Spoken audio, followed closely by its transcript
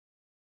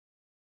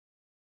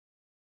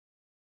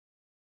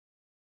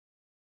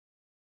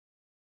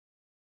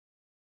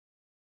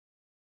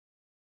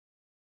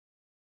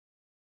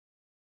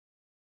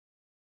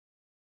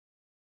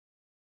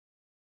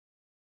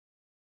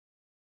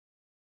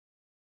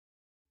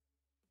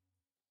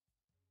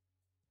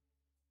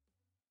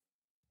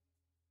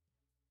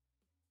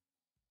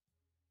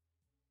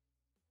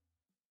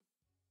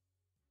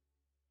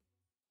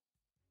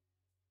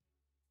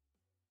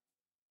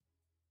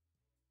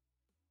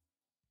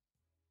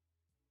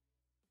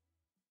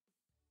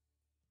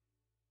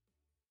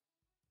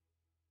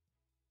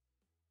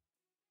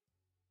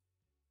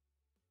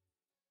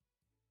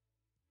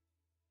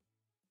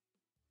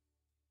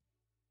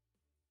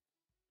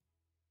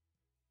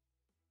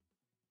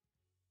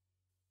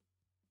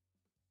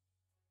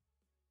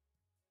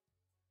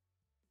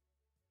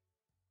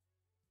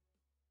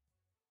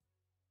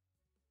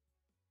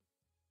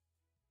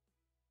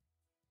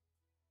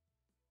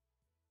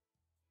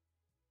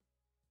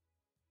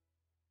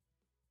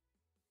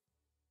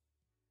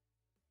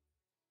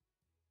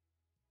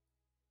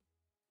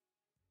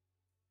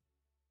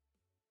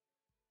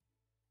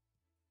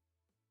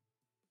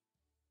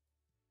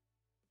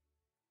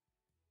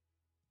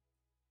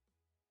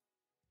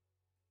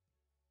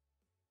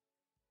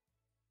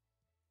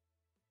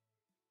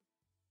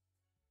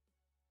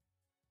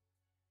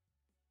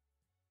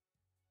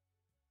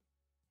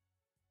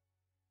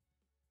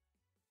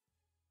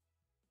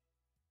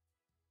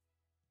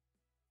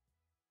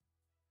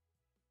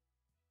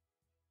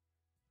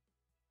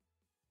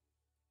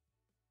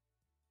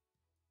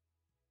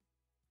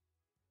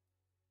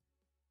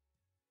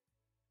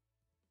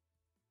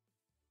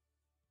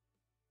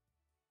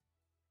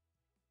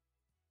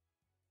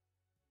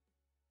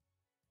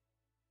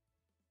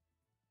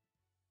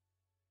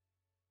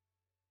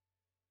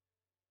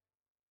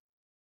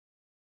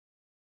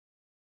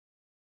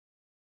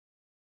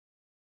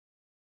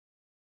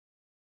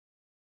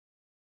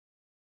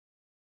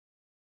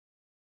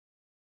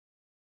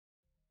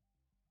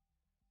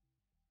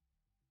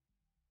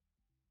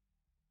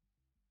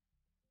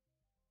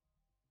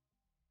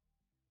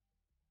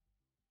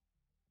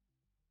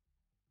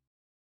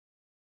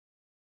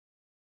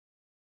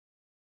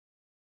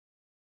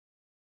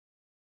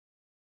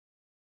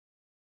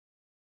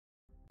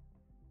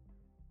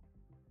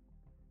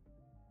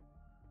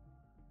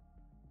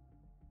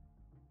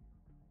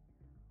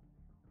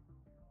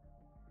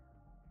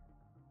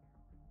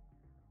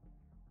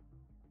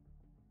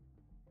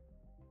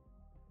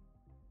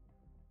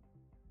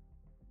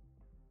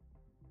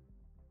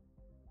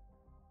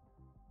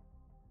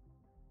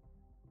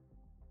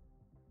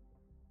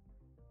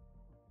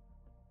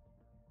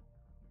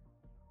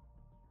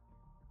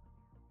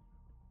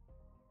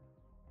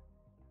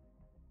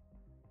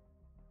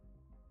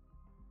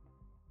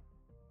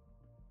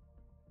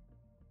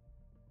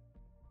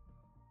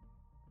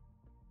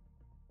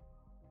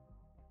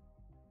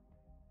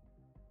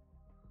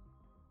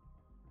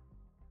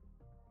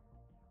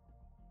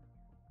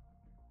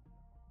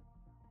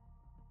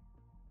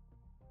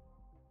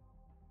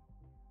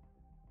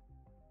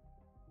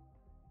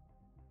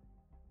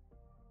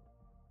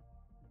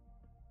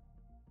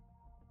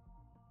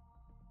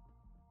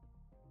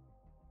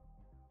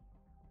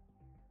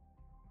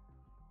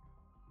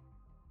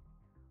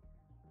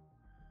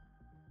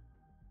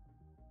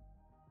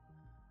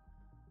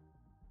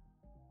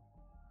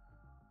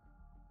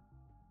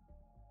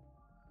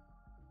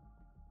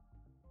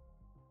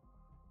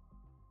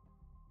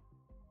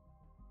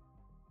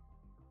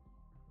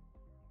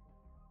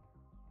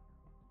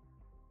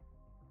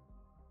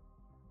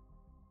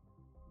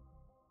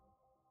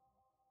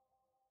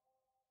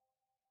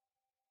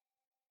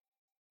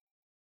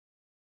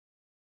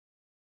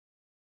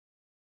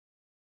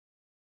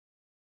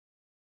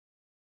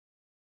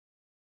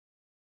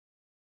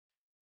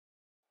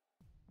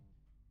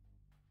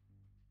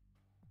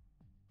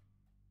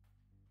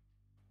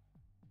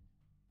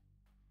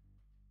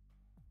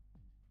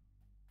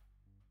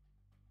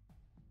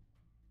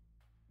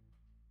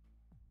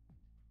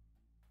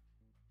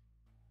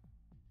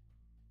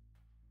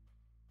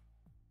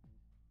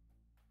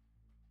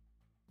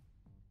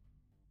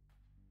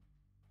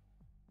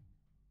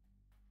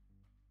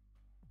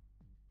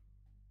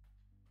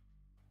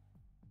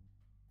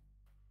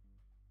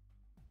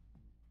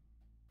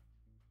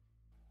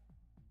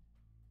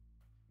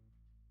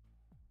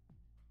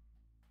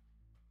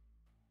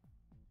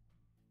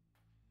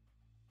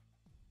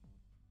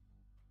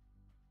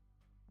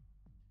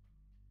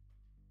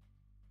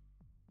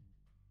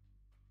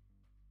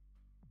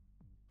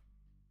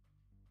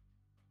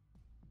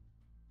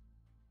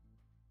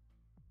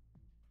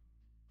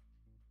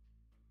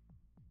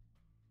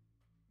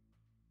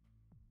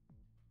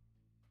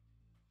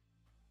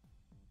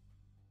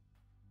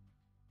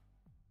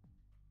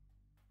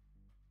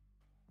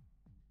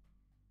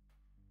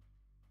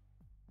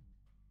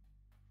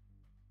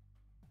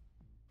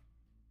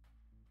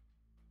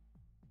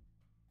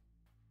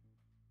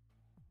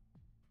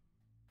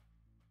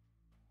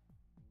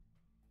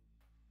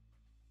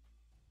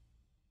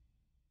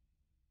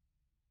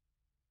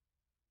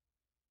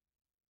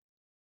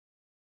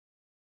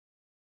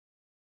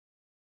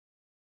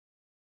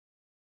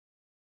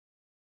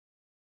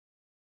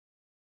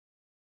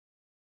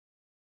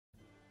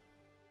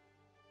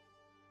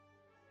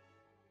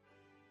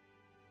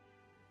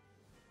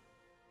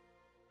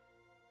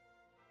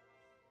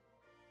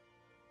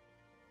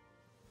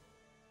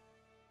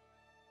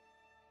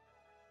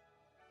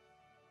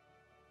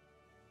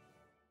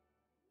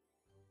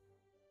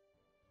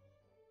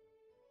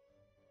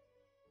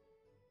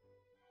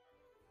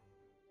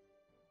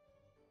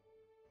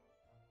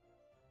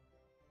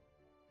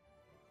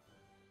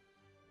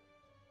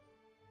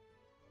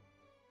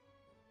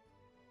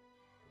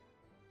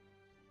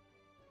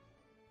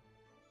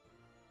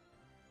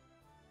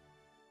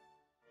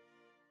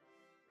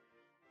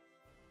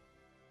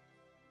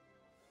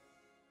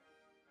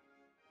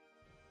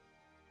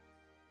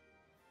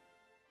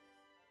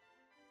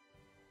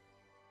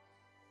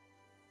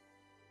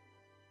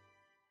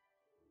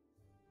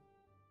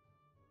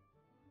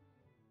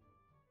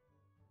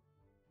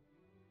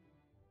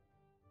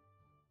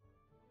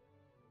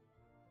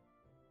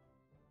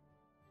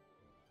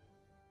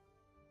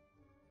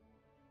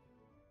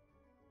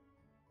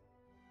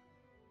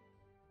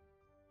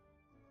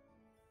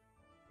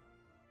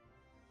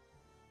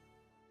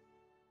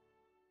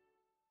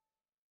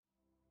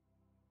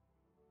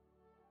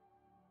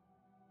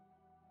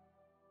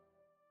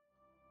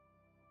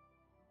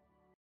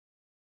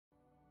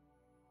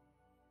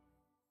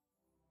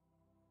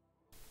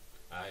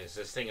Is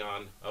this thing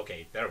on?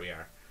 Okay, there we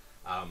are.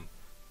 Um,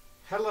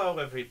 Hello,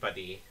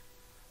 everybody.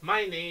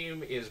 My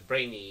name is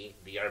Brainy,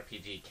 the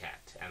RPG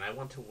Cat, and I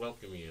want to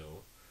welcome you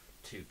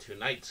to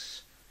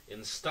tonight's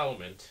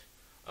installment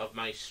of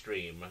my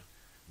stream,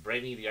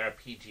 Brainy the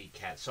RPG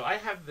Cat. So I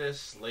have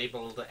this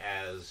labeled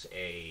as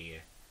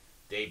a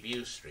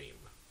debut stream,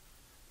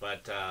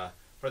 but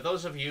for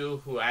those of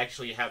you who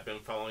actually have been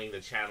following the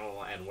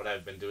channel and what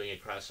I've been doing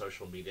across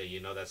social media, you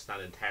know that's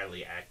not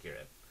entirely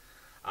accurate.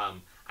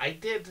 I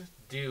did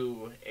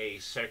do a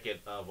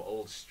circuit of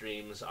old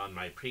streams on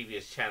my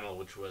previous channel,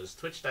 which was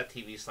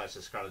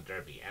twitch.tv/the Scarlet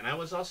Derby, and I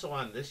was also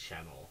on this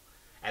channel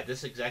at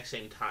this exact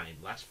same time,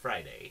 last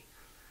Friday,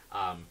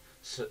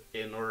 so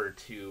in order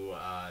to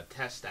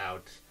test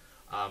out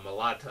a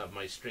lot of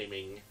my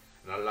streaming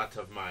and a lot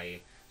of my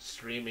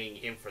streaming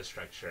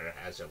infrastructure,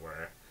 as it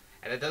were.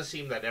 And it does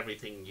seem that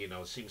everything,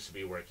 seems to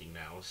be working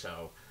now,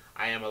 so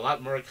I am a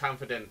lot more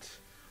confident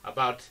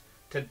about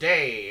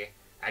today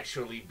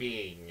actually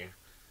being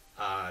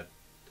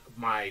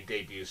my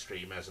debut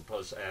stream as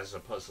opposed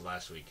to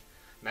last week.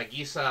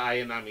 Nagisa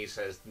Ayanami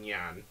says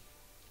Nyan,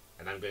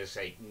 and I'm going to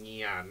say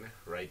Nyan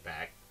right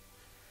back.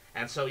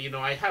 And so,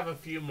 I have a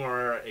few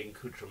more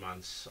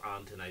accoutrements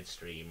on tonight's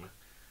stream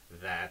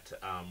that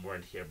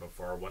weren't here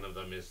before. One of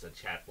them is the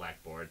chat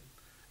blackboard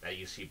that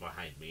you see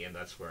behind me, and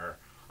that's where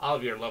all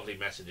of your lovely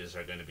messages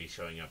are going to be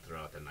showing up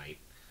throughout the night.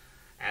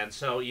 And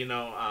so,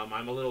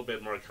 I'm a little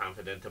bit more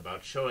confident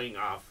about showing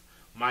off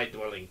my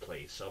dwelling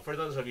place. So for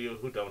those of you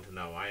who don't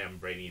know, I am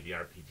Brainy the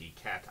RPG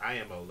Cat. I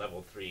am a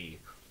level 3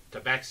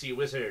 Tabaxi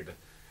wizard,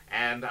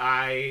 and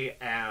I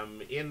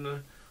am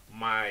in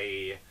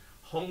my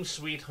home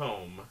sweet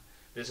home.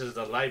 This is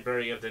the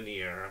Library of the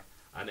Near,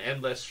 an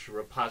endless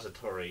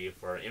repository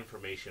for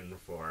information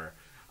for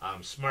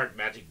smart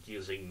magic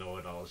using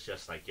know-it-alls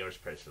just like yours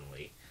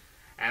personally.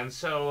 And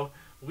so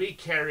we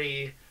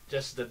carry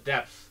just the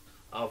depth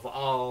of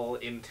all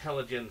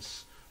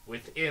intelligence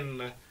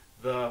within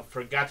the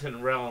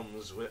forgotten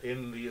realms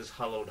within these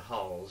hallowed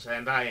halls,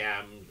 and I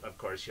am, of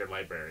course, your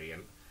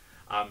librarian.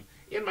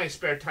 In my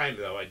spare time,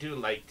 though, I do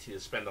like to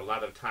spend a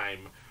lot of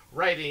time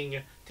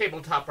writing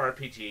tabletop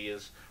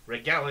RPGs,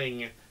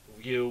 regaling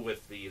you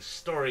with the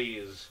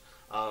stories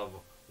of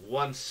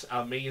once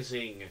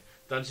amazing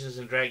Dungeons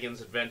 &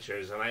 Dragons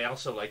adventures, and I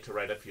also like to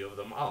write a few of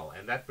them all.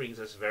 And that brings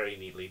us very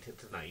neatly to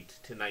tonight.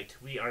 Tonight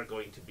we are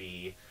going to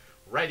be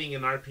writing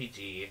an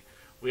RPG.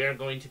 We are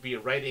going to be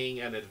writing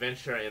an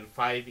adventure in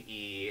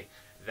 5e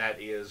that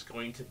is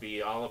going to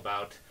be all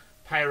about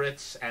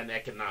pirates and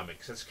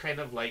economics. It's kind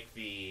of like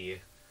the...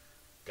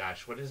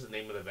 Gosh, what is the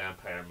name of the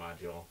vampire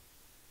module?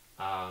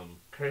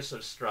 Curse of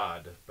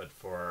Strahd, but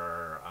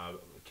for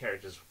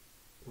characters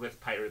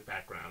with pirate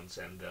backgrounds.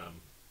 And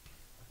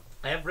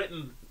I have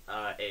written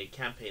a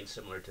campaign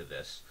similar to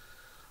this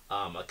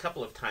a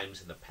couple of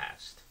times in the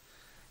past.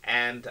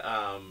 And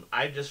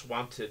I just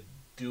want to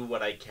do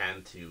what I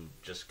can to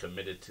just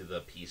commit it to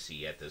the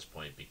PC at this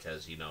point,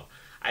 because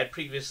I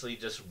previously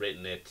just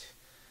written it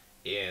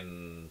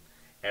in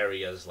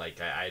areas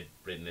like I'd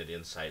written it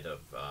inside of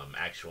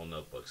actual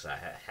notebooks. I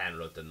hand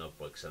wrote the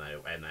notebooks and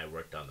I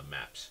worked on the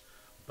maps.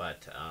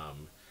 But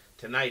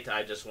tonight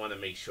I just want to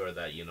make sure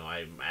that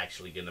I'm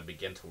actually going to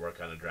begin to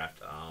work on a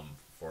draft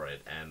for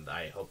it, and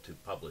I hope to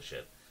publish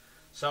it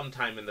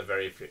sometime in the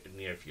very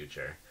near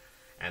future.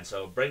 And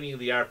so, Brainy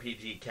the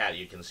RPG Cat,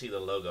 you can see the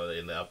logo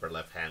in the upper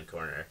left-hand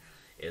corner,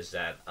 is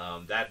that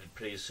that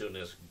pretty soon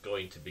is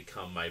going to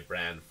become my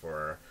brand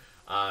for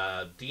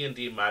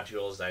D&D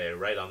modules that I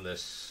write on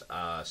this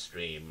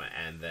stream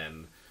and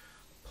then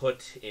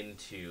put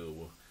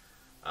into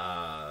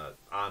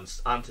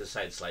onto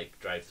sites like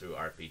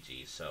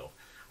DriveThruRPG. So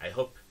I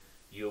hope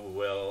you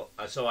will.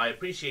 So I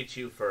appreciate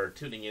you for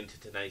tuning into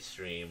tonight's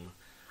stream.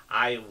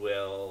 I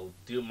will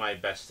do my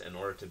best in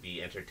order to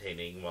be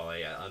entertaining while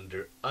I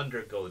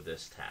undergo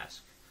this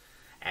task.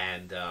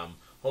 And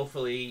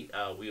hopefully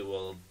we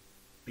will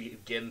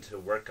begin to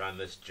work on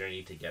this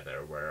journey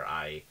together, where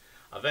I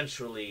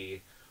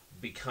eventually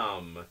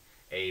become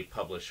a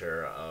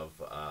publisher of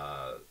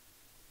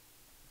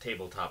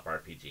tabletop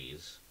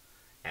RPGs.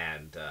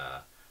 And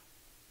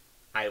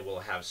I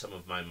will have some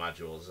of my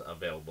modules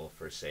available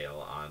for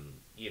sale on,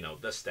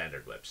 the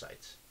standard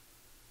websites.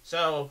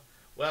 So...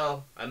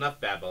 well, enough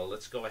babble.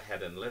 Let's go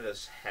ahead and let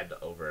us head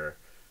over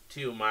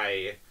to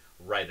my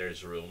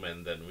writer's room,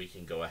 and then we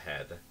can go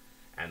ahead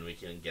and we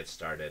can get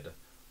started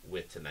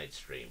with tonight's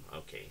stream.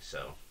 Okay,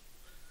 so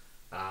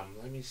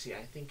let me see.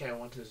 I think I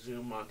want to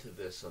zoom onto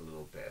this a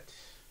little bit,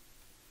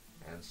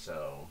 and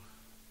so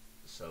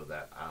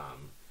that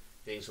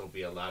things will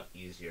be a lot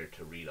easier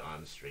to read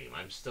on stream.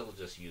 I'm still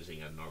just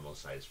using a normal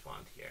size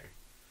font here.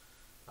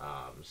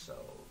 So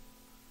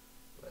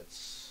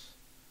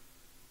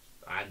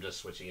I'm just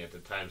switching it to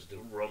Times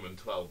New Roman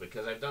 12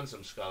 because I've done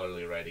some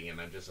scholarly writing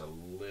and I'm just a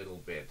little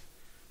bit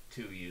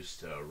too used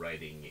to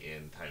writing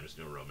in Times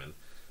New Roman.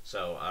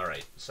 So,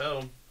 alright,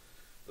 so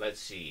let's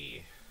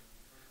see.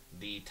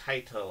 The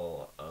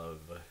title of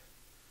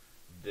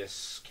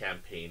this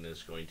campaign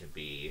is going to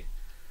be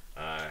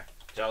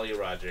Jolly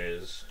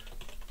Rogers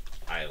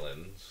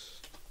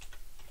Islands.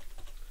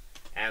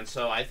 And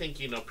so I think,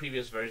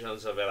 previous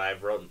versions of it,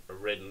 I've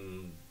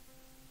written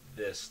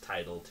this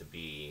title to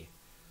be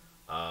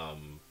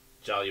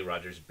Jolly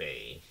Roger's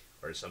Bay,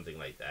 or something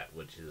like that,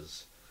 which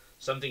is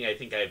something I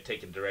think I've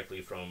taken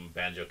directly from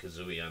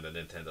Banjo-Kazooie on the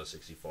Nintendo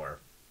 64.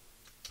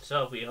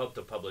 So if we hope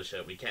to publish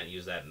it, we can't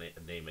use that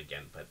name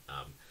again, but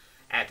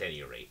at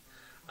any rate.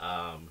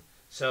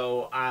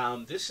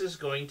 This is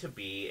going to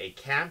be a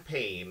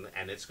campaign,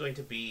 and it's going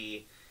to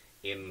be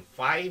in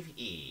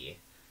 5e.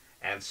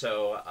 And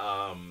so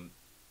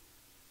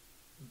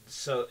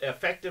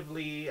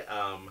effectively,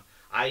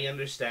 I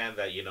understand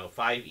that,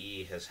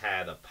 5e has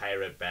had a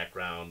pirate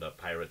background, a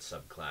pirate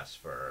subclass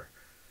for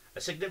a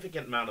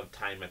significant amount of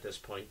time at this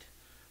point.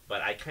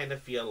 But I kind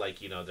of feel like,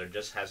 there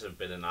just hasn't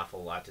been an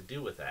awful lot to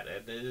do with that.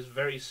 And it is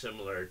very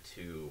similar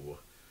to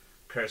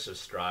Curse of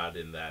Strahd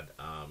in that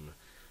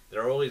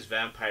there are always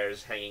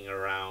vampires hanging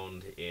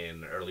around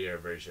in earlier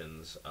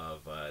versions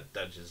of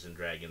Dungeons &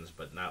 Dragons,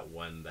 but not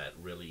one that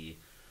really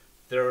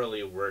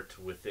thoroughly worked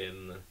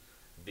within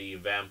the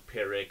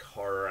vampiric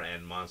horror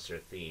and monster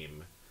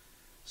theme.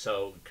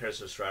 So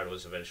Curse of Strahd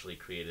was eventually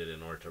created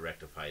in order to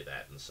rectify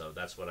that, and so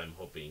that's what I'm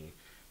hoping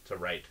to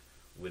write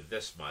with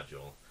this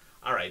module.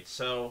 Alright,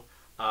 so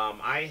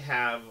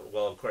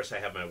of course I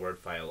have my Word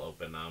file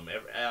open.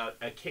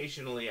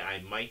 Occasionally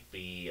I might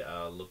be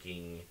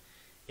looking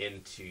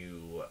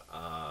into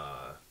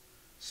I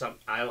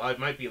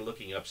might be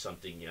looking up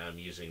something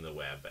using the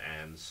web,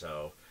 and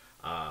so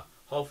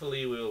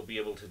hopefully we'll be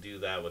able to do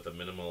that with a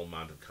minimal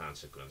amount of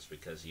consequence,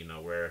 because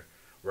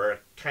we're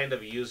kind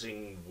of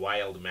using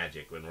wild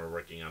magic when we're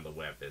working on the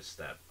web. Is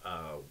that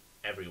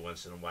every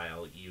once in a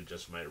while you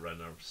just might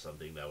run over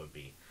something that would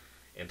be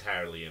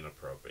entirely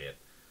inappropriate,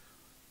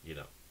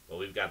 but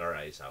we've got our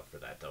eyes out for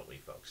that, don't we,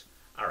 folks?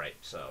 Alright,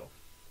 so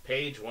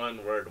page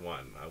 1, word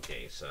 1.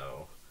 Okay,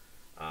 so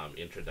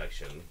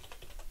introduction.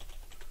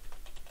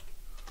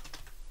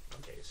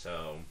 Okay,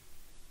 so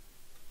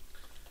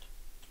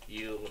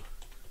you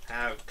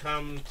have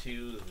come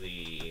to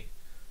the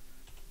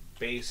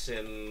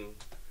Basin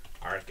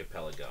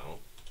Archipelago,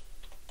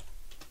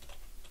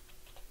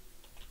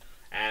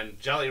 and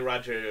Jolly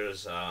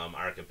Roger's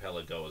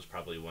Archipelago is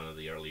probably one of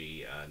the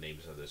early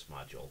names of this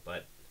module,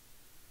 but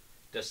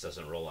this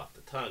doesn't roll off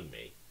the tongue,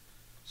 mate.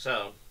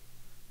 So,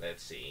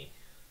 let's see.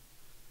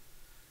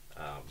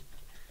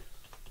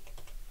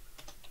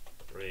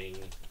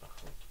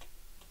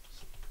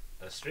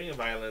 A string of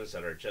islands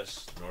that are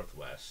just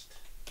northwest,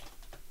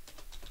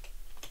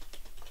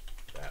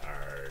 that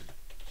are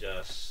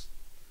just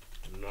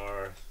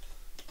northwest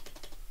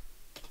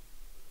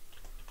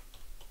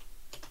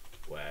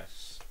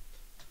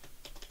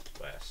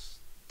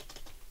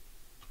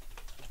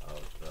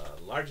of the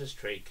largest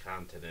trade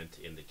continent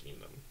in the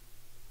kingdom.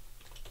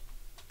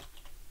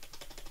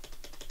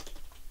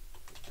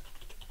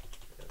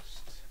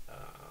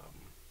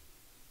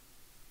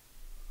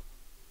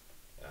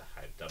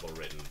 I've double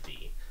written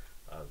the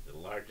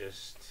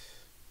largest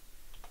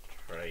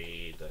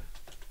trading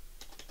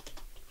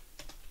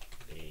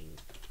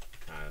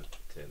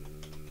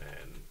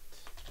continent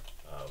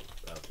of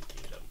the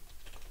kingdom.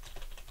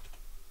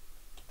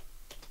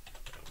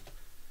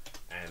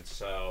 And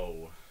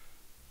so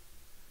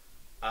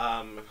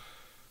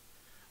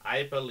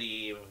I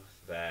believe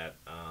that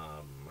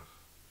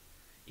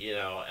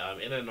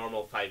in a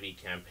normal 5e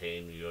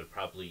campaign you would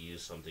probably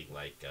use something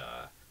like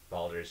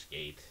Baldur's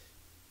Gate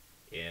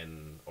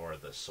or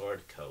the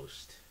Sword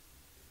Coast,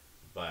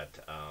 but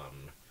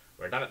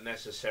we're not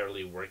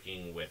necessarily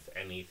working with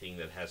anything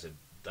that has a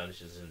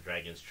Dungeons &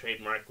 Dragons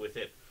trademark with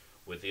it,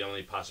 with the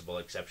only possible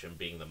exception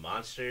being the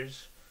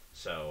monsters.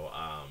 So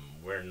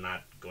we're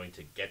not going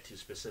to get too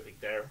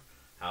specific there.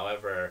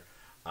 However,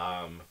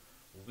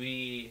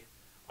 we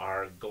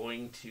are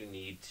going to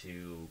need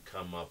to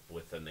come up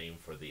with a name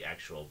for the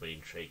actual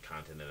main trade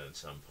continent at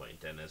some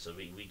point, and as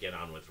we get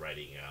on with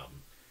writing,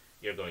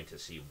 you're going to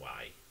see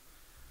why.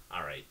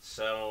 Alright,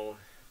 so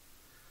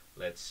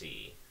let's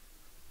see.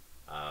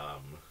 The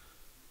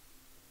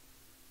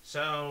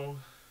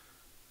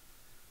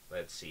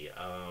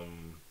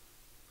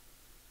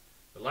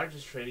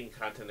largest trading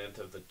continent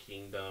of the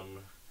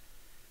kingdom,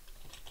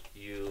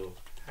 you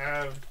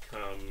have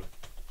come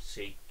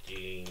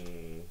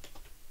seeking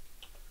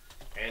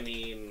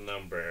any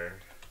number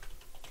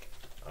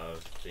of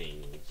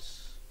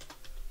things.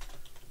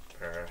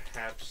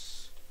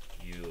 Perhaps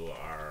you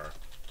are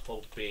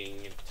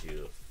hoping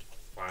to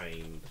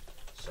find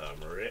some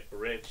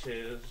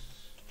riches.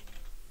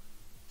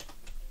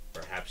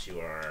 Perhaps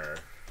you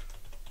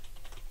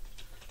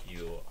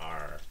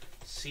are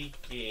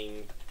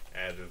seeking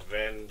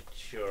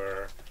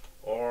adventure,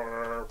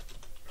 or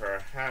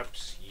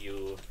perhaps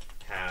you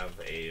have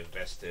a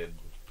vested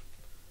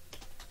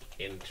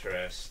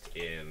interest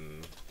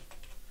in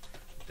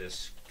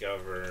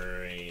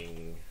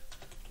discovering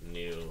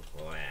new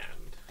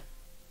land.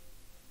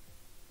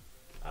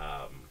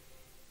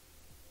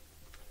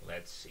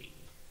 Let's see.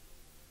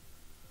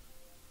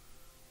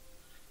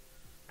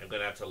 I'm going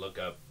to have to look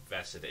up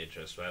vested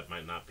interest, so that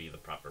might not be the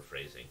proper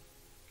phrasing.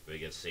 We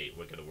can see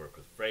we're gonna work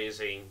with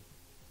phrasing.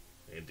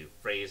 We're gonna do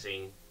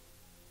phrasing.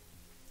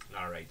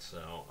 All right,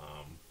 so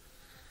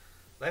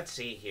let's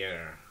see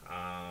here.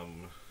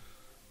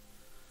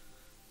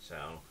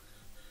 So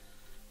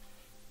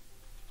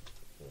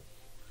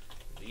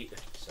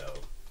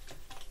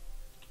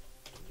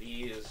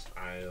these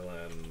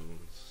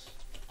islands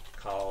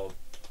call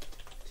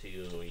to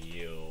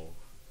you.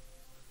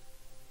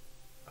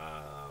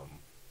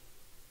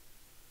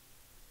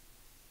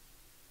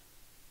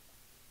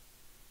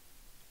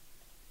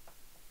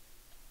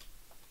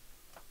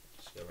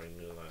 Discovering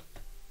new land.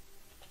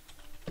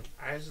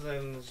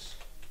 Islands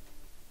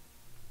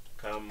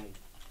come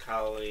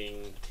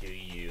calling to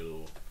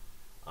you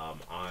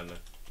on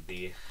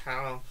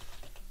behalf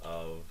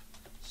of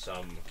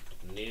some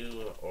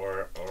new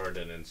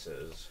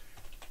ordinances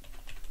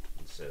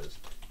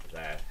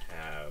that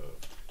have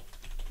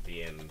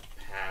been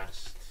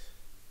passed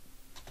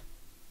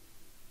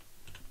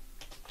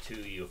to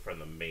you from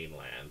the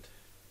mainland.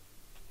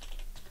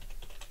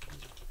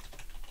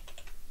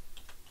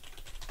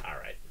 All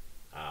right.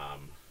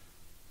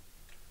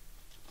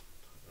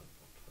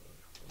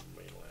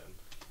 Mainland.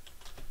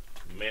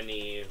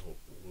 Many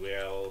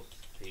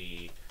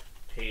wealthy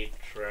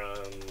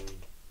patrons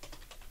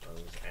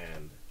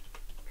and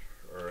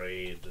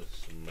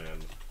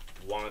tradesmen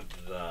want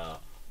the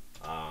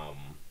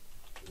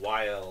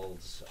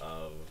wilds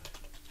of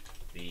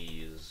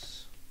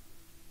these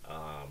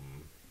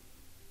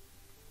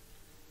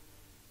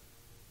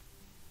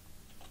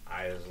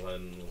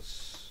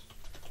islands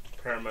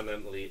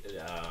permanently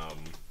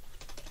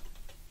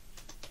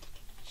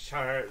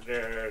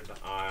charted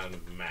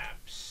on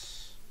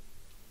maps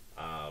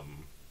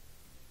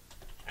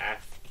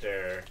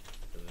after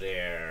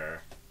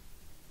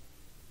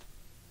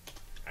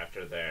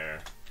their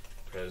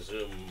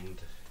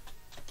presumed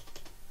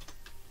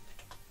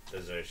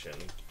desertion.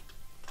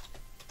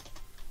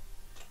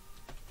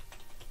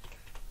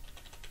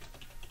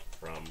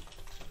 From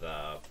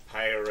the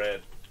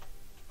pirate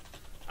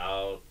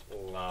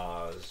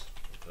outlaws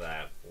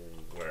that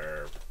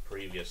were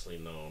previously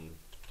known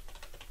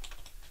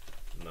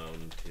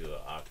to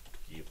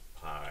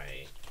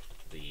occupy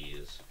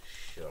these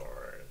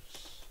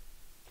shores.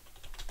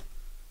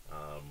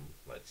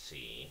 Let's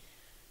see.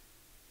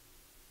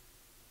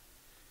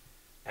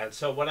 And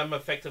so what I'm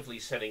effectively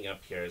setting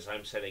up here is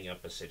I'm setting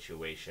up a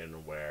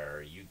situation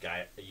where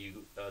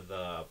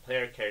the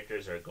player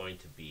characters are going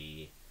to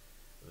be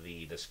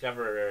the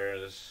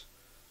discoverers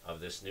of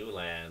this new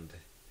land,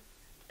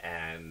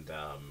 and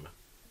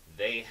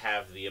they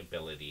have the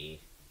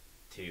ability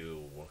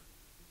to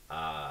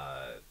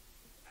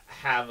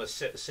have a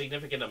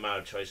significant amount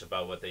of choice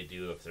about what they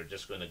do. If they're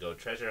just going to go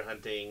treasure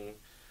hunting,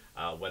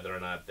 whether or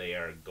not they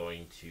are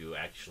going to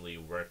actually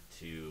work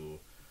to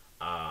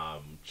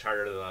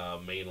charter the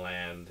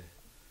mainland,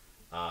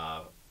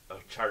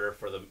 charter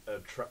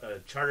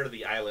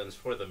the islands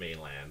for the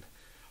mainland,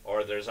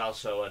 or there's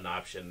also an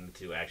option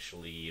to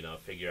actually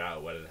figure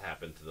out what had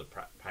happened to the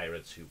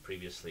pirates who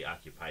previously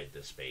occupied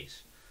this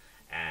space,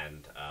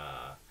 and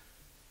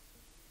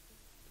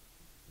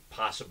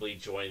possibly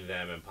join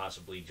them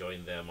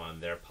on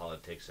their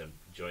politics and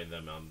join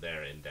them on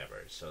their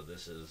endeavors. So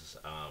this is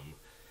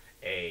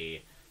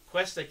a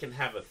quest that can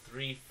have a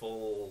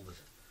threefold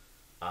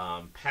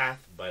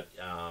path, but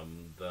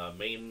the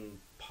main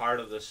part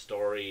of the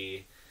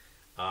story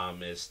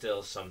is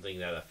still something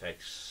that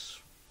affects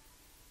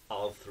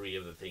all three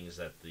of the things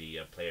that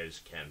the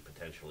players can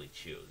potentially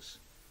choose.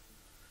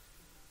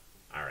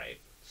 Alright,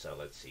 so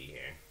let's see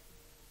here.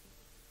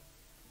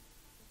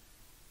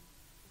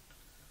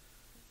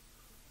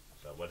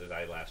 So what did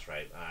I last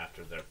write?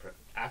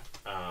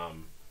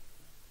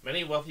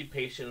 Many wealthy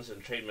patrons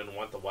and tradesmen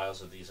want the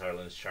wilds of these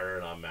islands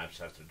charted on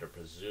maps after their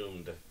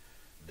presumed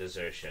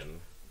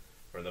desertion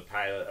from the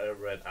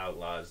pirate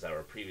outlaws that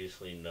were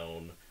previously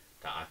known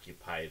to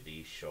occupy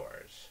these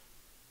shores.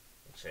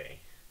 Let's see.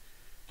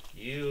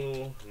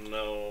 You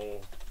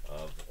know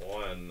of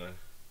one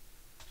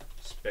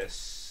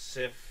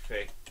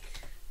specific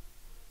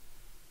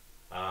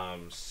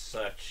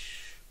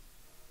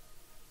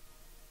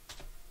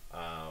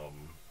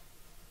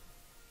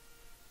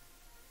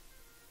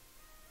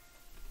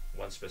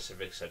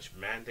such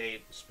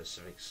mandate,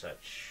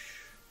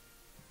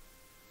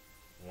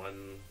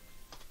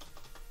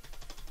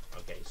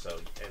 okay, so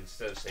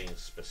instead of saying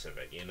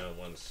specific,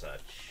 one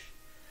such.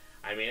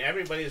 I mean,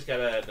 everybody's got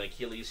an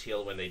Achilles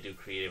heel when they do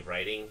creative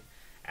writing,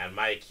 and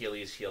my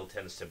Achilles heel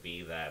tends to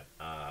be that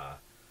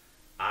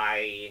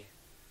I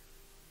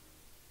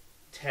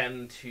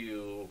tend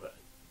to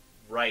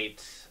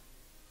write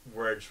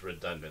words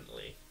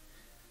redundantly.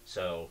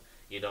 So,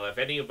 if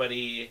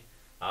anybody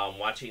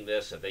watching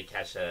this, if they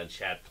catch that in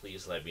chat,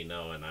 please let me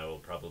know, and I will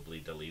probably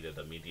delete it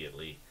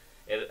immediately.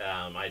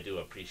 I do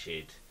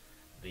appreciate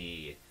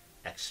the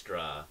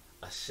extra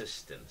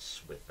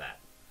assistance with that.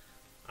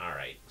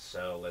 Alright,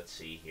 so let's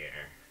see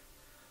here.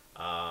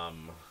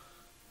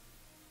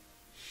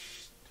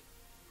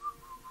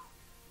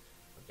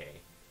 Okay.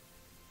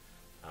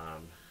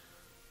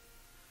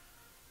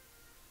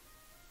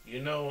 You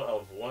know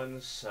of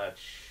one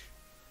such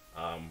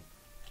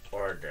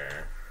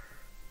order.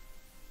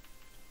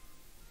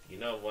 You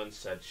know one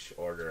such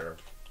order.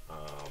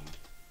 One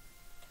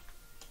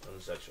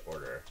such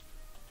order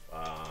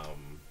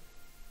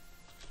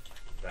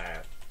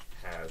that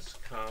has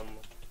come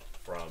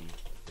from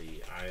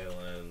the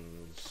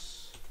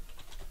island's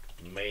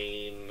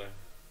main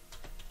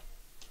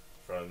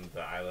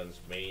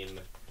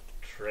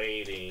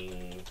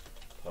trading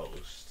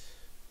post.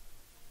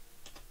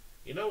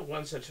 You know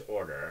one such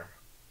order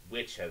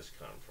which has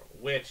come from.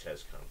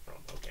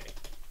 Okay.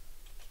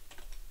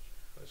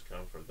 Has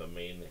come from the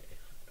main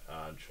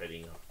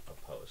trading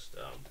post.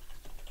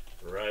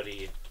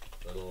 Ruddy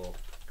little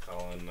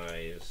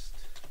colonized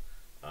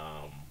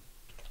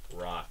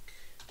rock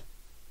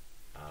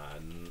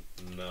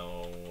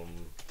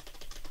known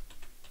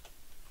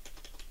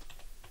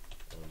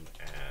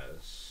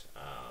as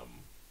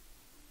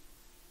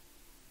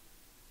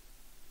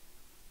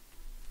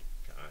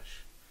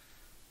gosh,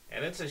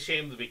 and it's a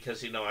shame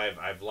because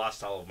I've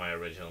lost all of my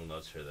original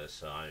notes for this,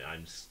 so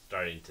I'm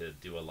starting to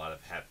do a lot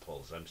of hat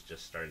pulls. I'm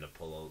just starting to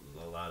pull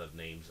a lot of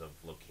names of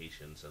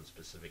locations and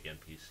specific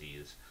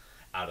NPCs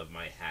out of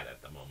my hat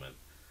at the moment.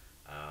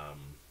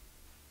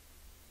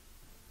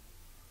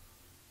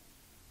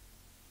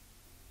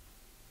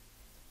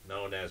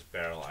 Known as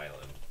Barrel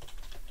Island.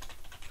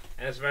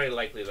 And it's very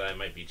likely that I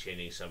might be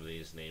changing some of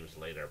these names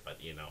later, but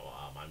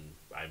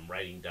I'm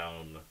writing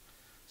down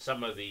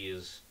some of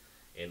these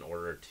in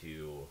order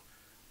to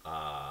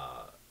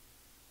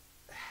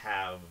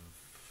have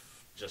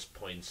just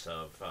points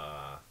of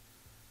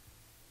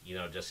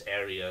just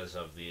areas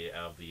of the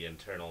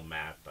internal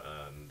map,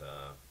 and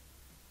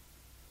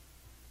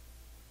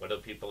what do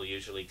people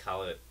usually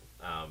call it?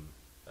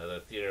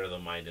 The theater of the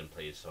mind in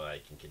place, so I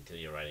can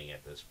continue writing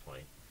at this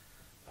point.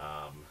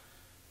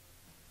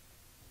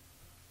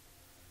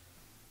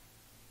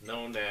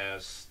 Known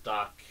as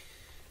Stock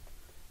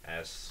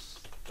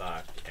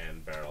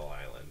and Barrel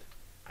Island.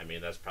 I mean,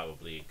 that's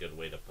probably a good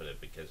way to put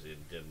it, because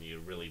you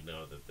really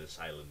know that this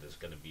island is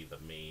going to be the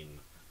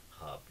main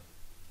hub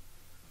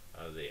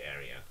of the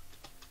area.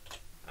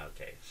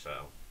 Okay,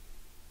 so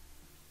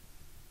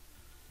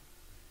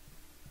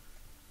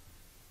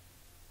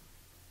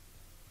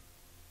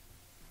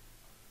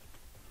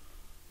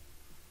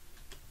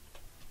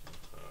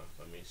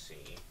let me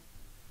see.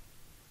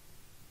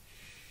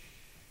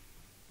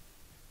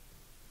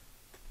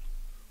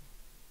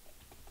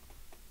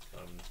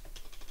 Come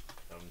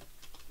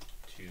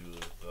to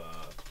the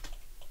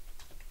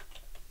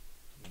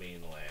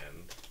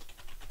mainland.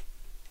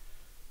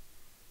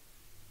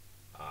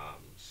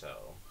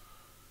 So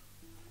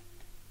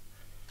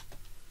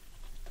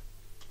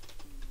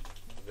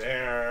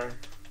they're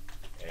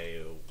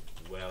a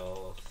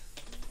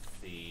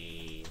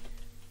wealthy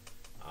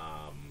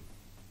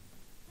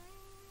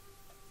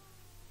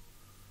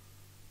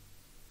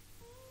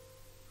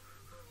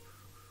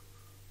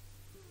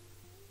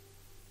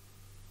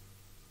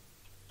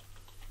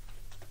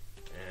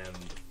and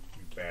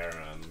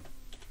baron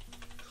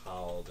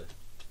called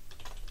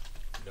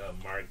the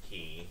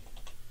Marquis.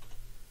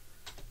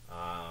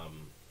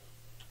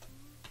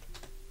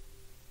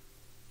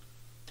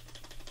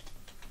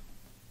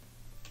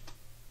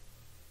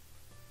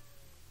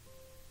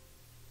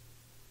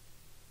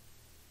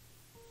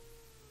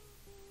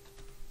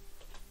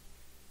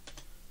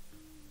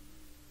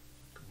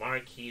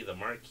 The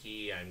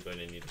Marquis, I'm going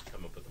to need to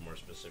come up with a more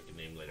specific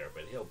name later,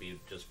 but he'll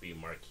just be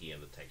Marquis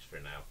in the text for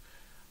now.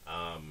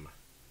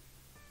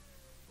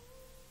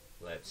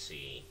 Let's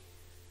see.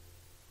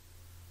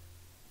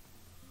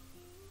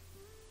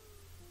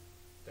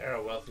 There,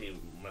 a wealthy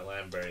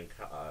land baron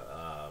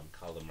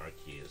called the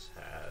Marquis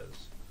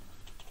has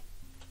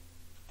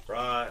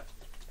brought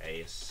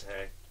a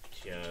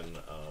section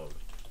of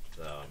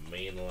the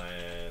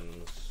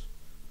mainland's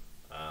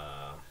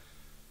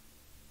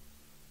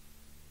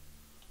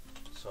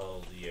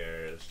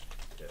soldiers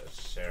to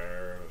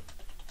serve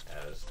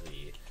as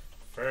the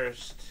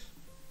first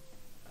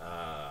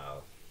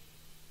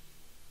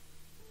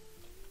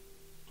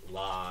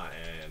law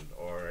and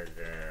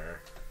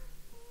order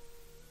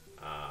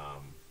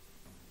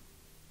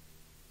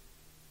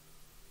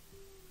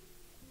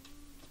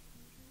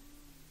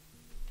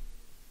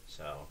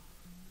so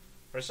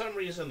for some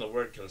reason the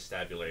word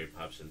constabulary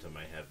pops into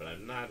my head, but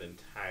I'm not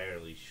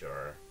entirely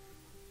sure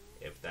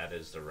if that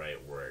is the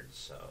right word.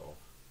 So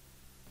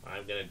what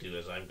I'm going to do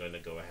is I'm going to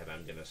go ahead,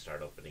 I'm going to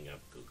start opening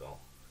up Google,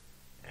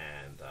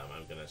 and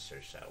I'm going to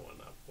search that one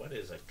up. What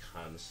is a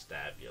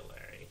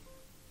constabulary?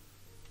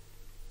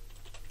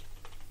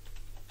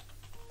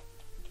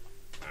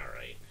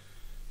 Alright.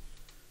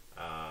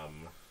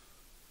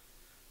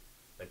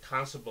 The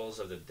constables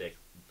of the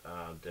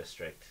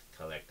district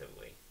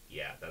collectively.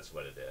 Yeah, that's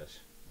what it is.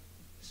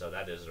 So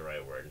that is the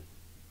right word.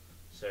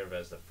 Serve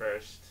as the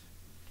first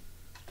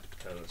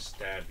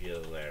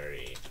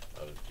constabulary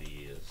of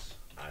these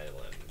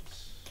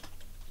islands.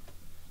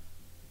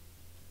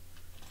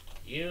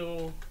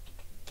 You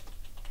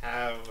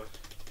have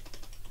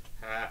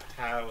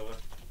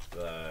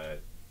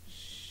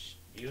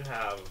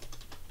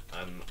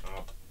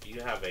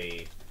you have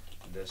a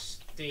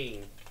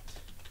distinct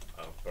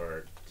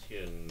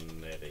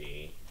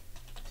opportunity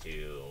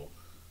to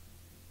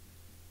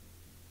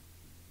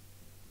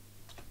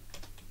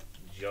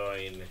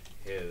join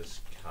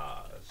his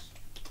cause.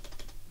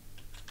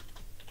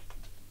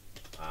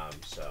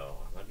 So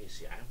let me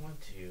see. I want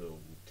to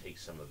take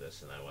some of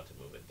this and I want to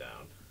move it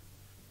down.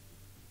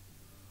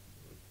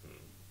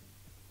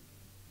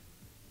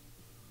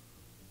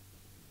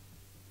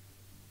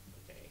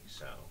 Okay,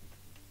 so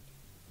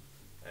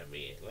let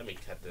me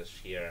cut this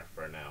here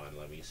for now and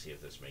let me see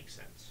if this makes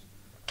sense.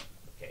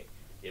 Okay,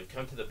 you've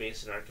come to the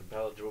Basin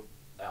Archipelago.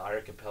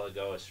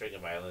 A string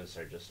of islands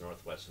are just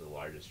northwest of the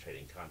largest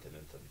trading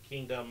continent of the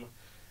kingdom.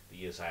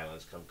 These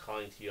islands come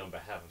calling to you on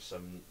behalf of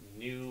some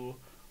new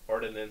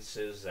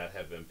ordinances that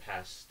have been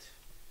passed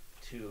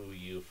to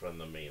you from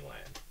the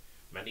mainland.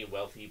 Many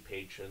wealthy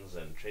patrons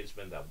and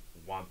tradesmen that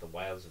want the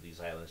wilds of these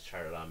islands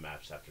charted on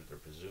maps after their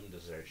presumed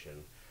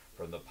desertion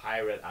from the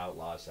pirate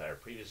outlaws that are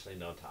previously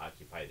known to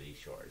occupy these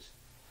shores.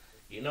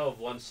 You know of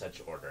one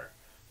such order,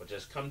 which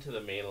has come to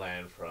the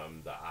mainland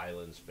from the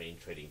island's main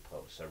trading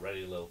post, a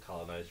ruddy little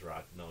colonized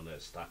rock known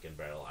as Stock and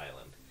Barrel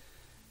Island.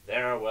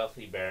 There, a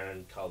wealthy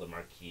baron called the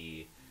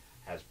Marquis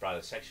has brought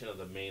a section of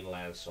the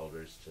mainland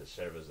soldiers to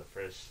serve as the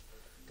first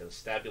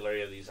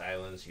constabulary of these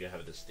islands. You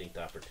have a distinct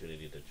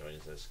opportunity to join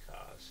this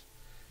cause.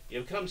 You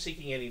have come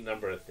seeking any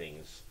number of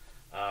things.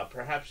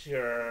 Perhaps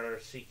you're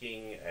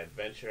seeking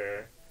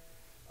adventure,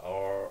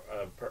 or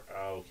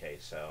okay,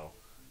 so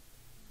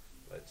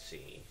let's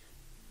see.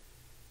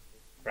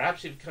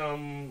 Perhaps you've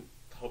come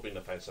hoping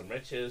to find some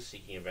riches,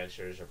 seeking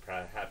adventures, or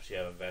perhaps you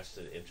have a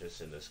vested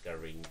interest in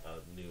discovering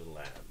new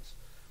lands.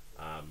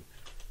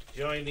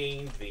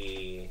 Joining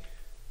the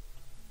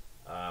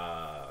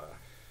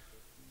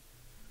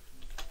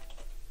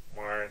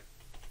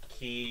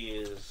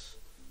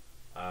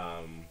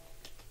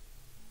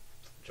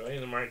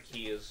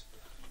Marquis'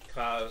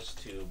 cause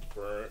to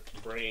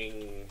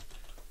bring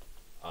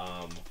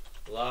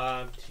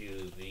law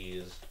to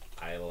these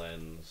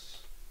islands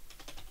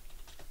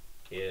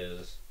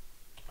is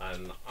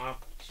an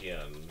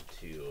option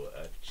to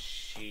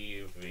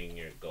achieving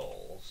your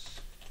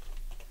goals.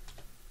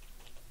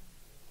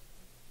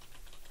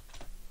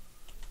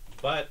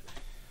 But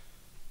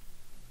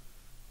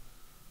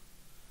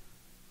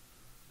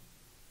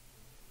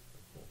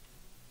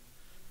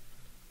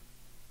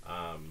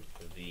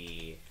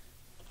the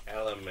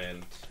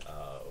element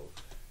of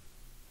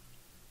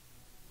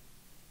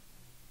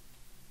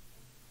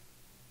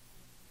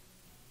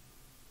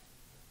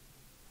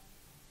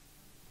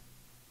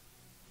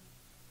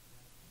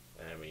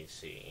let me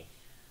see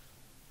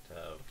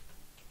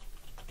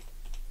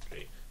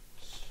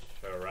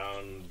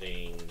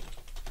surrounding,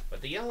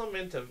 but the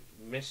element of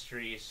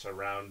mystery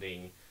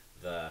surrounding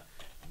the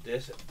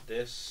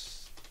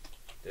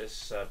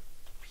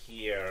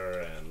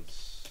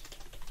disappearance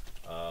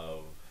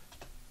of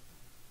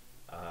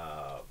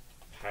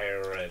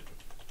pirate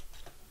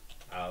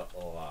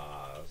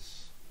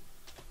outlaws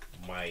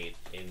might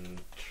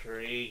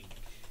intrigue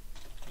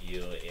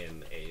you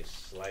in a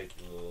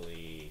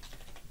slightly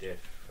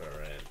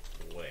different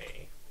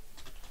way.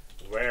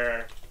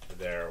 Where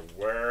there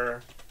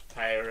were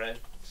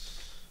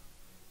pirates,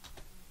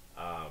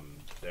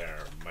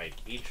 there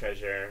might be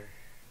treasure.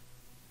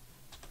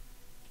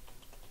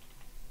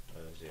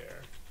 What is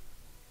here?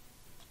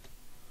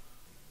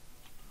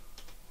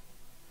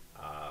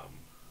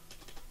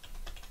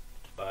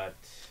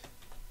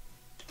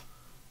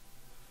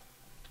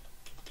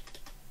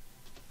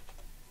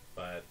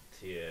 But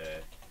to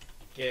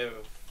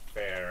give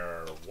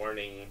fair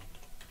warning,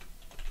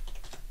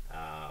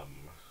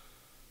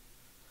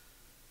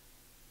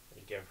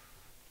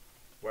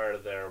 where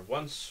there were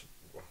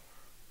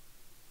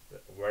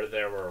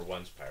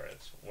once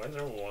pirates,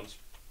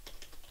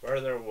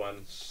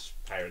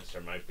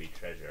 there might be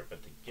treasure.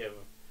 But to give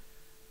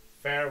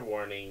fair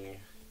warning,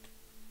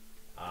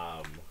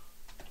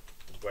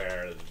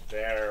 where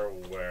there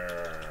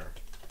were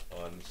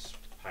once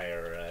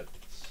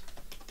pirates,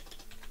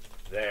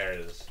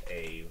 there's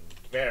a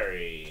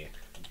very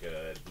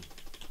good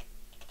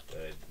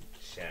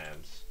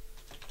chance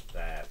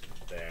that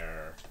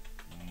there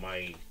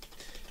might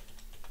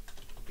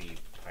be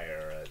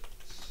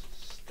pirates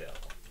still.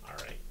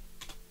 Alright.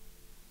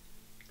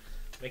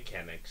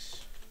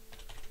 Mechanics.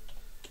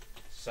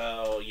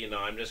 So,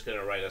 I'm just going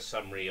to write a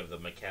summary of the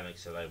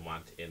mechanics that I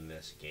want in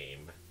this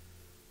game.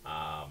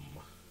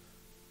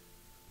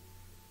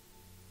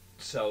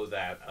 So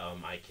that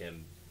I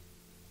can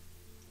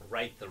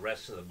write the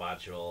rest of the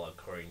module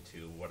according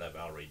to what I've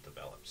already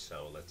developed.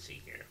 So let's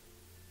see here.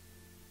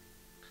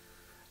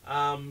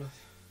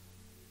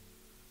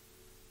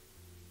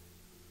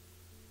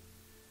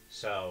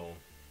 So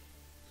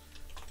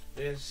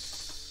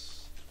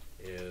this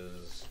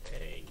is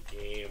a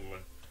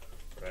game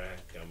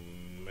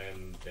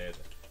recommended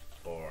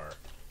for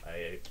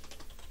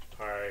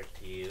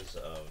parties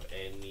of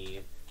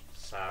any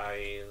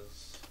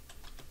size.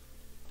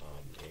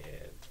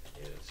 It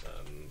is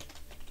an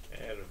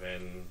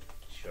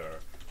adventure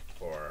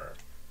for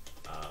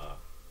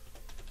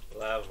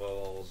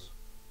levels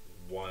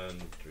 1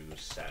 through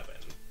 7.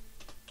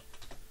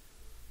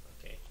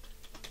 Okay.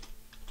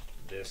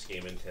 This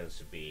game intends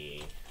to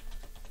be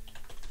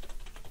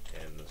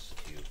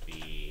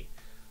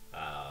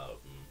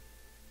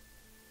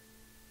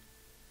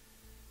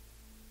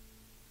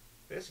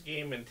this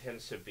game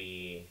intends to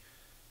be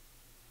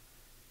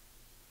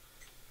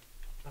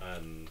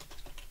an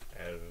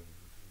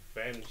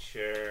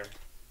adventure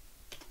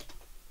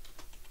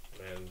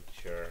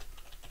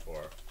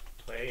for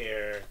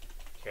player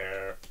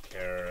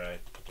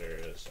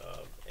characters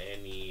of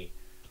any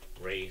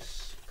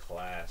race,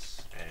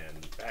 class,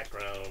 and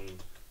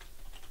background.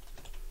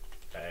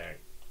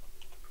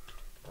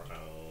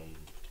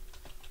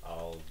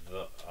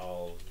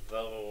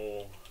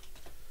 Although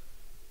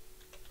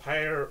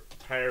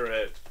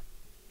pirate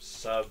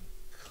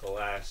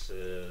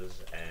subclasses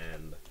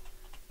and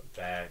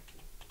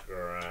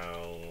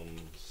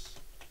backgrounds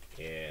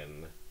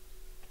in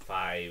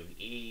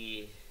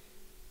 5e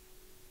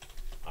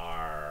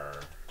are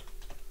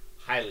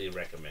highly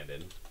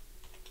recommended.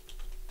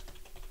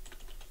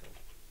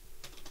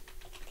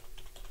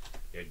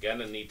 You're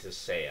gonna need to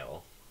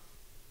sail,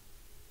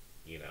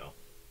 you know.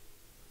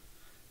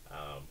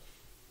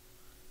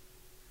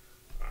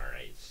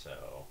 Alright,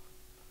 so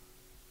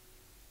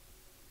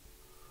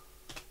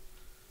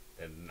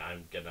then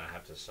I'm gonna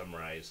have to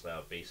summarize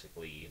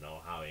basically, you know,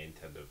 how I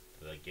intend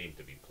the game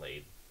to be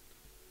played.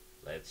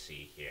 Let's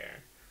see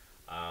here.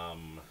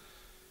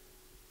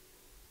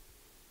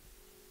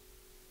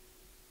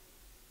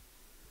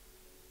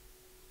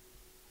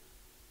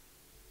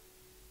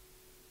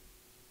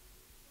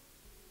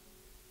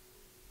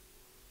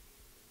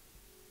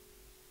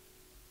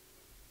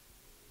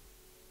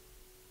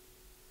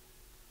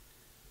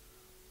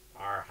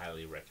 Are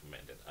highly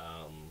recommended.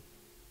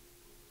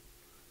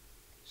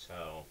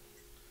 So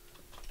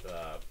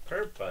the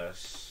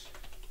purpose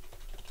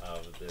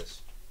of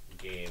this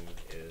game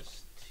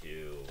is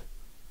to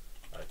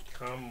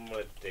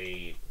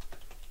accommodate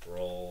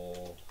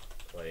role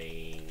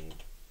playing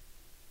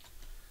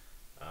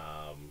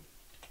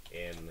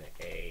in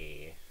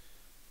a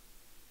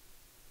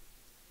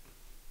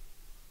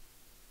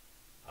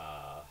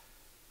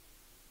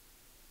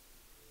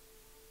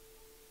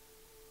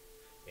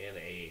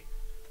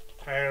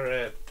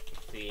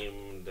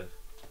pirate-themed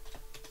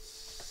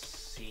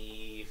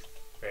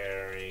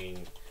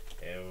seafaring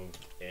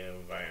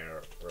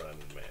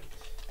environment.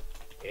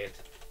 It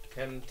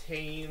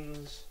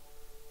contains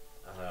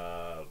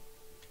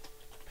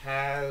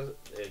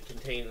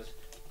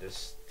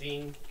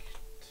distinct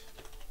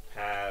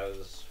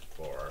paths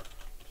for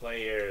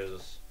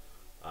players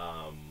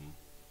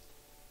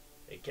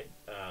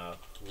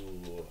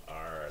who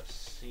are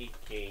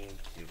seeking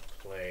to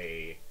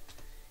play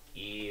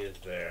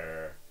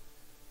either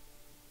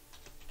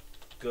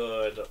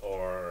good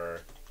or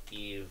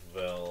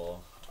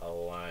evil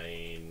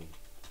aligned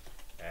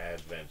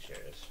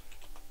adventures.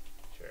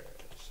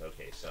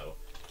 Okay, so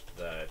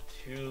the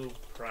two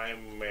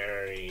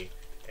primary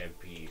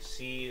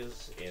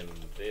NPCs in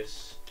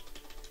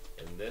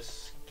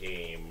this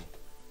game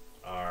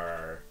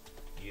are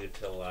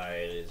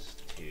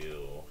utilized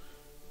to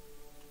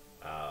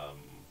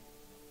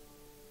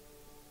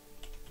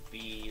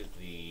be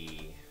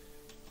the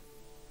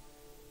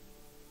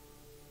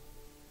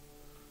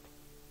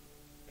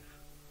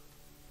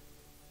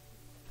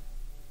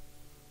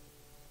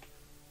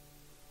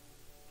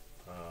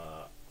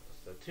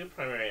two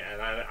primary,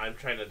 and I'm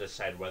trying to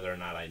decide whether or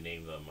not I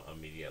name them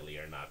immediately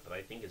or not, but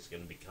I think it's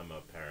going to become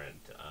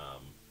apparent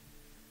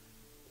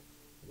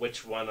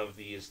which one of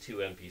these two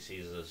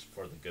NPCs is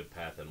for the good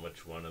path and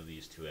which one of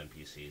these two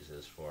NPCs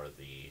is for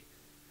the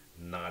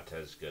not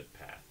as good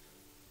path.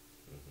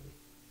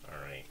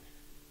 Alright.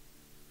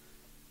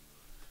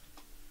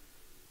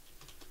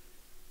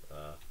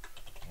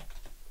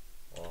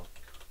 Well,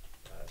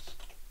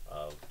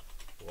 of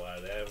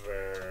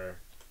whatever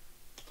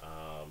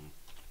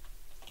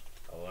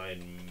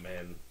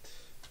alignment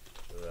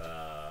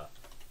the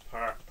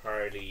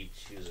party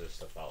chooses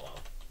to follow.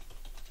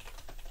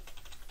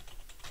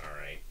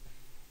 Alright.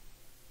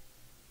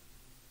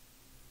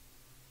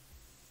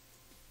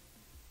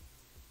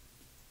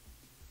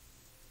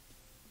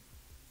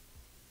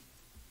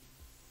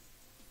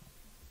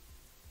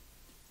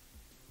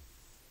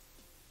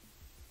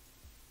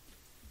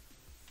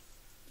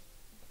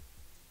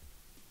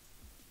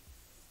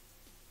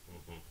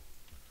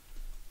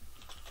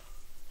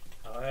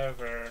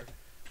 However,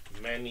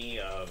 many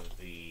of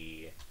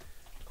the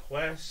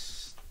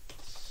quests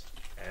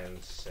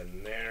and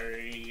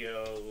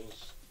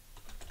scenarios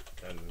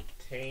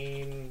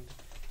contained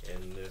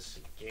in this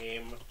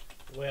game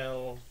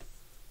will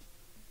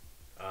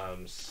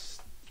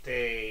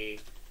stay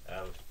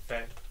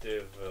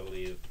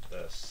effectively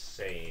the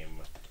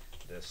same,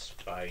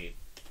 despite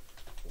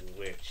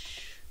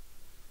which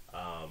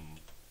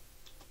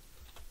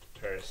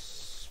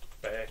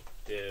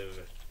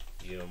perspective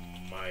you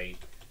might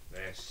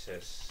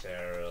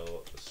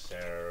necessarily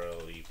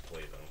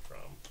play them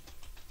from.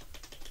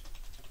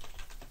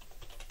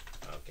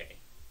 Okay,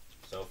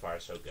 so far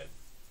so good.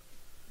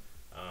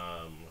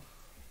 Um,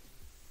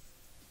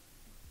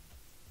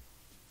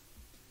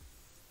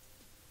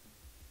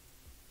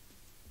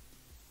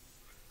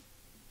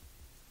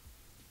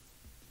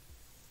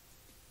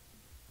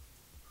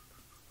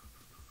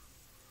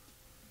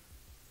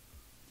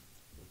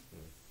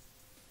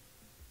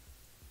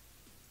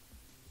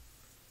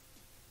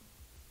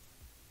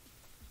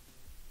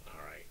 all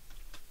right.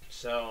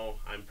 So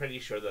I'm pretty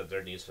sure that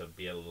there needs to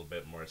be a little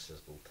bit more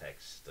sizzle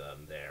text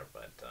there,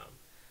 but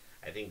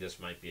I think this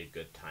might be a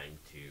good time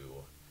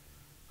to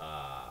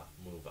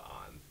move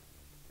on.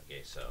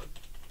 Okay, so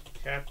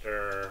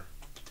chapter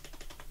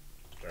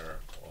 1,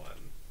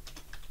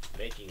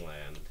 making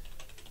land.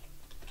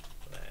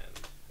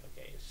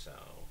 Okay, so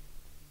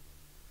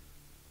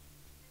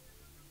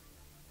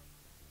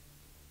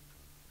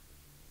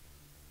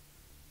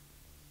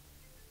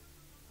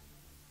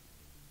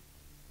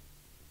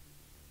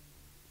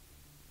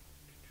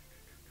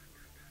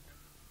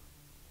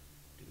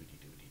doody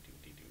doody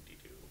doody doody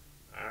doo.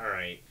 All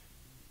right.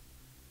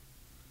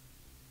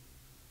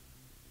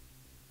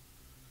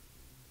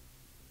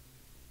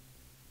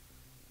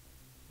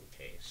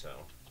 Okay,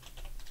 so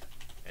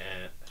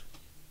and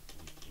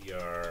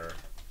your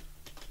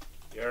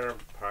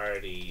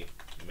party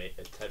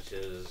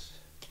touches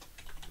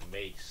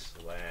makes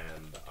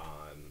land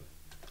on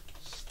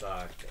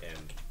Stock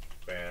and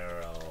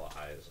Barrel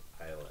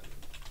Island.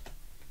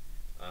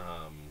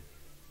 Um,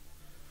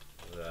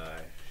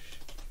 the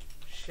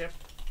ship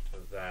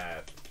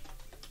that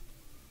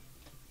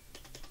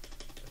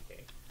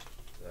okay,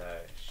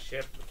 the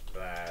ship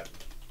that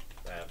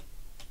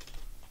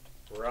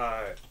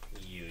brought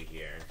you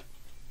here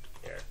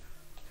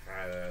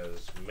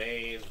has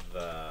made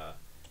the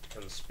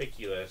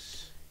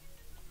conspicuous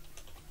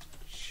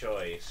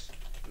choice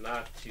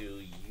not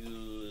to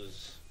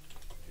use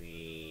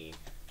the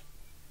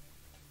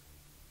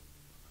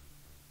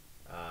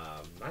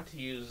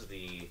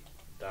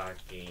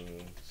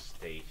docking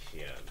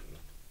station.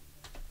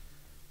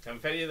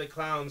 Confetti the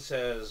Clown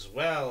says,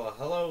 "Well,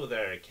 hello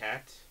there,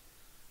 cat."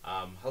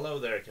 Hello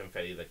there,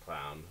 Confetti the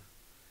Clown.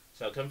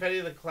 So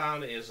Confetti the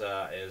Clown is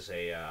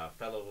a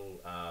fellow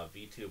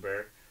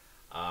VTuber.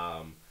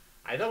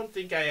 I don't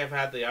think I have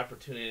had the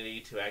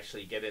opportunity to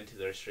actually get into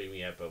their stream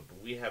yet, but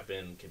we have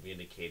been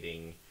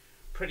communicating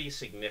pretty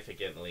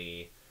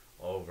significantly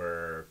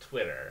over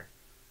Twitter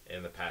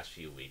in the past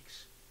few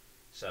weeks.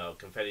 So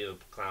Confetti the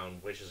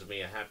Clown wishes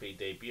me a happy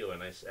debut,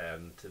 and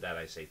to that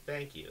I say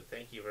thank you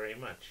very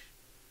much.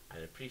 I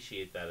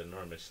appreciate that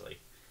enormously.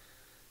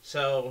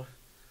 So,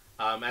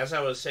 as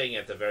I was saying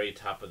at the very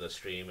top of the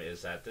stream,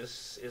 is that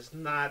this is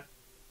not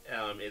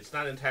it's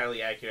not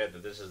entirely accurate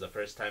that this is the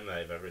first time that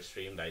I've ever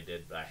streamed. I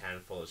did a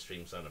handful of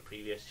streams on a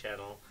previous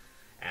channel,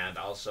 and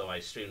also I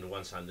streamed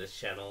once on this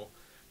channel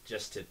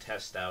just to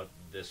test out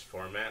this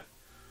format.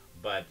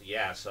 But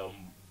yeah,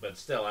 but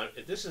still,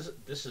 this is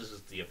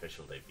the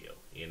official debut.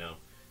 You know,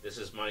 this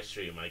is my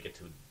stream. I get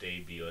to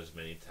debut as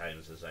many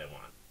times as I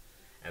want,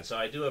 and so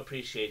I do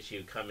appreciate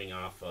you coming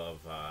off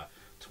of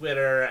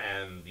Twitter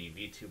and the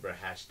VTuber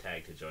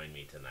hashtag to join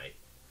me tonight.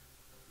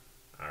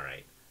 All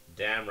right,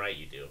 damn right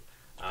you do.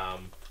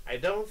 I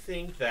don't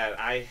think that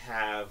I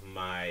have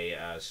my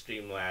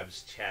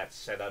Streamlabs chat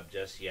set up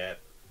just yet,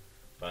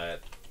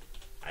 but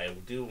I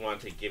do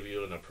want to give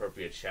you an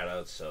appropriate shout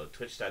out, so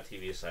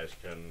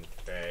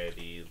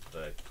twitch.tv/Confetti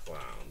the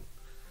Clown.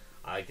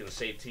 All I can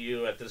say to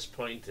you at this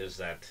point is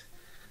that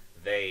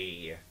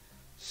they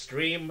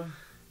stream,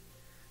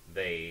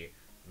 they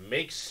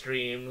make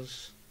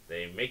streams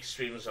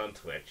on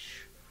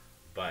Twitch,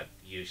 but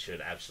you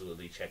should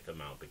absolutely check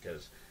them out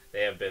because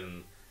they have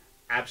been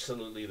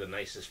absolutely the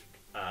nicest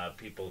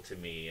people to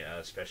me,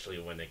 especially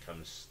when it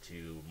comes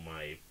to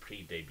my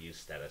pre-debut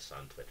status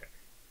on Twitter.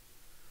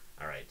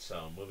 Alright,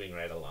 so moving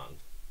right along.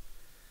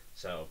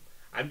 So,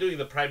 I'm doing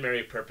the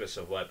primary purpose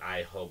of what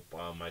I hope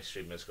my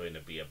stream is going to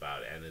be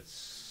about, and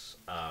it's,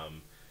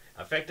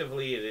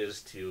 effectively it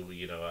is to,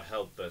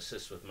 help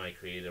assist with my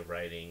creative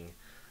writing,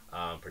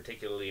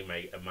 particularly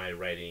my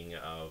writing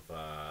of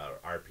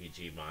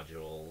RPG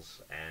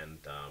modules, and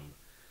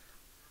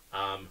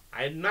I'm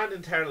not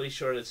entirely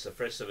sure it's the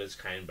first of its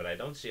kind, but I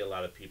don't see a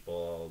lot of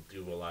people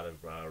do a lot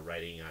of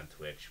writing on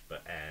Twitch,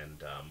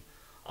 and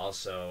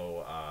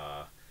also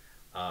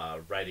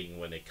writing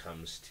when it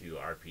comes to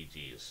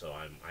RPGs. So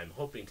I'm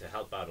hoping to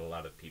help out a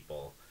lot of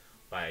people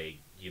by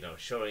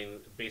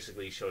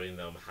basically showing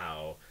them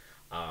how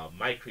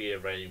my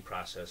creative writing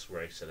process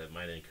works, and it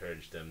might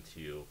encourage them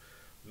to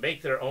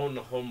make their own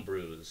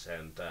homebrews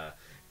and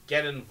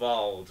get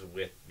involved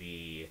with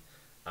the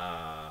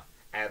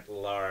at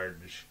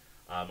large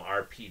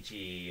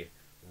RPG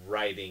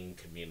writing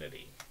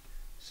community.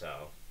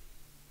 So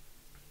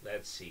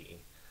let's see.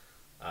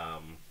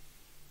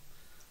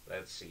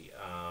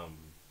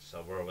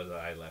 So where was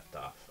I left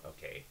off?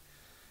 Okay.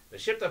 The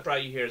ship that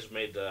brought you here is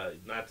made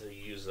not to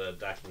use a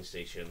docking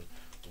station,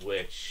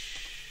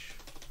 which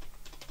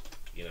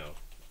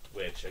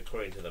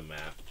according to the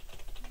map,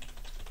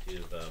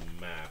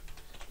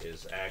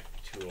 is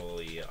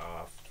actually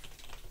off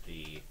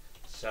the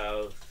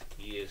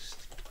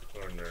southeast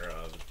corner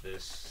of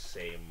this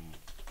same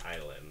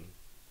island.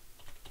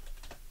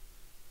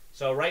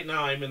 So right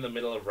now I'm in the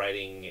middle of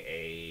writing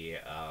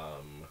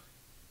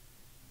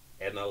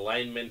an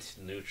alignment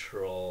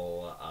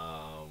neutral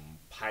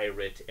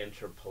pirate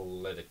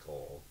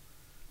interpolitical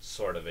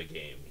sort of a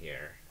game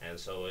here. And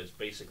so it's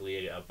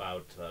basically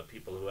about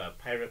people who have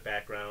pirate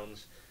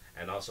backgrounds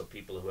and also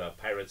people who have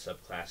pirate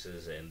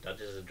subclasses in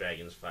Dungeons and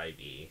Dragons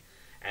 5e.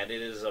 And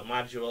it is a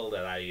module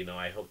that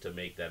I hope to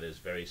make that is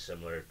very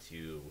similar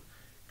to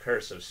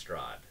Curse of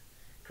Strahd.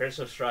 Curse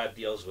of Strahd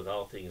deals with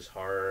all things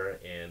horror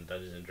in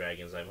Dungeons and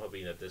Dragons. I'm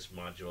hoping that this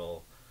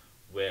module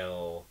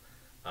will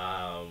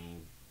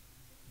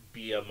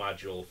be a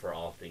module for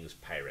all things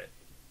pirate.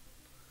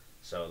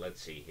 So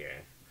let's see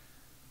here.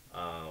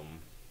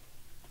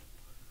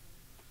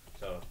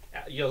 So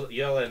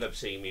you'll end up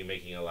seeing me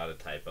making a lot of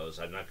typos.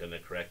 I'm not going to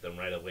correct them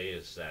right away.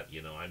 Is that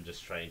I'm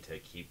just trying to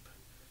keep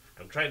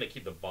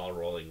the ball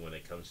rolling when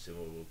it comes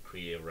to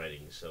creative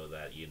writing, so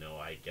that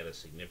I get a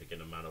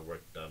significant amount of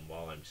work done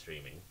while I'm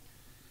streaming.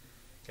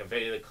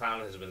 Confetti the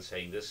Clown has been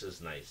saying this is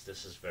nice,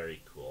 this is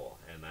very cool,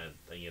 and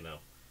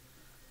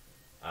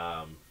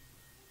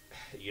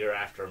you're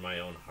after my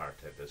own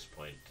heart at this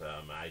point.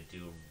 I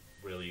do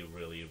really,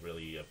 really,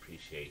 really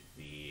appreciate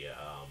the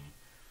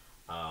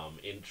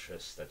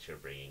interest that you're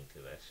bringing to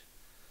this.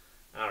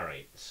 All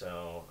right,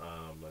 so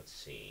let's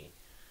see.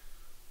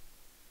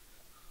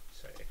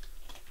 Sorry.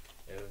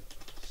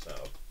 So,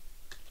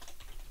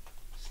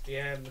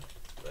 Stian,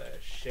 the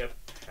ship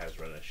has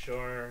run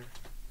ashore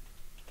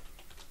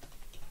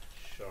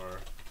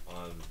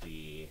on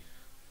the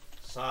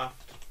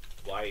soft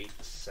white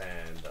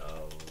sand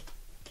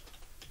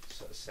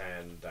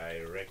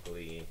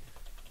directly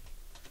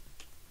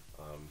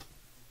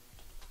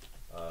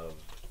of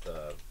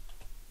the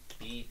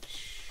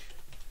beach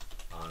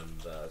on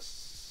the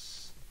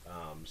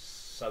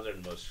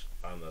southernmost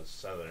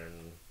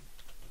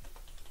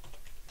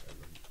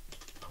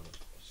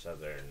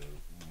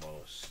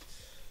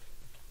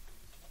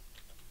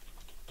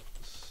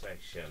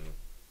section.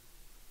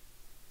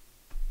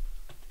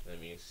 Let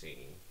me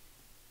see.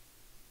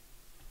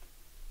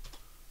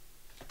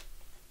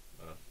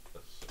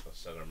 The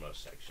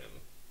southernmost section.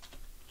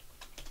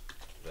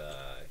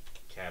 The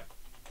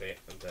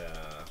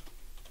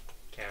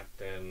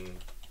captain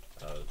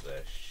of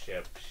the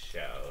ship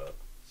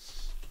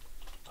shouts,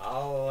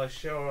 "All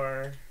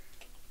ashore!"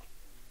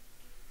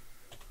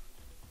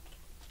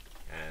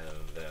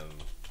 and then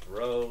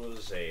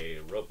throws a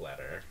rope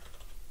ladder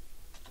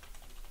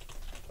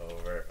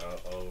over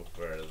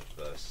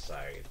the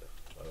side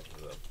of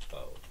the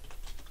boat.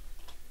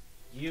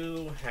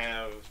 You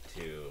have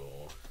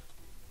to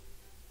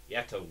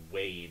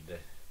wade.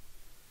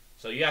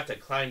 So you have to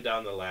climb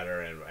down the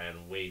ladder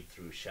and wade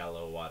through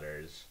shallow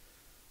waters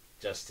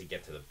just to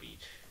get to the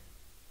beach.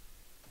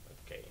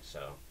 Okay,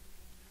 so,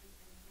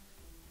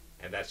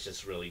 and that's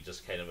just really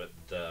just kind of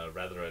the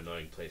rather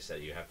annoying place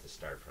that you have to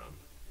start from.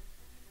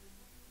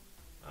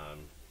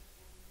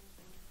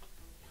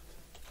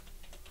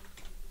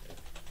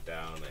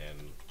 Down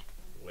and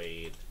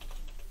wade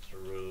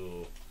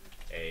through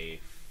a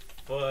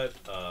foot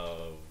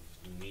of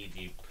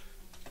knee-deep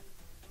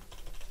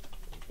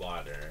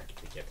water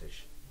to get to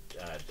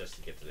just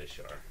to get to the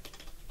shore.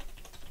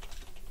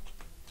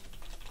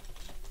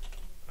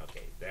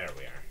 Okay, there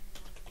we are.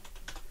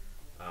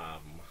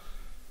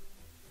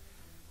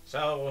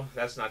 So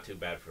that's not too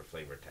bad for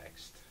flavor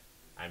text.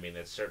 I mean,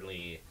 it's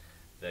certainly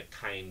the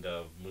kind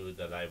of mood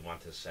that I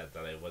want to set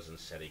that I wasn't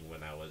setting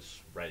when I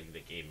was writing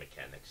the game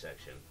mechanics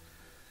section.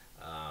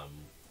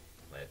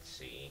 Let's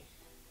see.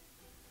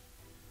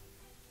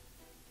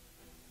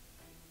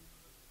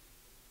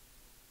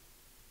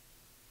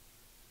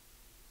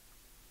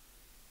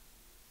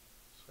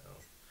 So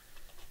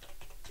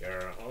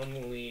your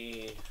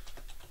only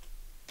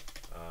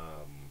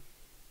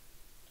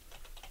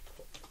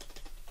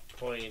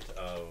point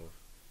of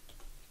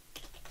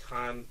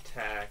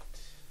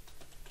contact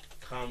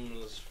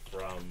comes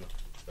from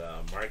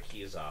the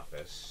Marquis's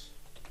office,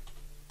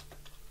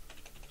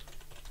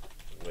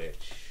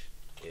 which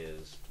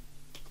is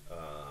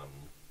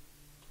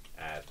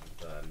at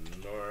the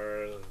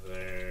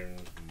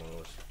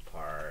northernmost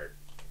part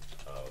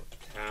of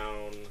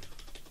town.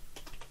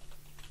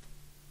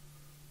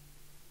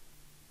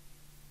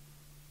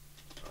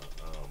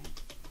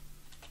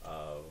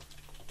 Of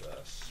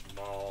the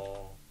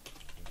small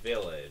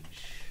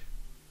village,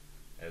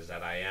 as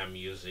that I am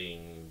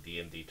using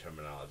D&D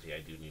terminology. I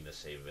do need to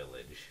say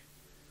village.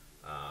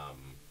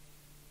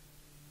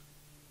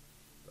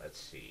 Let's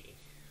see.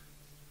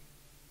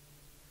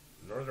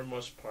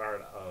 Northernmost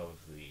part of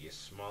the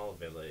small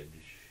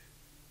village.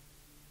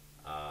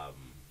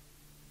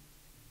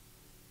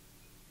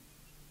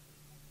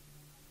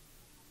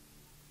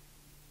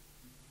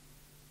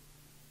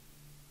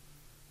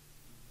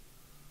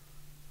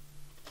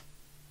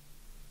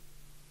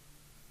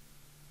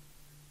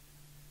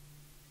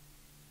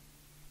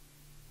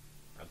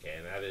 Okay,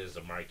 and that is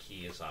the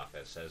Marquis's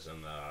office, as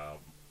in the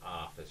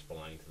office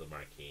belonging to the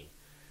Marquis,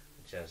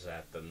 which is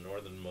at the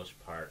northernmost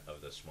part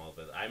of the small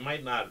village. I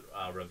might not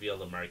reveal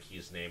the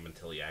Marquis's name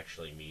until you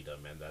actually meet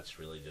him, and that's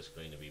really just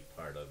going to be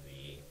part of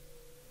the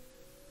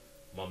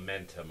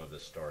momentum of the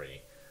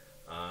story.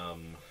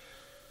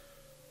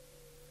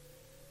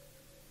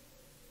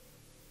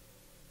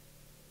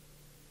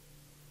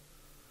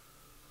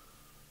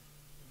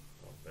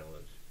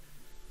 Village.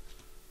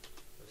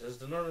 This is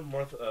the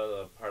northernmost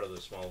part of the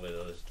small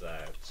village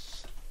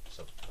that's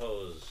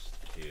supposed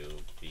to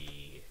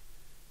be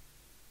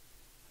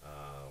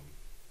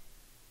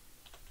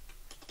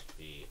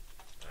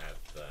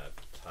at the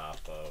top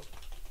of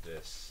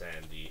this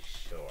sandy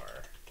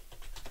shore.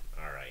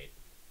 Alright.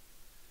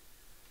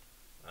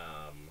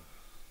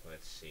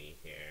 Let's see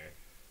here.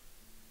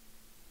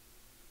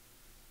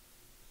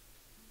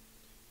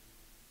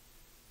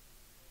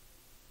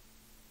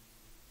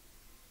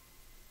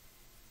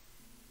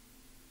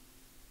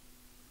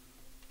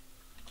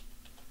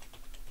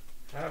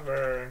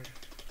 However,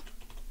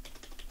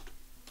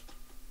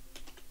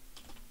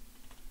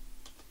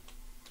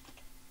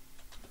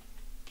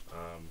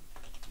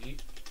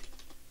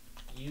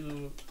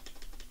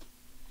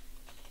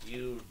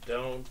 you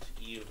don't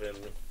even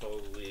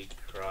fully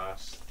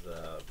cross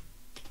the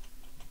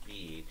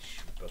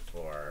beach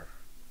before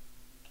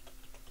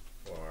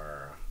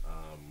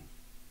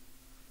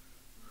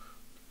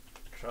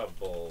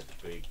trouble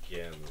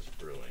begins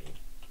brewing.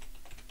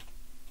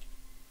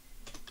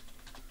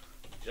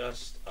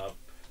 Just up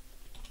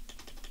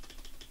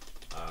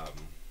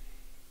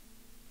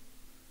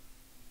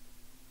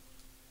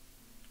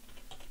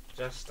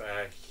just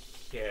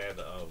ahead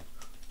of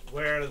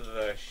where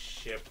the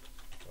ship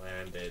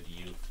landed,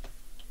 you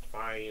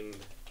find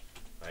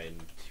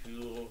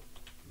two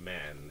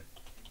men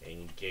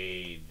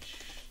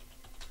engaged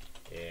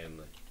in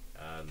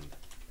an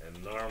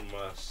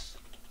enormous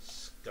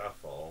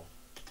scuffle,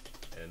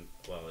 and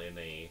in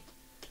a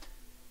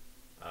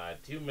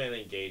two men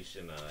engaged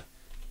in a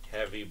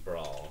heavy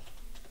brawl.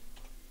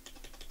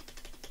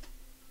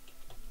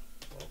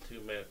 Well,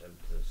 two men,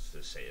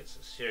 to say it's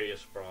a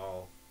serious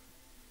brawl.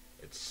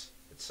 It's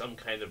some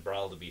kind of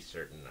brawl, to be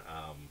certain.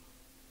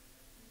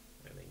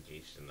 And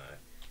engaged in a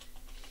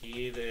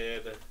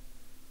heated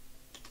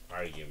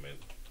argument.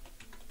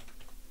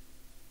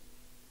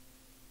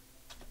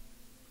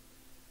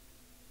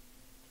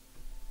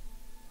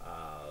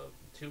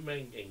 Two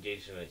men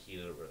engaged in a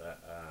heated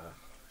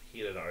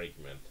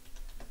argument.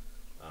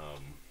 All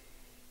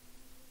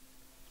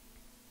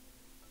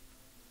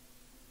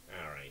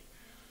right.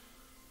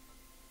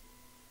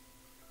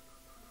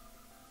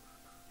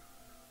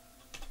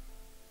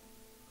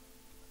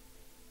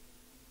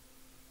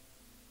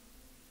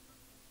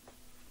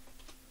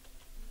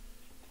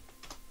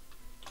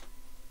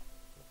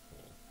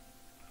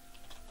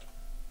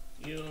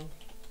 You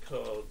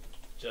could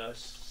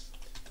just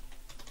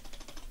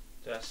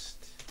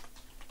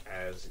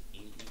as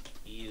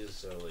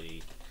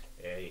easily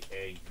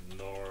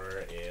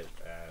ignore it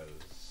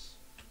as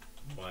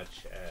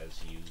much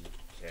as you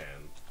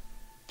can,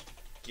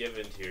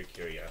 given to your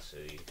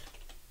curiosity,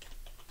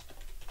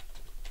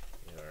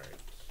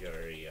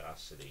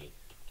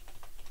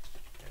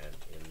 and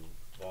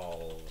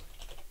involve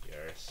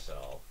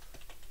yourself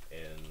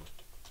in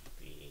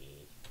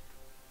the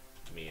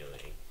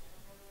melee.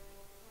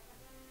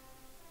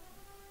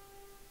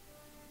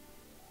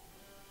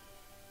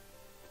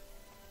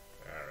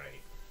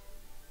 Alright.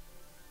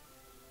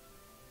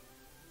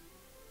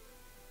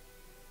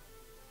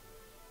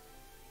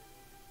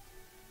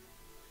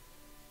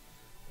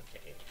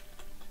 Okay.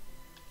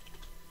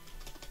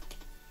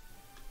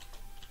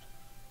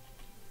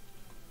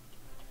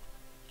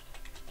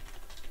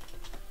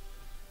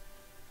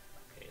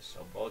 Okay, so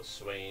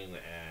boatswain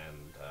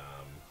and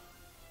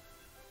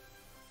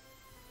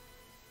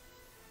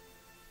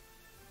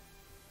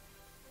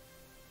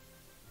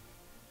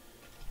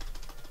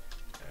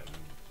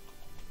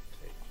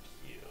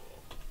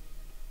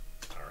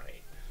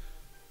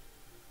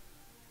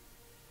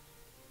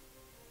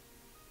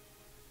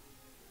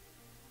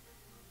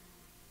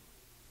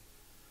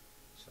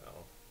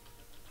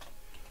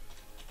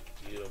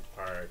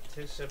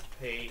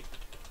participate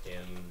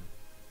in,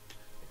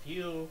 if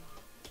you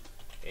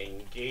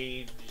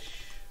engage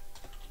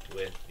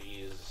with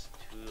these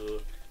two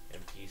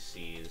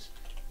NPCs,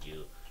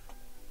 you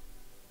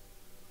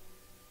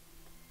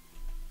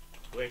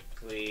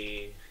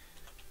quickly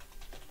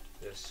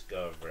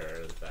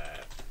discover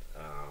that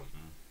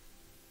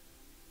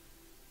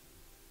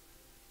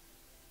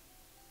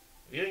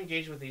if you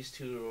engage with these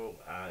two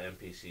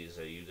NPCs,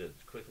 you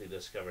quickly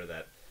discover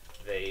that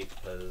they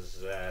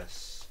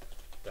possess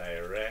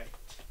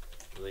direct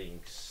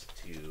links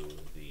to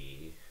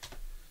the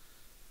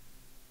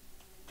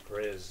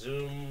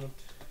presumed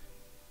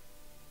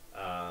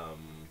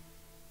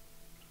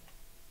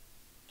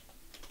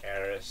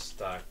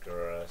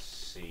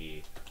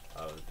aristocracy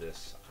of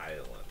this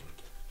island.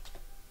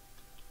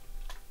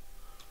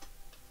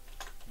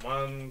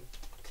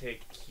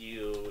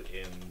 Montague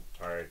in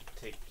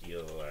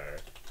particular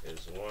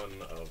is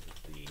one of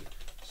the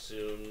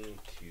soon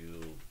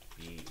to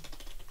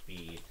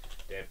be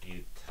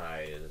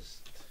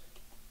deputized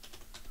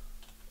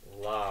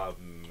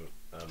lawmen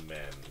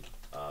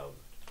of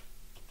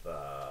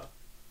the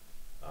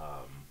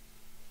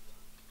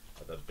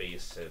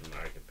Basin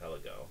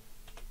Archipelago.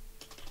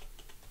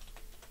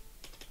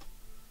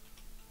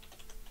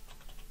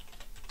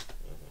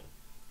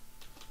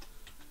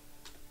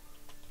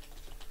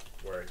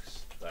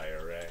 Works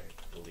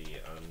directly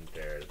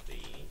under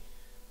the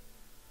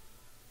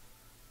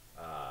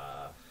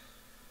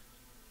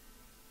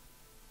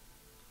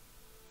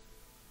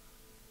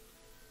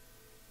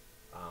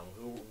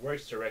who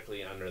works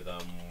directly under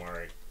the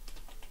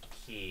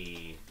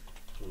marquee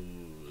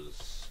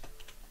whose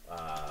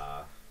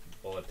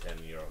bulletin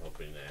you're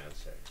hoping to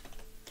answer.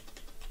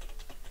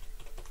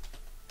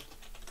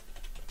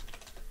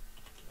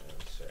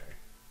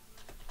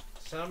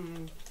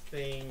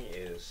 Something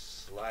is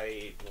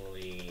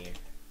slightly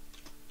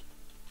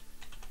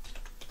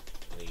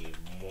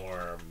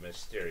more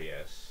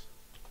mysterious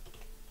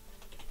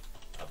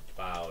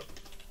about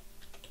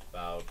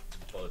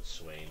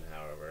Boatswain,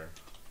 however.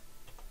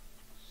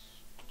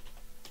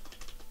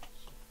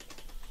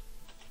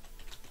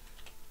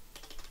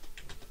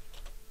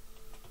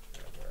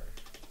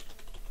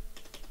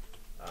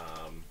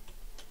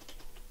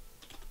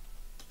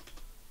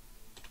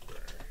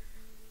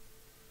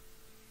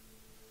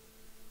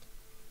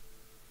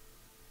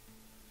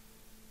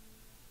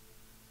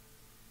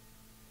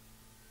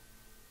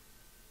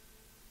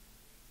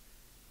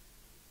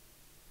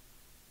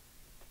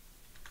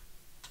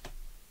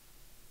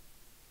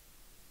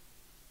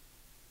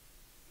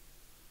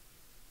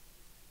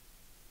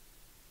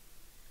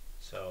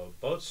 So,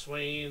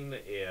 Boatswain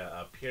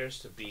appears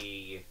to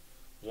be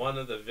one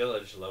of the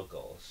village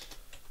locals.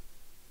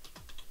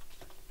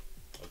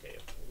 Okay,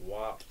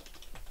 well,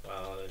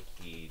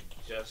 he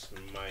just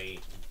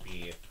might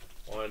be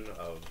one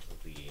of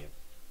the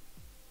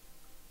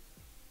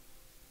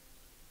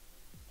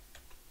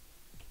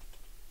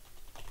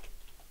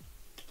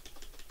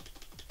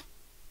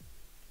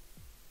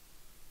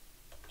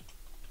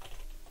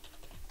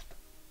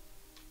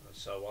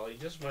while he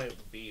just might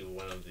be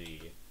one of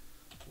the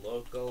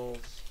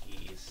locals,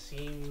 he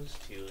seems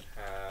to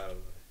have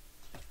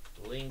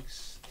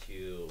links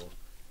to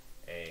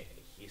a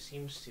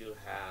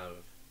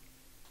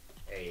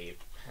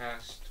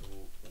past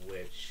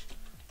which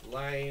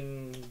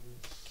lines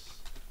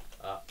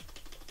up,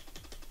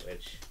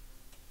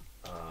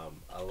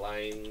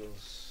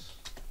 aligns.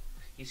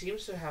 He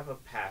seems to have a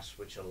past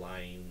which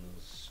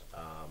aligns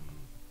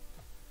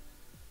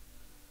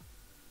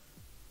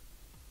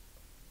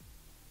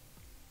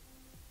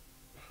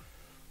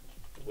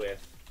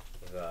with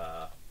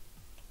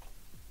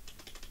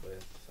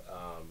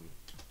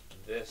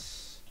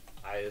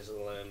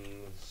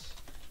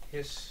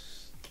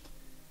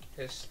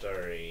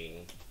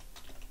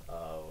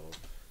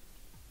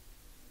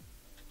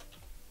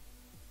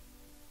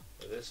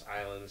this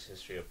island's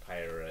history of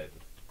pirate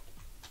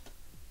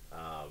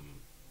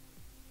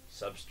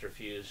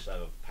subterfuge,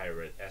 of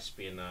pirate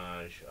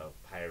espionage, of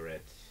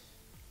pirate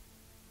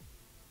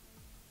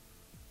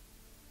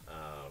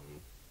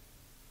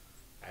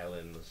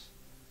islands,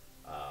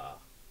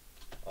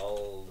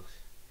 old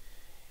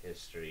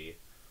history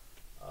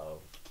of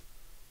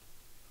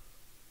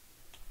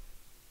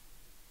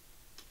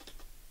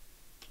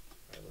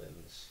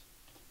islands,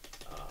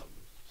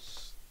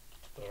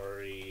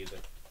 storied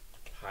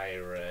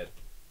pirate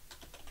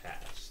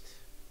past.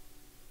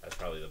 That's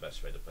probably the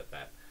best way to put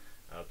that.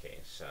 Okay,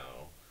 so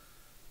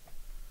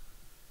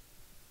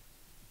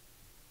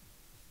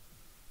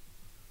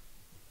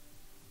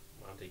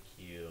Montague.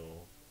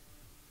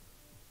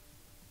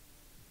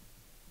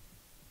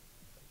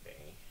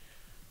 Okay.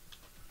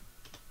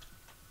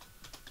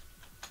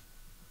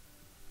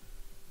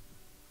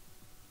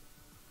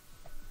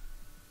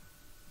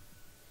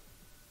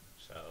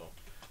 So,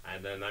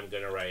 and then I'm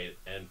gonna write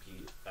and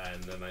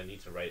then I need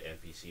to write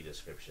NPC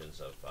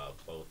descriptions of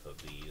both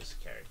of these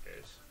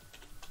characters.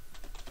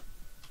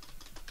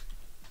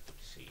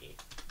 See,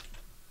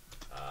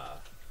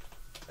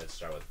 let's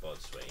start with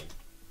Boatswain.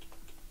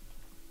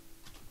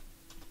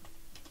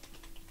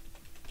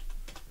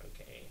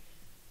 Okay.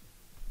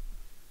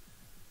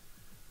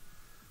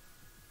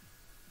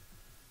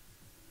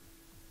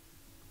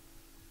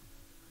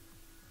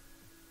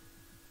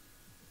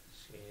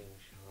 See,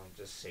 I'll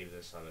just save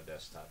this on the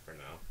desktop for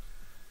now.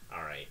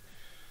 All right.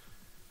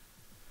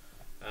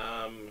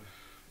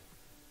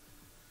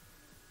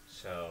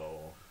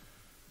 So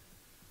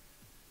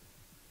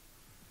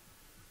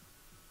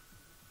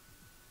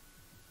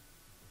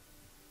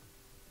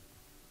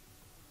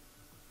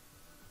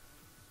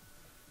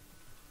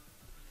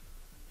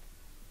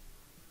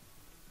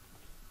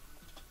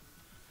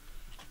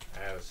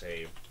as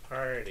a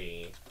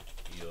party,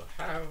 you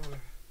have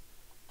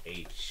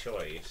a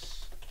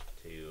choice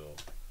to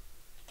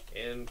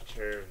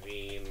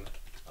intervene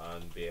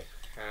on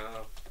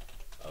behalf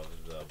of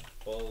the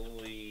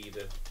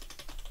bullied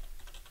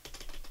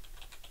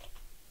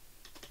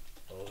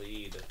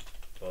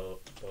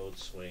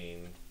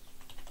Boatswain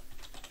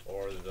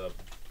or the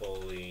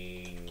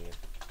bullying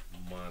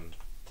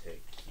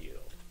Montague.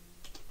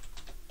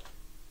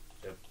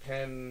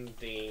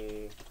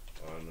 depending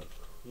on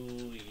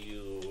who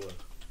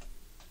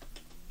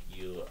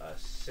you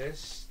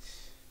assist,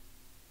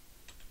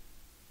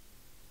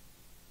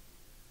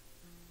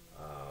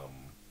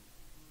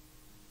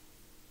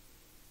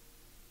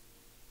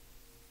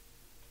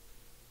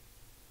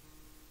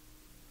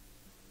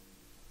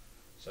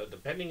 so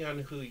depending on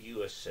who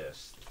you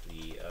assist,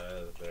 the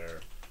other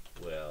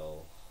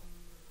will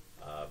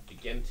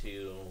begin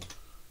to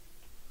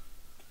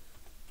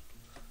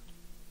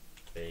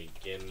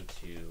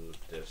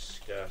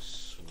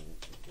discuss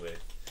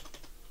with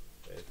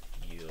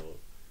you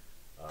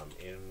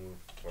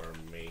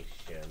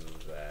information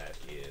that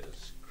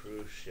is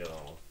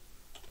crucial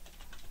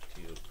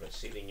to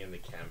proceeding in the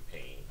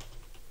campaign.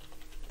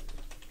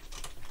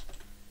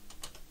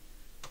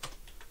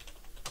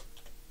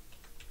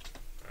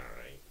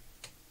 Alright.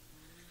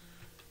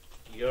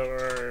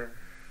 Your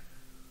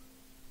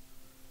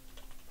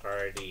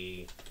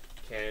party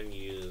can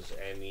use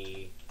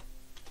any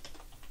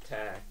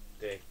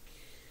tactic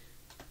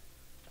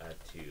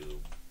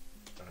to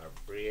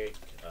break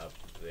up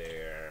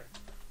their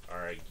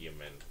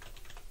argument.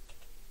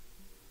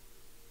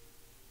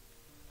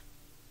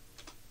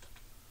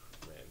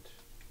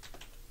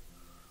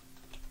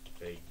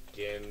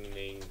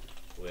 Beginning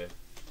with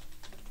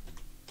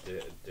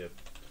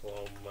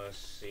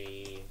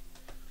diplomacy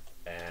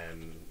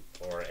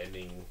or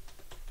ending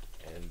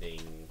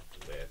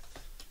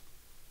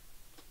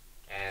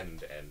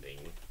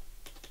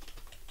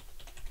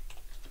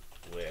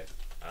with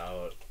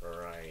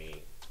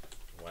outright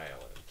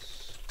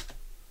violence.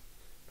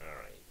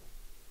 Alright.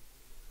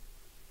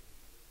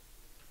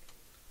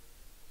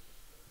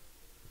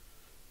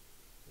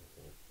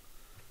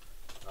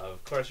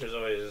 Of course,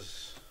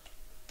 there's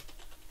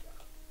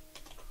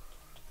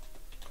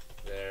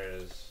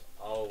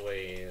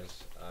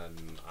always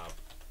an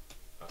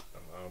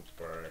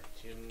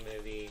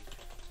opportunity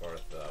for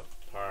the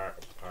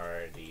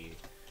party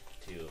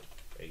to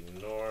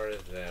ignore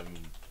them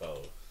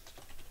both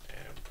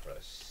and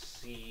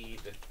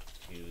proceed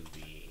to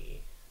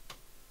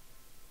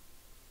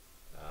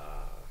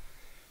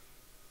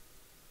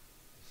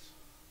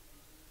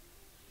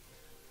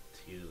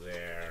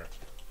their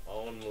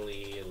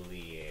only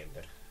lead.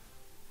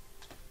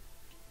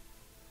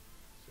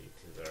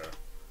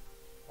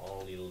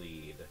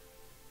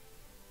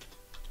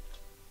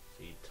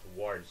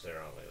 Towards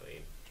their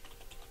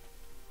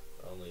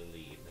only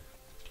lead,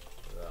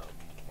 the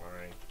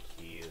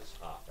Marquis'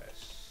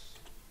 office.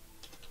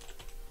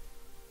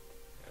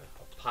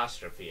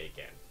 Apostrophe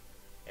again.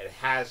 It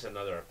has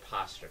another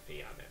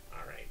apostrophe on it.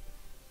 Alright.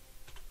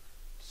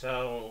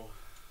 So,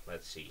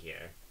 let's see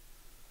here.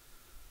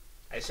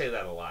 I say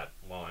that a lot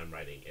while I'm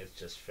writing. It's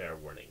just fair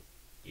warning.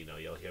 You know,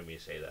 you'll hear me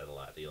say that a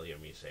lot. You'll hear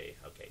me say,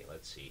 okay,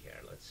 let's see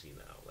here, let's see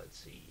now, let's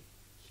see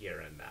here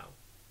and now.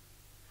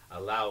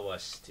 Allow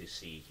us to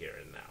see here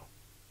and now.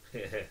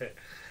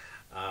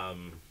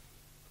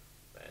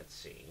 Let's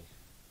see.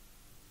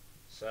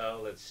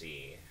 So, let's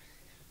see.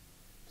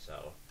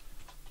 So,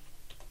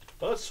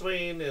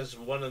 Boatswain is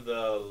one of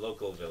the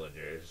local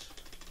villagers.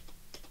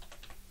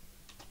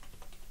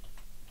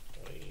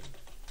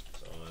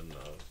 It's one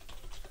of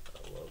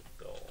the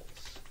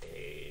locals.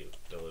 A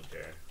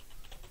villager.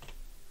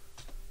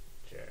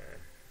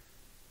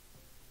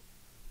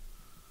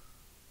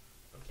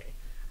 Okay.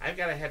 I've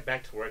got to head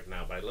back to work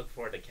now, but I look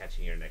forward to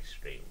catching your next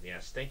stream.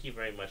 Yes, thank you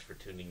very much for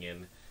tuning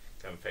in,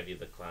 Confetti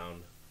the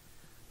Clown.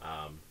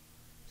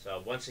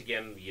 So once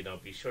again, you know,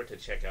 be sure to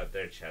check out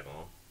their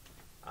channel,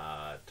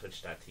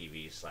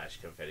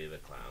 twitch.tv/Confetti the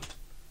Clown,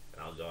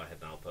 and I'll go ahead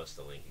and I'll post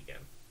the link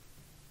again.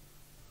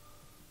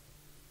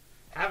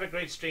 Have a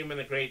great stream and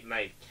a great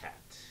night,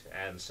 Cat.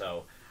 And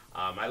so,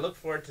 I look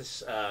forward to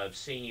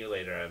seeing you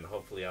later, and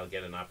hopefully I'll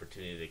get an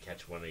opportunity to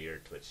catch one of your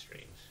Twitch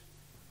streams.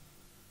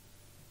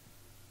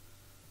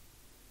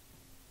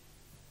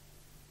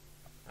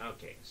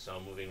 Okay,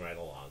 so moving right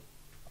along.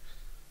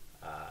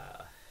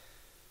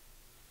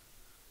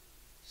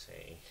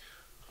 Say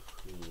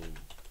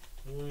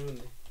who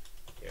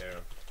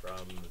here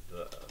from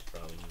the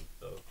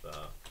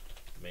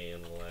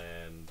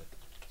mainland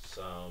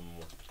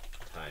some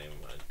time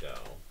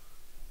ago.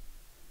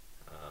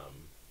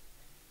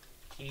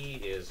 He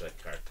is a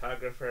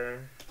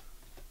cartographer.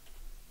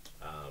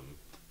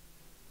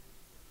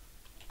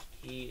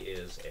 He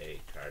is a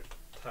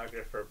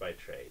cartographer by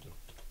trade.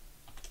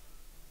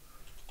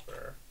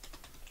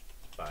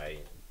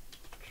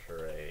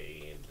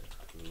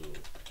 Who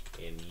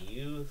in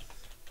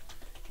youth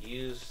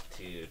used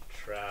to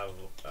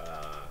travel,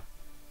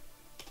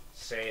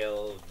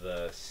 sail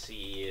the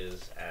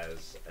seas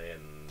as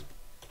an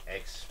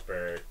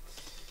expert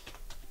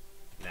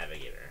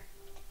navigator.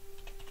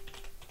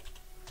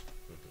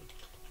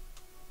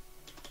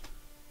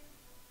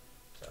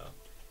 So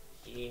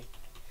he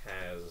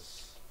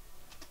has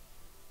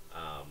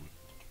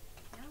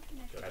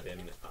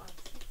gotten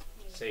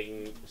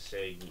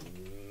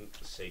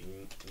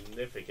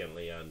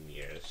significantly on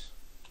years.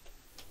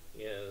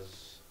 He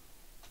is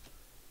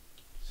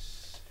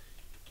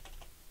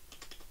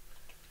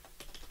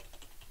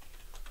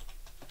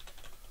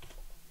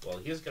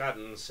he's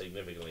gotten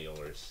significantly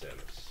older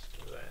since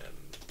then.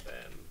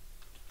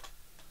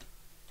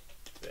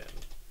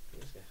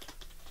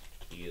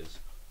 He is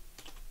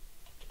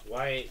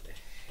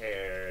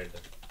white-haired,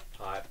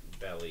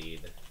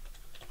 pot-bellied,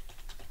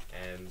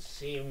 and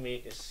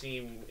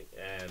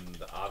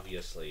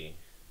obviously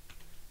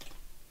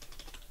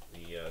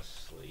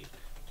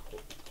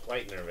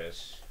quite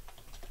nervous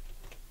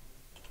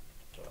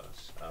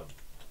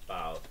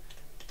about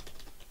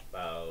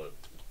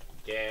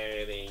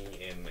getting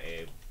in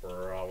a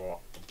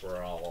brawl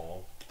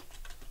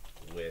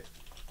with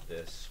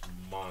this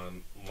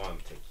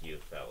Montague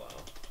fellow.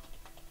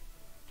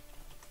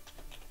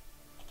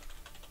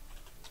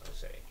 I'll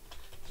say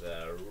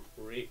the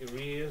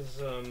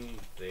reason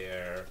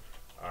their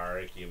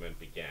argument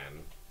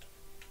began.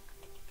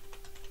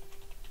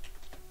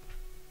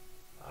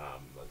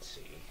 Let's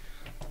see.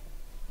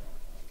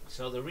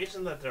 So the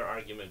reason that their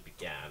argument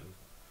began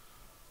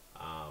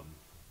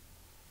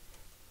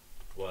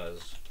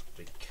was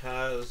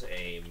because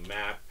a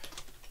map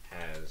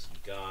has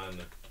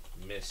gone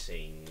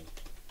missing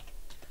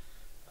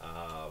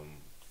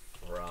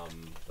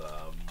from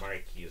the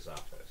Marquis'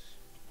 office.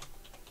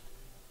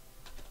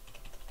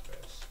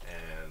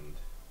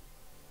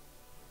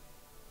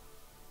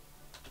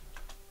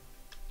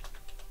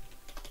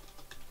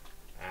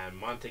 And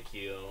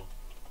Montague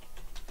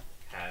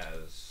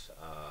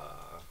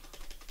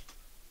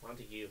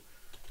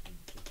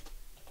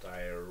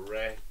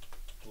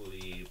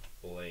directly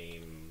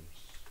blames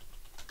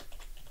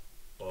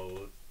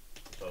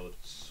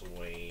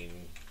Boatswain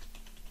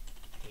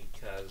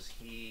because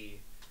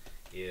he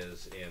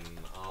is in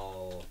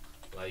all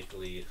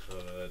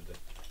likelihood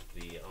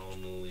the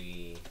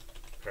only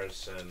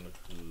person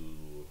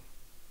who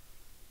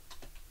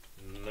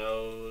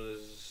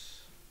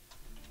knows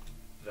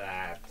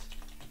that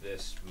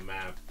this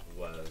map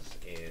was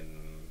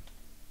in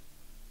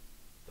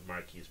the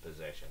Marquis'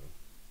 possession.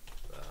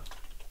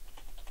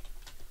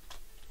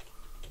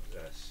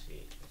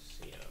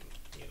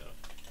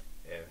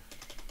 If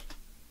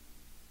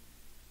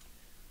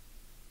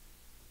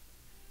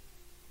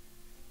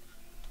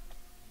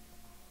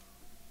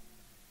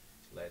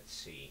let's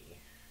see.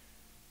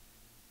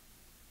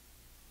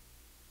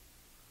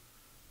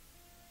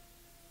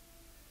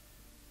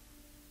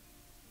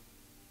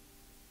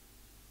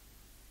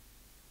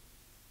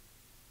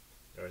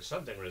 There was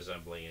something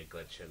resembling a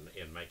glitch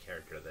in my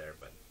character there,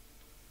 but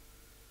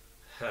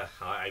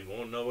I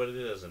won't know what it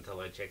is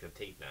until I check the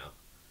tape now.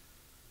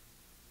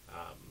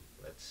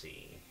 Let's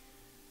see.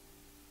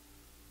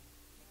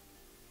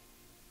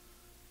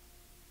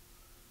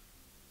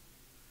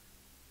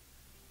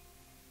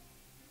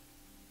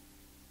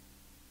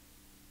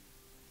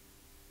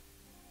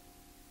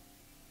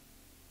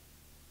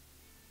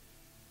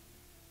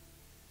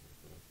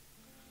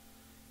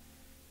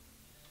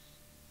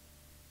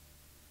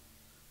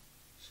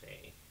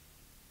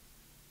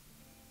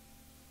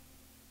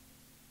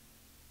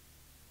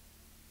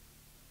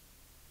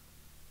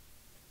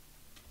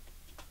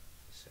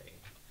 See.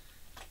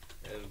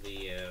 In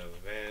the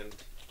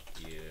event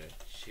you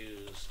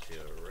choose to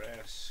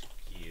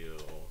rescue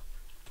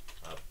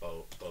a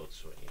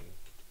boatswain,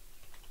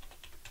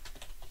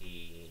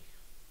 he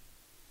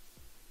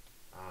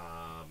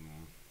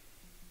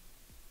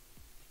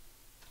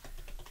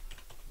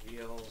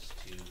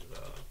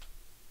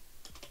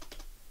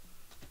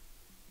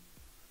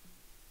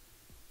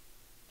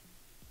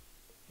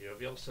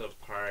reveals to the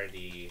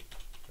party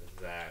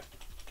that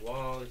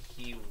while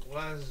he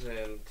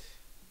wasn't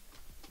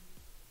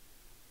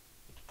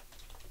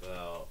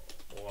the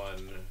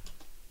one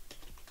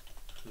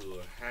who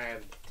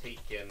had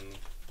taken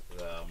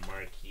the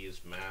Marquis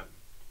map,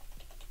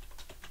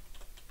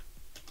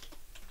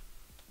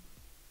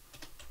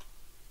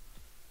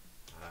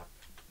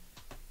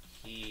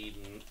 he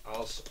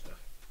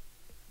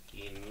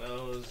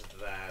knows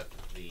that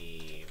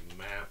the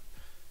map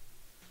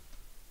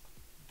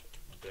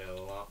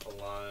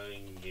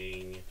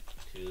belonging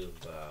to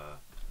the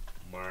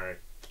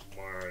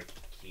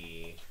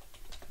Marquis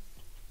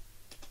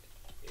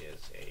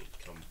is a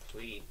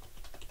complete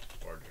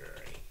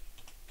forgery.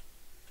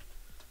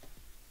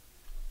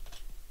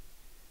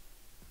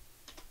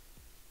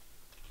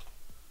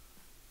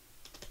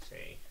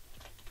 Say,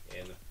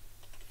 in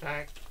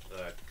fact,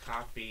 the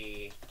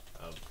copy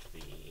of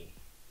the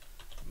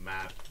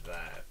map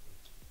that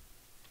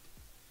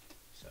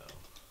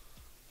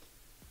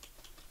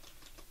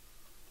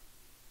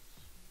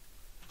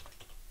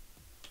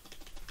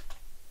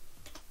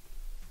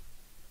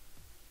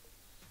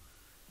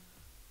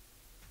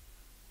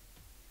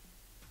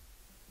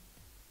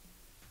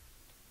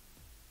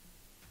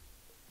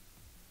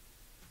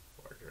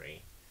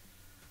forgery.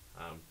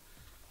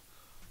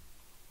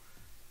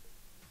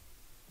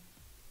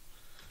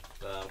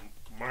 The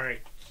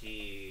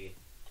Marquis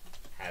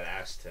had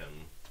asked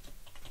him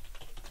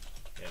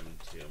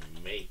to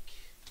make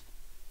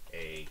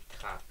a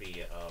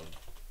copy of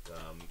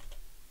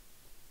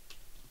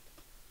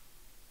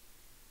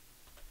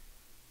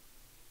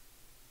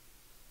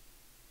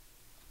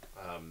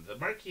the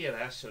Marquis had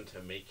asked him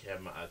to make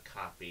him a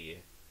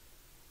copy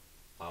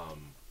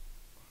Um,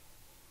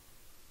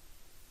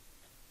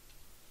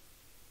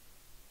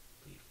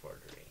 the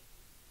forgery.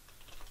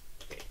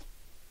 Okay.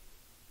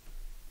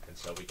 And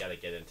so we got to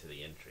get into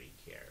the intrigue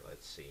here.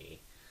 Let's see.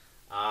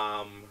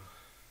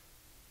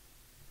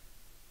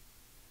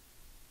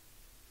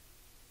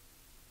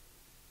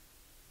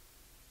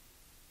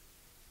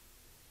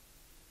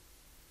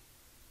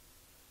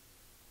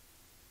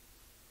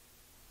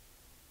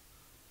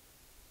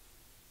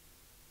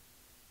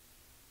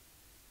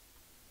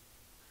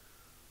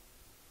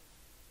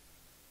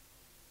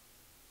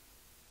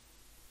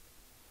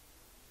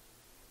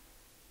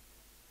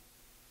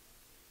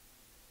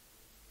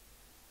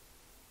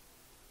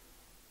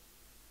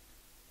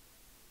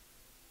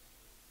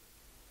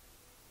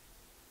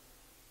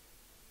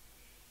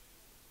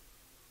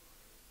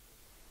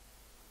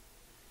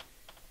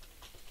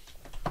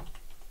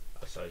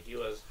 So he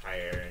was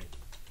hired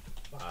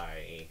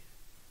by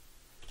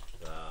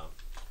the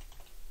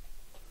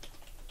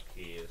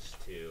keys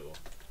to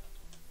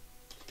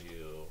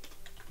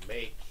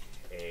make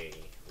a,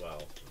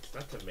 well, it's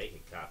not to make a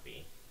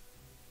copy,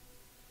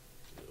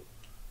 to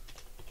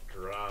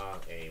draw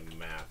a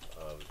map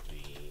of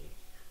the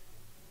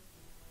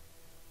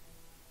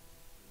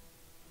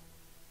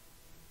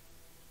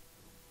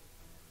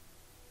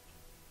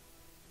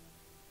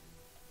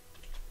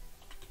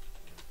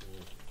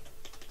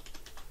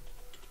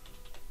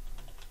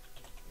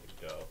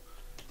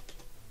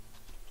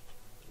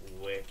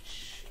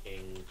which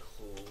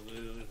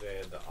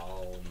included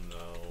all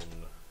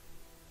known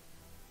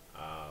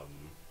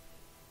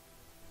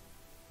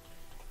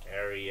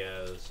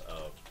areas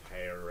of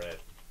pirate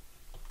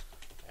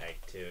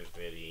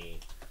activity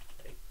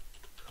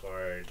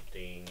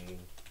according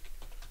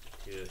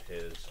to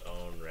his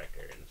own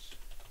records.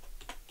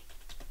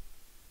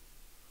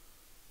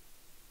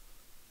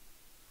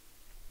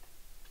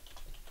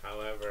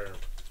 However,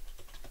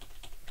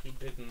 he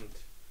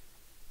didn't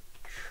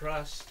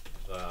trust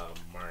the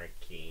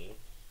Marquis,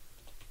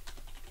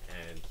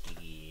 and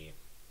he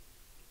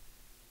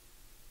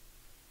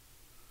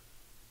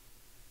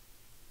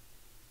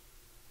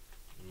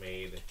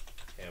made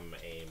him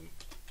a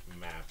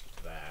map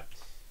that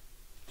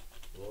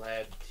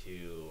led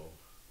to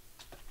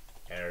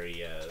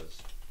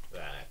areas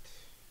that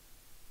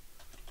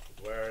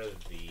were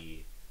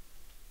the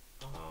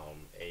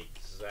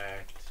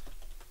exact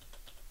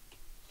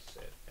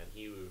set, and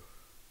he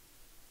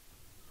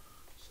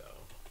so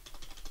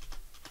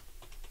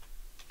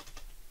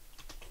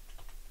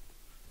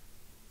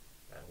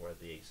that were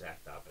the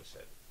exact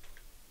opposite.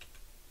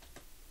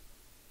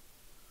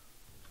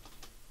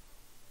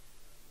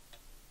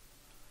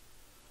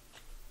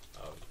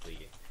 Of the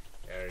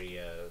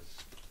areas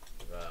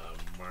the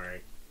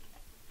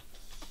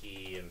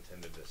Marquis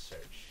intended to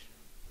search.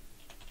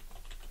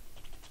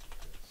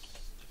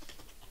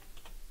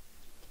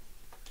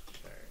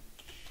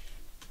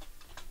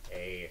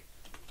 A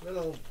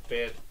little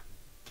bit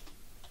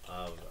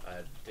of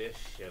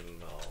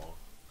additional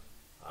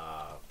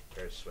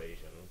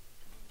persuasion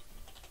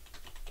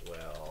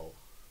will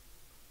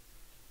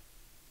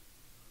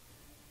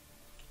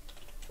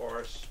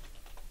force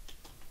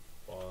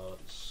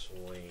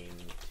Swain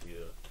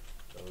to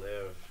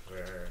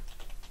deliver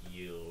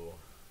you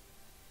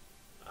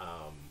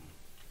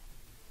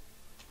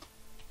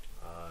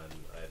an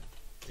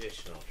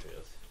additional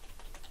truth.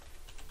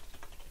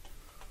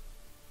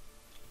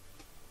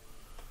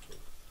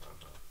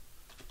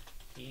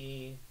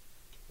 He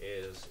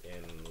is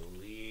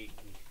in league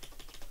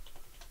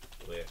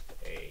with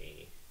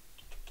a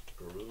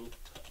group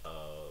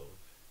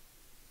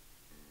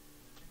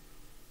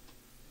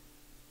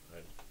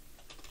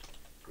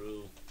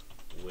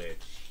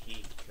which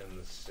he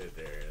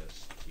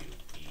considers to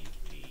be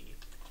the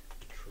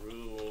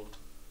true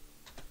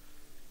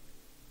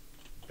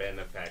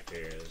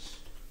benefactors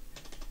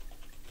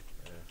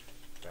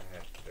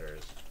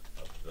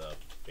of the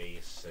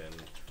Basin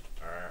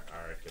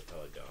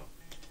archipelago.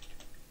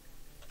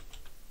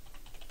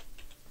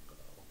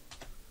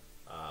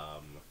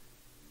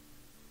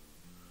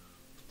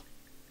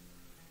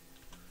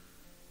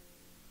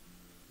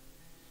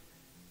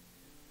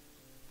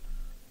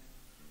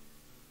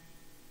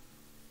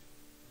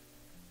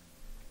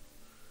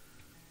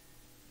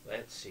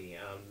 Let's see.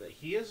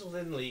 He is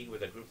in league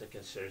with a group that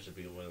considers to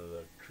be one of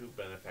the true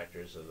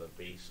benefactors of the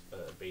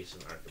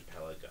Basin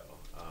archipelago.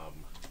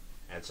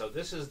 And so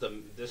this is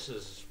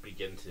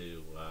begin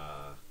to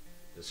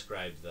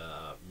describe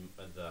the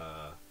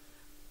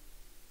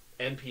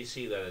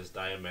NPC that is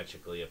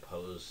diametrically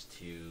opposed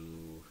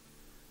to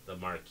the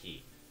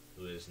Marquis,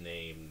 who is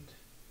named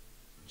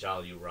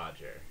Jolly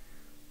Roger.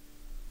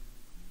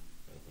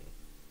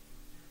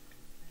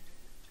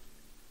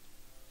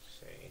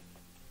 See.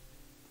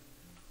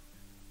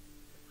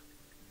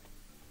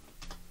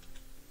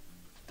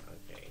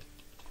 Okay.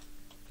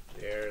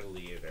 Their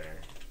leader,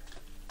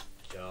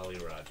 Jolly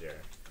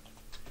Roger,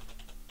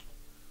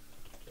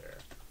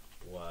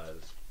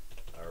 was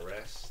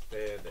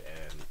arrested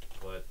and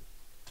put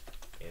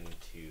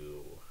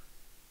into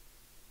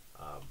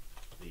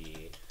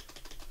the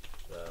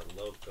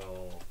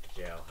local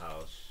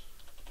jailhouse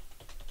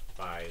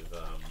by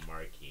the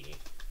Marquis.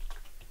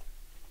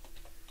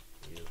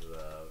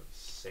 The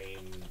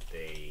same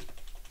day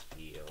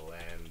he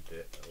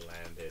landed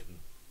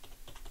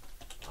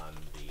on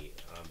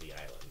the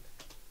island.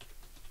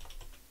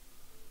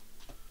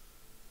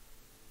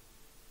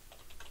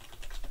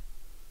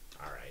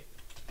 All right.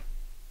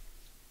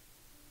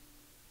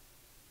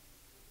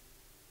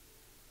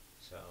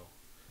 So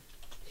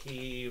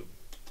he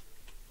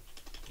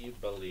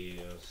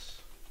believes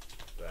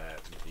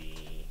that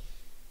the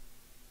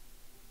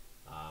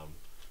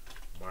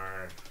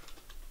Mar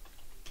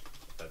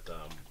that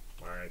the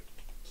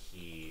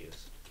Marquis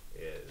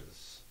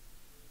is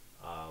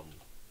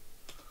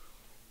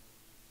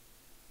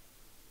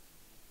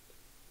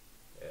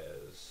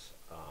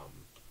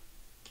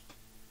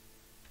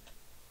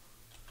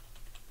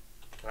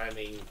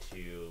planning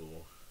to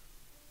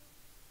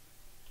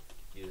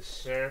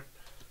usurp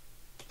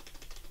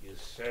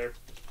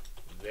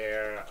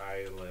their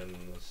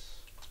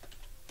island's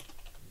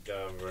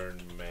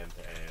government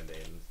and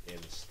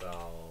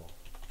install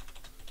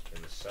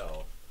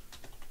himself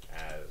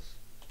as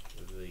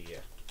the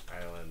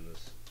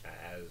island's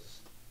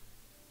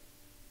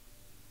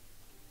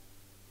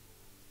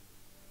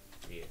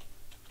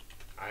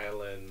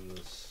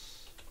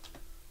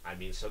I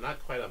mean, so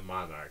not quite a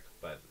monarch,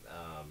 but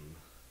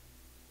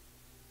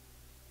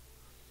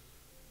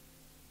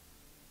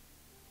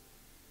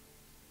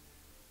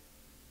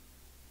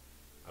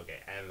okay,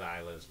 and the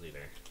island's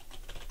leader.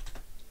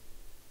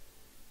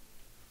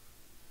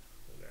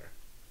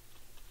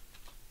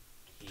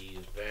 He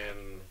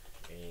then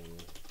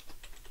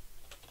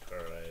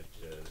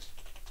encourages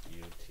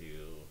you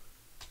to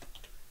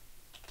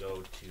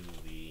go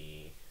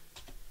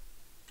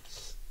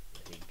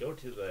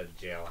to the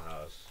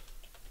jailhouse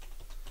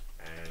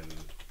and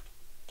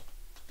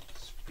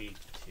speak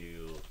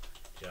to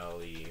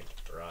Jolly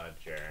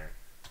Roger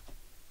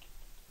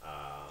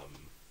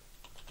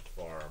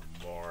for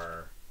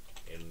more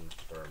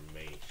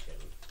information.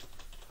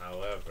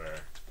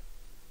 However,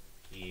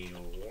 he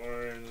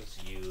warns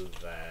you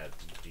that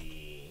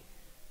the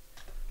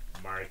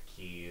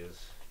Marquis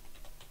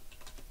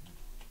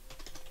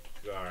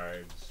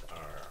guards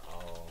are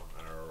all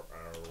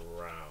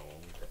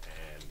around,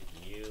 and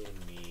you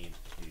need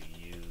to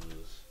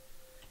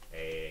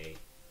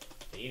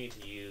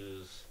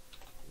use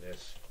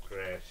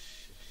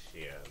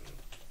discretion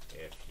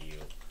if you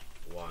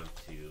want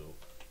to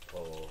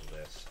pull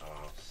this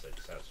off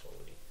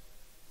successfully.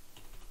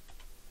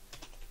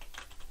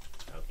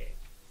 Okay.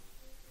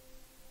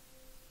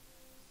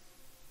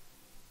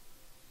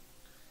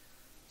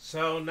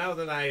 So now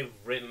that I've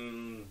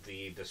written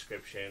the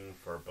description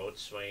for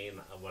Boatswain,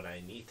 what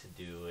I need to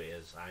do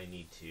is I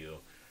need to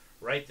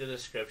write the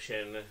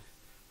description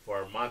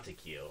for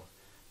Montague.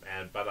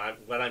 But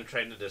what I'm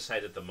trying to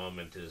decide at the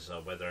moment is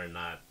whether or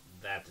not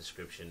that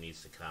description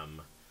needs to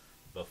come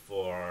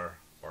before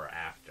or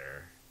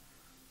after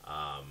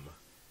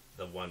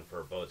the one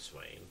for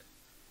Boatswain.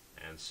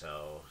 And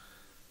so,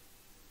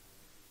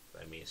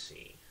 let me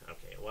see.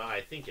 Okay, well,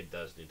 I think it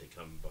does need to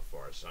come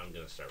before, so I'm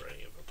going to start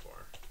writing it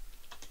before.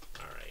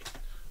 Alright.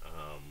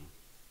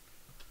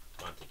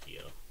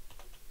 Montague.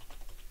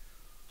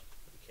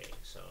 Okay,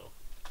 so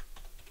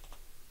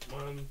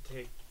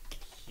Montague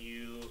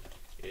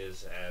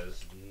is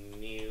as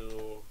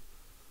new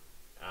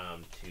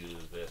to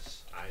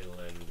this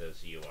island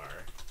as you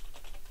are.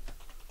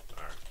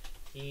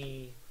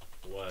 He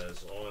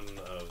was one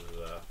of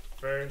the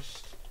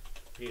first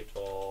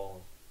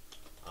people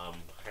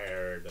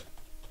hired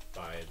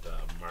by the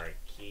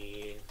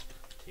Marquis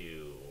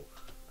to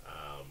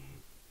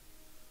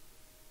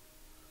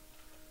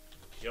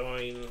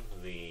join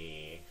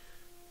the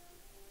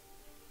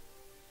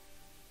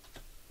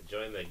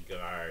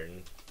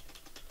guard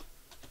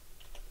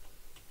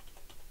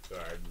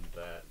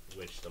that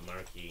which the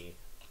Marquis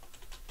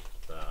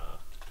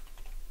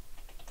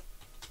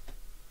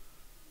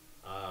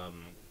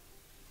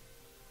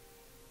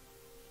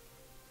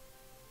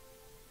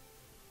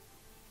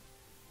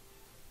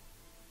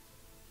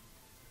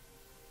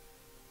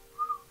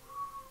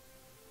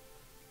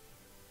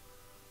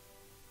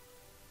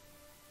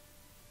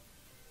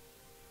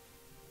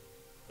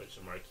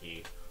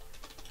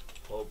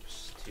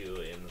hopes to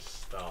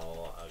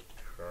install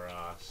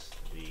across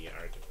the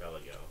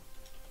archipelago.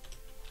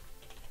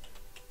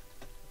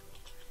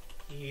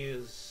 He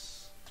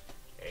is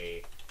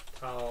a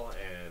tall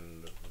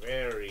and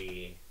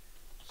very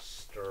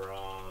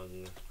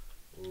strong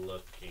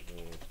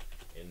looking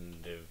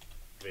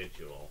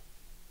individual.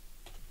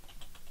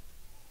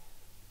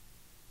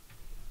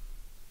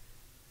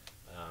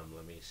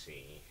 Let me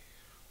see.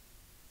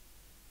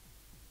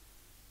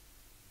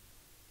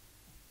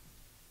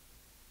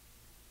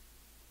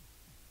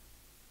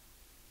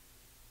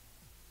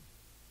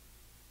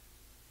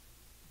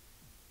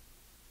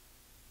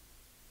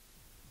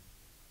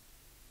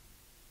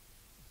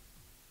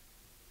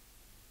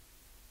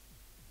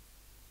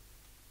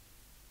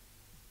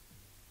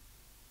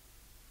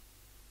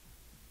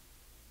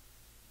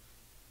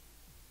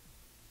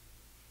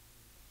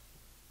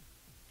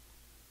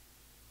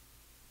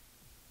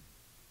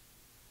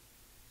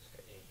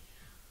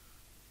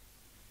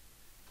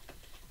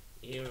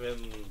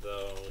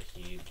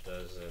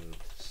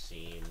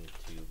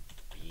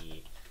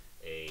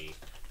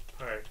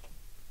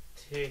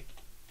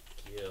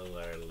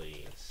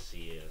 particularly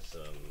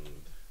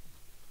seasoned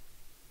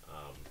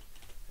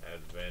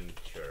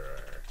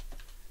adventurer.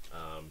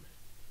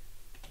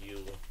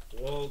 You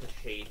would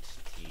hate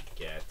to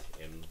get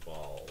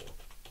involved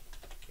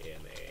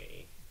in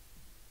a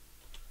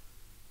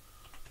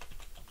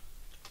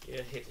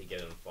you hate to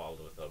get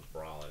involved with a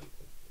brawl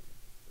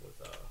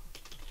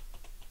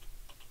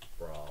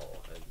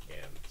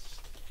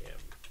against him.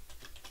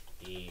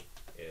 He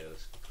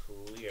is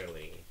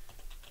clearly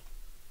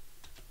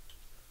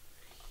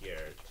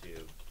here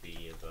to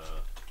be the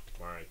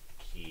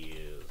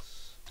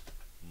Marquis's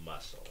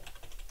muscle.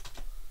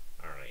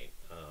 Alright,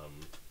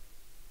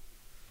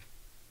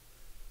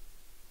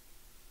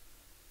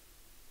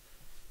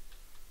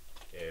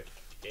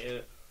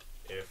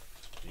 if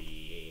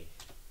the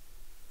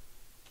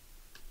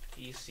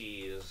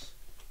PCs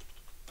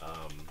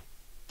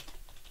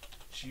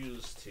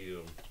choose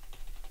to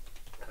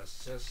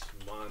assist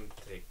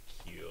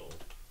Montague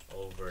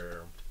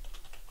over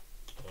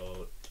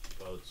boat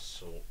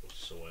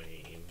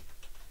swaying,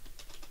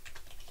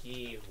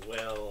 he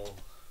will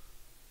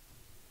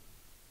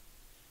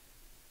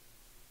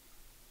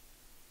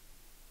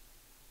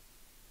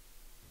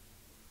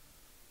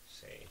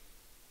say,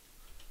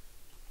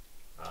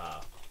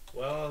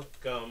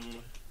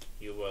 welcome,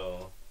 you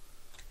will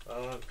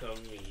welcome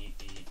you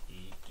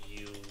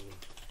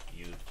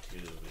to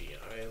the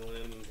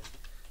island.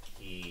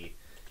 He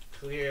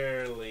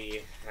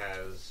clearly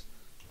has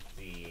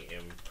the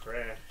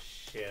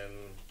impression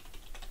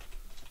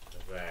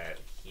that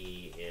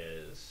he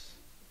is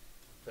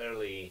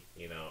clearly,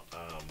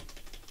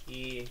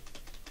 he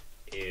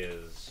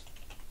is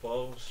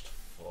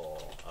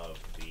boastful of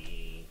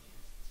the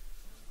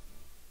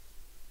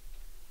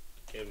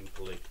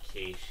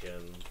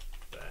implication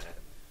that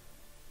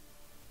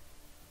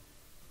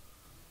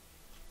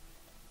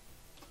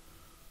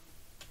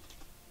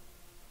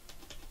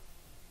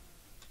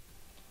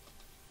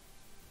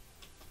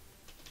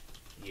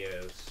he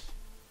is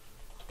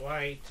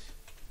quite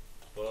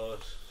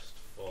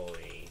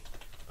boastfully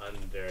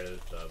under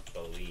the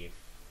belief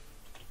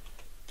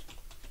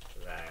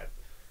that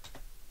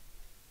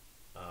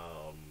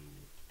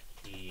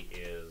he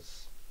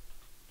is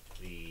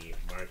the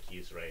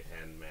Marquis's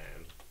right-hand man.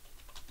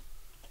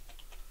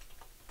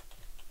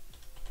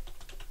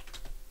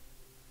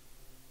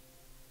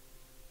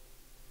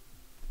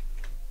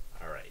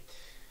 All right.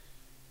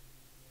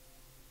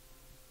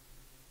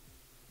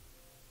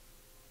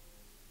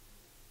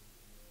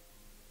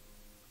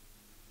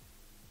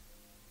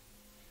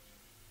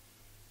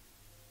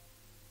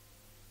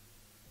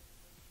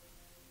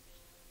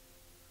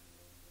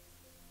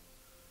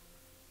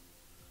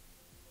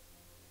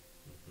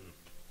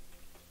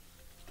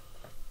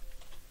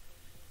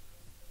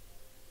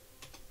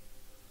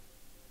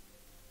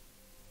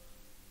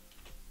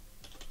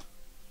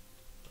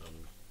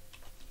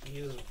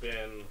 He's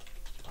been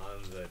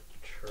on the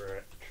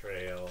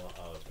trail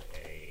of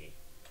a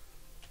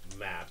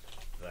map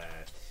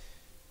that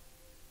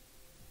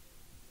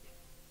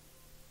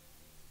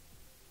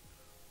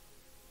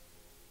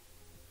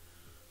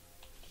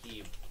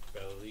he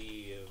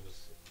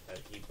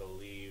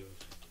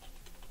believes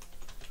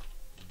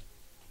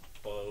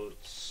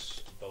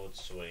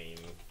boatswain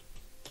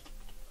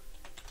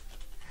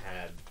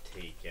had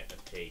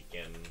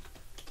taken,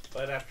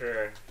 but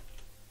after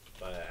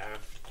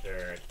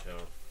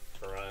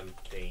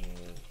confronting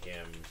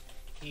him,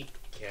 he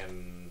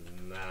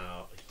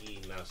now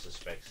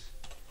suspects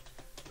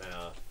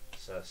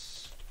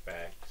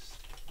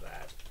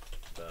that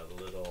the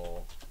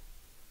little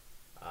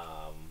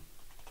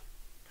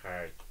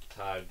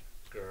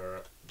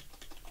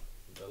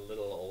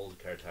old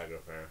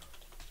cartographer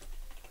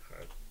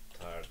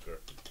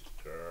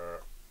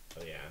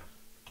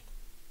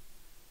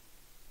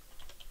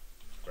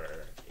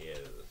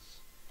is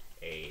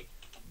a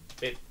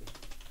bit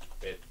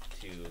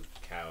too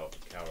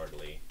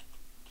cowardly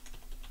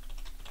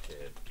to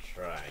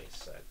try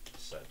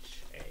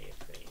such a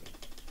thing.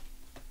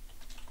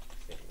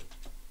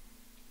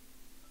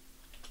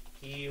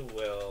 He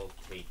will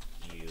take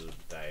you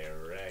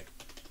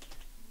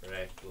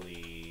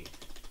directly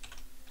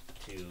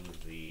to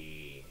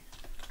the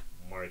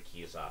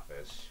Marquis's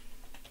office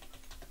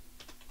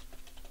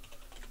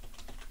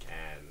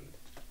and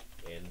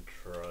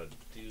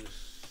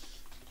introduce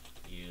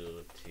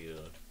you to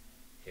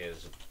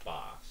his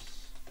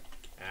boss,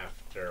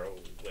 after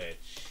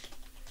which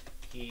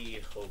he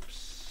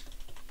hopes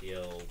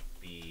he'll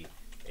be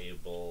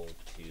able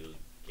to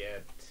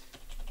get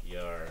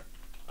your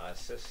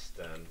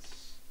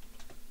assistance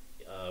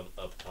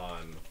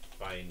upon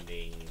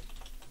finding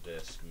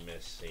this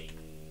missing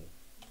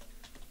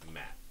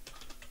map.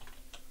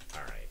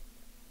 Alright.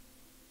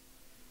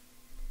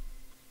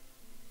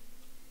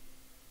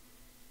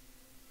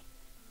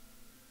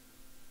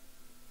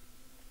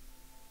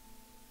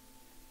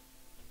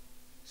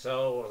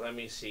 So let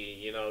me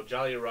see.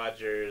 Jolly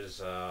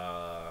Roger's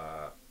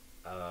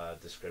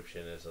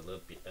description is a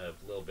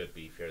little bit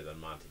beefier than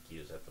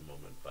Montague's at the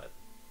moment, but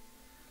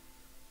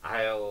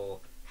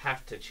I'll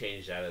have to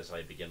change that as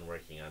I begin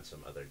working on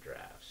some other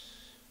drafts.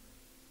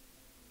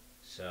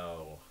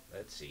 So,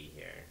 let's see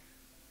here.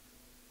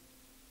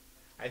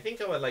 I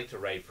think I would like to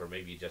write for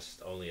maybe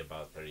just only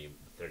about 30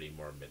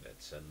 more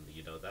minutes, and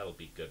you know, that'll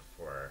be good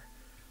for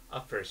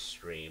a first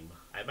stream.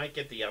 I might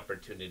get the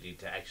opportunity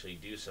to actually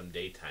do some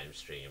daytime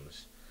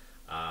streams,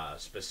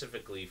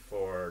 specifically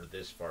for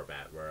this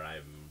format where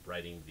I'm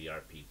writing the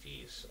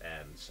RPGs,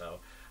 and so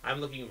I'm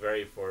looking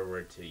very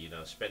forward to, you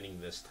know, spending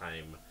this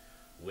time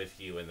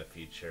with you in the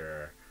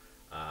future,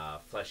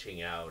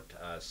 fleshing out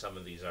some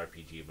of these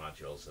RPG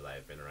modules that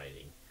I've been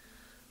writing.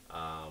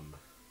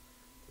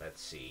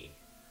 Let's see.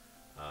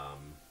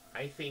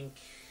 I think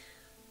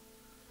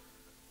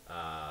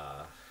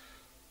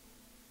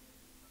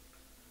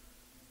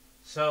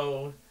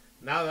so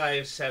now that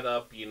I've set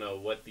up, you know,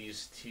 what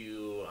these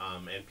two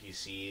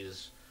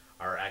NPCs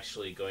are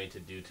actually going to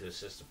do to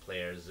assist the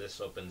players,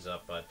 this opens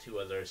up two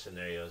other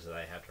scenarios that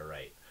I have to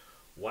write.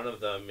 One of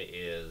them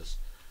is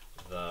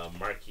the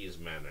Marquis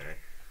Manor.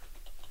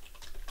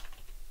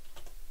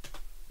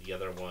 The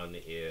other one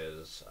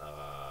is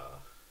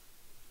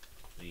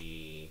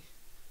the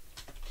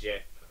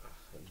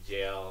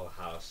Jail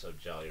House of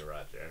Jolly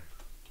Roger.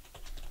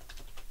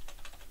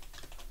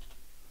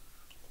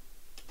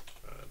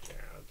 Okay.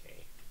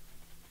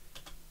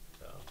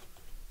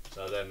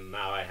 So then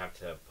now I have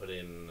to put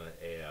in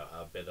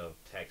a bit of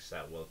text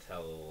that will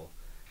tell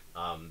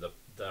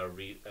the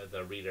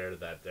reader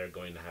that they're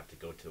going to have to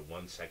go to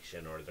one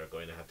section or they're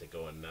going to have to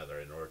go another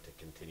in order to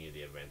continue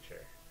the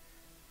adventure.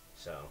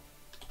 So,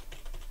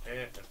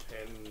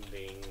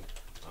 depending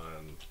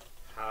on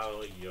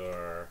how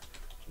your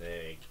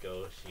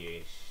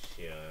negotiations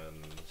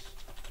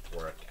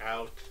work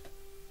out,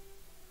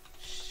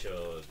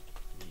 should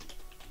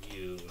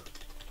you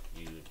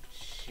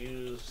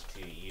choose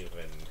to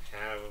even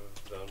have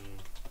them,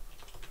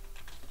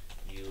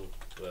 you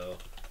will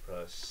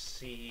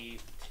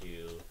proceed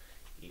to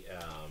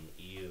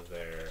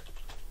either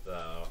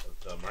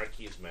the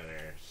Marquis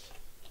Manors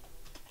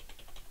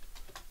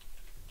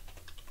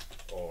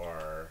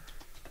or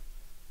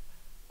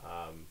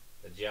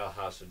the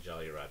Jailhouse of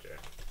Jolly Roger.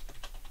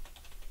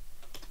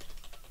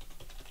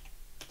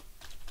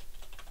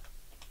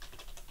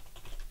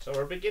 So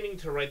we're beginning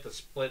to write the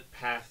split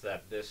path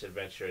that this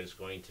adventure is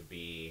going to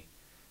be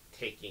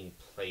taking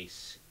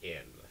place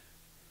in.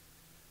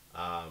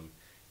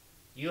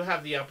 You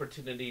have the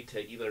opportunity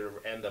to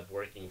either end up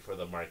working for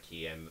the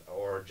Marquis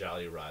or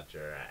Jolly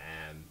Roger,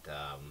 and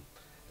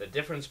the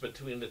difference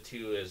between the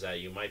two is that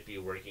you might be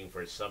working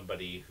for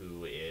somebody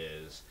who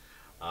is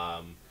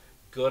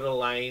good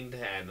aligned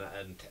and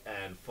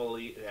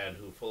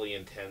who fully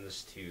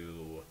intends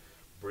to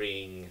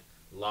bring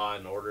law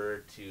and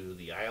order to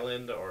the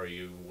island, or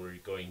you were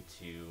going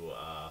to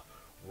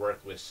work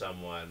with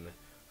someone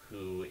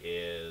who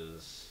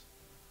is,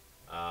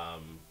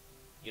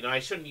 you know, I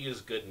shouldn't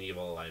use good and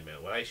evil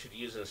alignment. What I should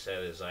use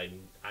instead is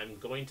I'm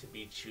going to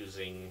be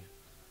choosing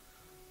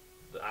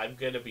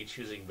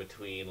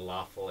between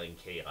lawful and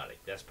chaotic.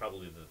 That's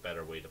probably the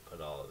better way to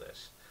put all of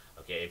this.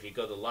 Okay, if you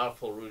go the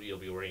lawful route, you'll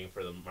be working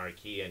for the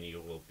Marquis, and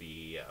you will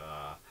be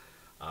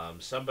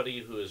somebody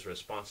who is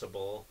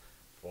responsible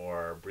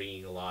for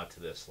bringing law to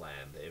this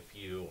land. If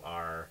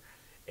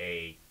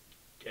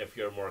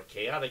you're more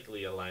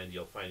chaotically aligned,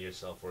 you'll find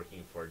yourself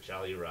working for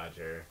Jolly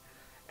Roger,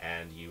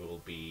 and you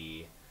will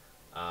be,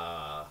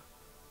 and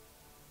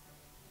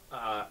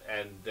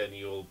then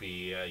you will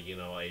be, you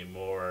know, a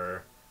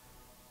more,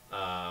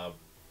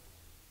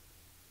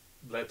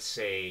 let's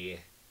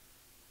say,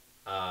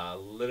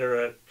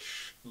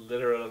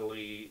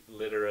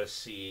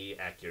 literacy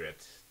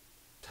accurate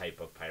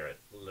type of pirate,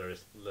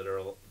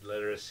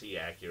 literacy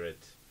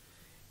accurate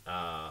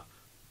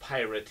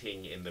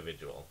pirating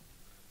individual.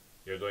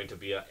 You're going to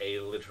be a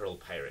literal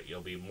pirate.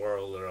 You'll be more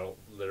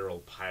literal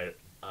pirate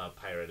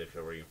if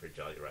you're working for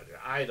Jolly Roger.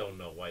 I don't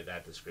know why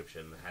that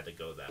description had to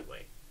go that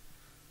way.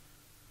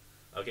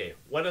 Okay,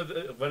 one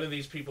of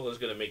these people is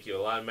going to make you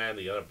a lawman.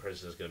 The other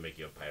person is going to make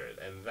you a pirate,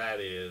 and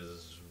that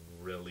is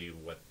really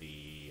what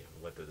the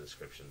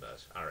description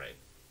does. All right.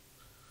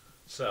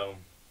 So,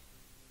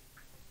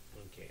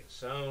 okay,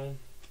 so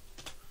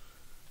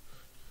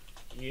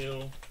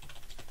you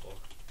will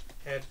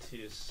head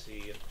to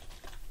see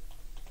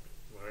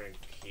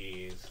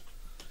Marquis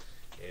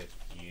if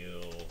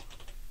you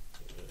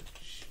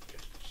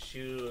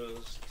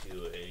choose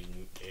to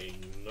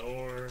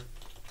ignore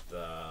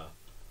the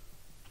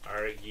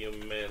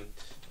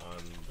argument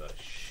on the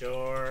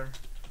shore,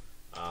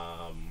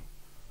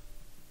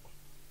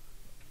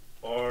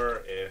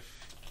 or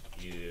if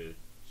you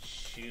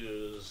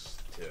choose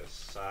to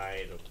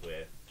side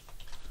with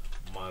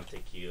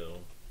Montague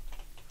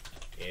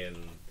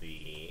in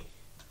the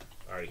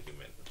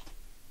argument.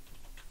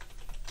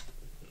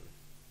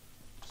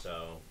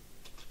 So,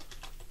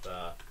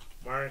 the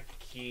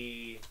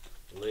Marquis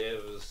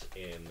lives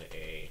in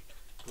a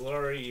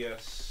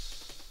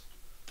glorious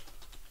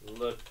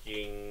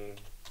looking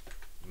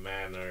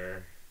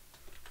manor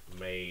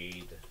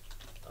made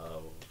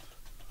of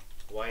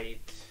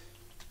white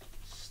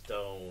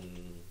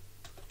stone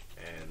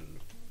and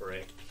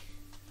brick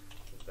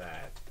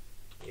that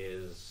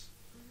is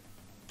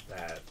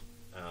that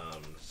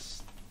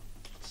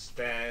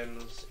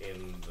stands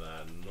in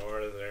the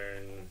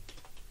northern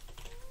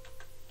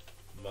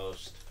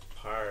most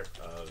part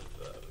of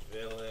the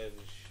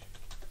village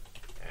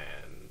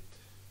and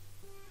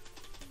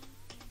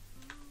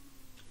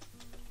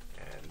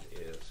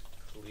is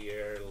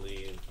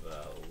clearly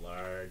the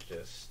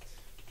largest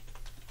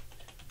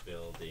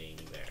building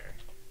there.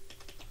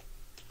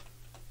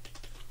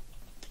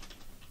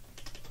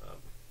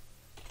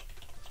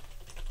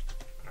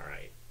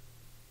 Alright.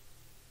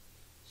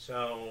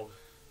 So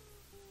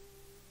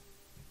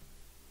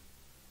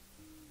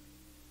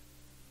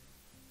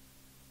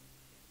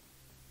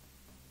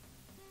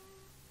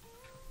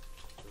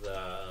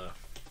the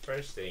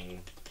first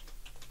thing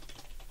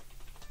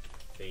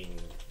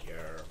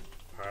your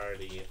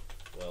party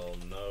will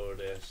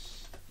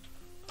notice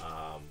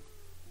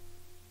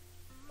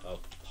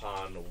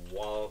upon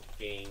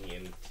walking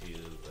into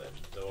the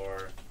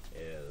door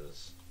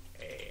is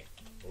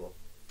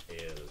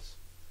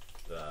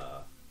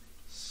the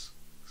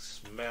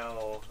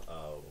smell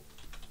of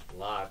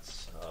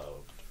lots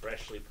of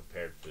freshly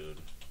prepared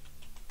food.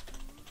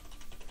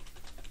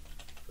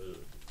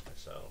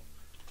 So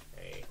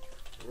a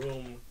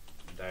room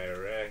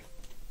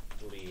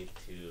directly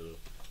to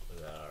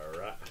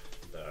the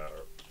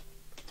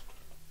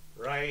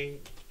right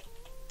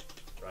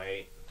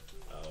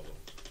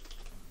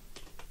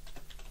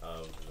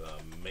of the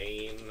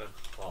main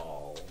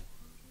hall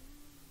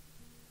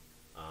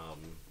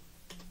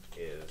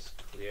is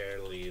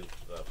clearly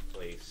the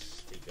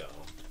place to go.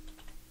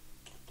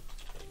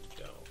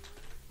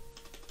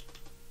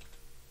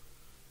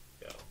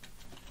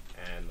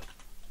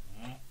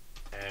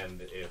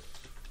 And if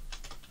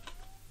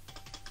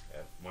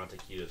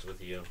Montague is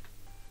with you,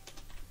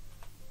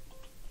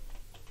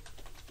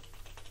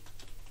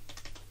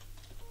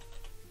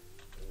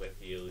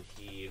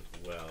 he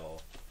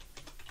will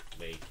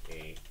make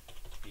a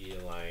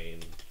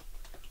beeline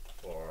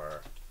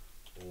for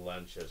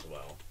lunch as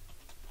well.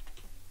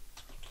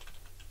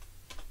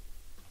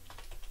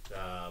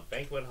 The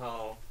banquet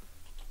hall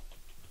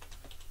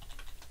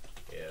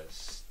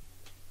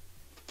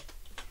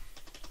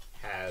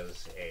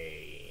has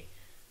a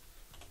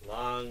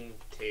long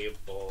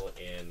table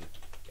in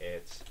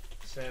its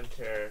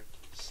center,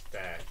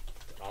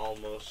 stacked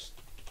almost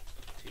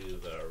to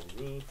the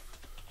roof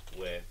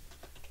with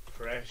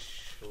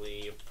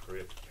freshly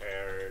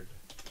prepared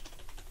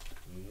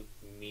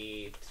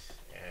meat,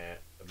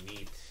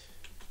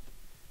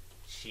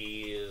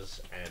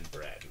 cheese, and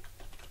bread.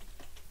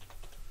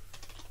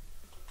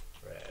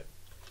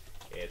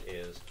 It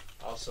is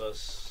also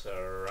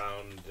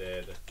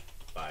surrounded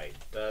by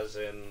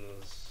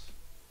dozens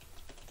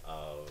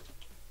of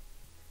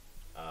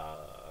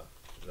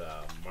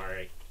the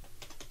Marquis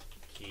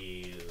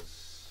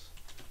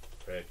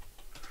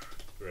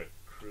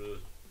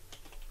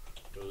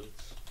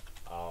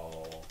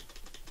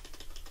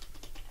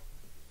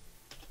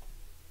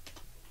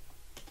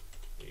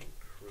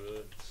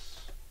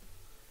recruits,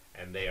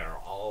 and they are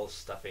all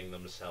stuffing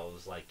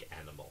themselves like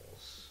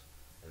animals,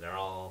 and they're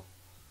all,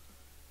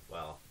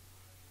 well,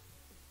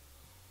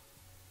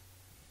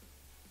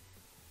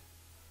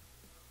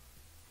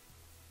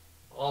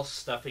 all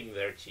stuffing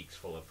their cheeks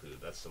full of food.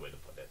 That's the way to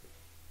put it.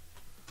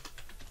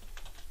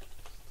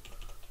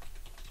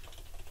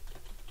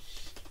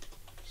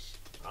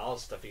 All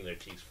stuffing their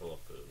cheeks full of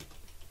food.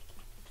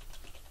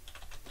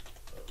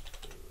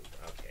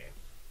 Okay.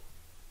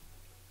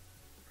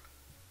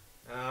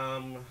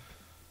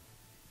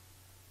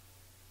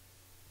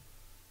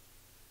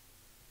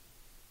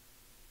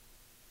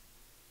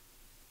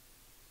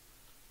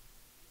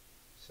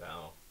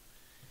 So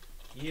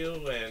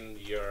you and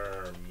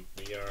your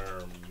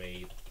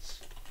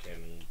mates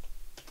can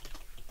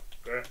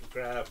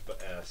grab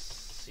a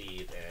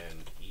seat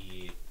and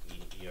eat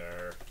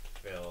your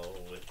fill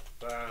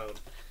without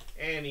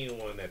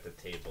anyone at the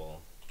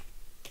table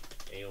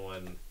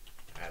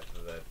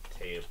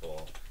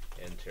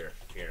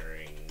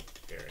interfering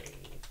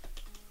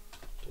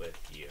with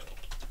you.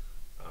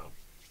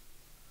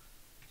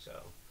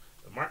 So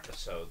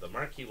the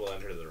Marquis will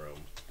enter the room.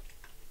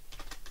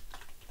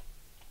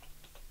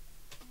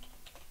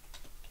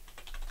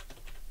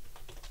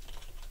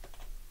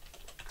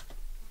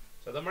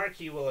 So the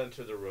Marquis will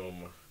enter the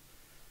room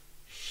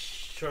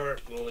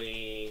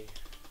shortly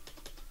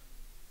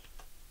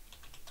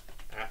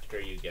after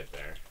you get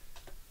there,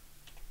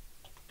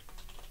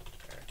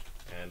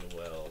 and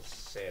will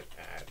sit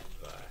at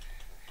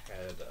the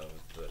head of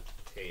the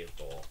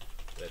table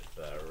with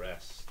the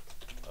rest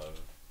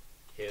of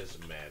his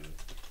men.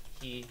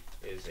 He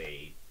is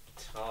a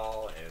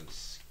tall and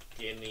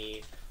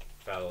skinny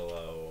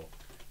fellow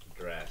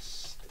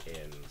dressed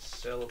in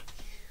silk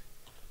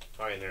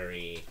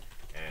finery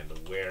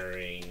and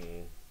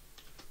wearing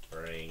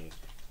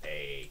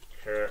a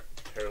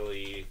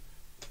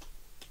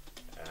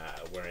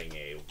wearing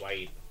a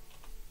white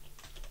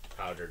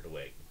powdered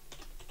wig.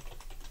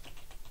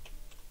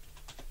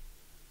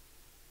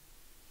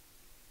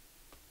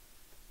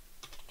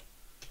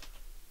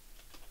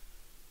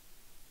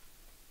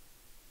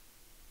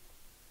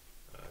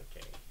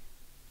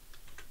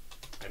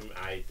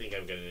 think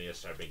I'm going to need to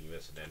start making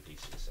this an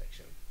NPC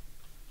section.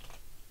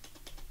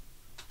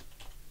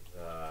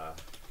 The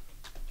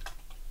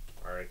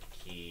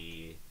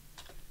Marquis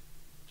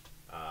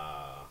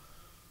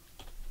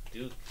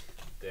Duke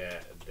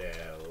de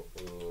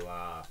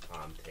La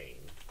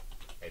Fontaine.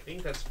 I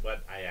think that's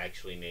what I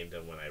actually named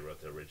him when I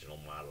wrote the original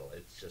model.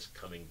 It's just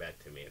coming back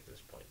to me at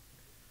this point.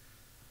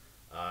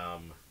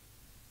 Alright.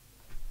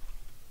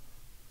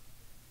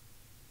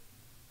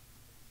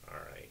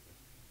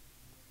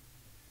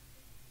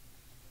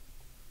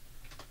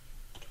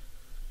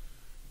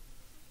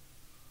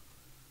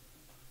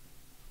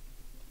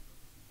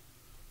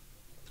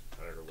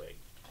 Wig.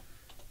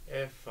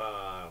 If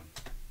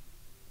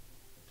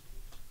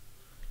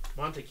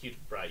Montacute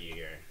brought you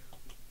here,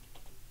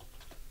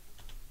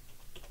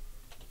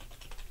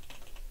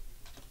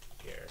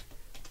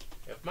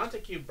 if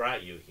Montacute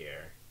brought you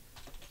here,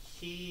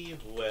 he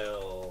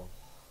will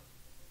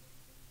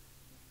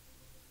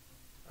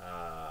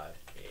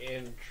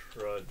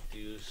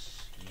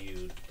introduce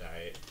you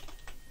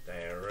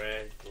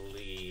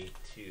directly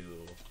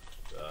to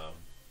the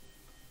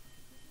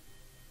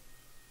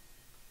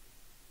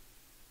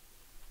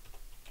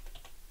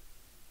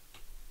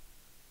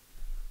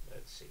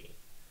let's see.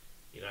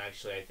 You know,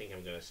 actually, I think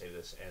I'm going to save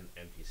this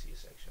NPC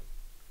section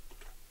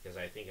because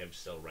I think I'm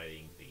still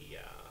writing the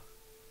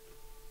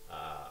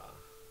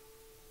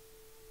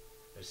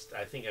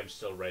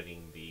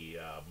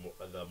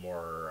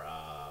more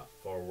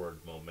forward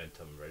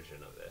momentum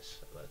version of this.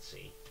 Let's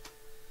see.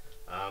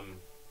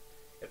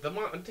 If the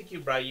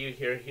Montague brought you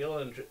here, he'll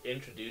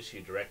introduce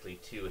you directly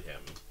to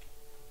him.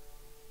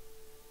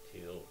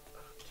 To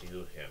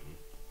him.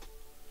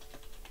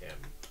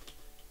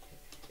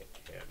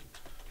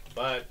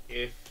 But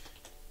if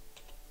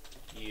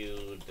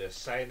you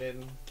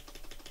decided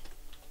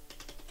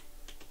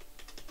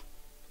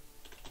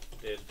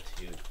to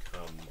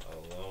come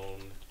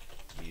alone,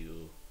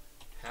 you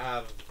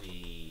have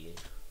the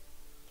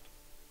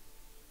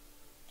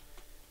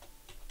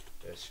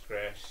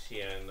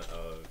discretion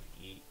of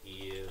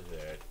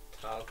either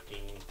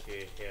talking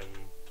to him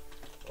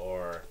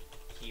or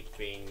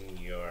keeping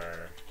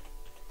your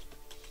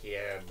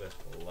head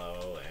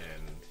low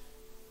and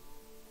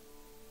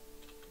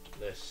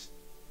listening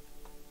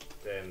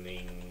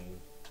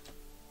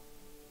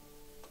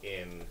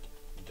in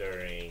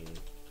during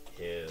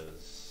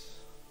his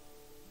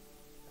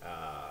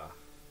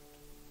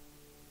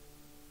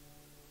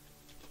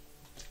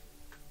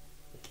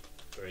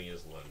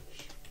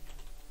lunch.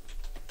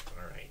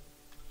 Alright.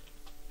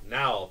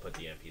 Now I'll put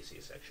the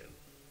NPC section.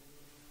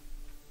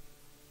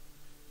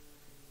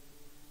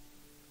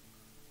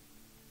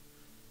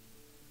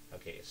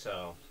 Okay,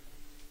 so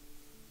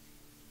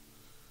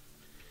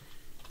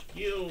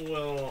you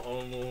will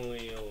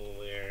only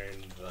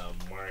learn the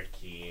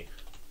Marquis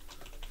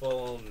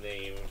full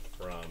name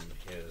from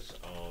his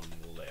own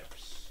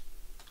lips.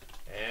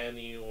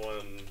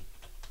 Anyone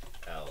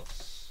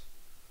else,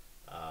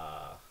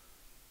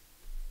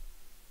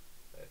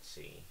 let's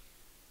see.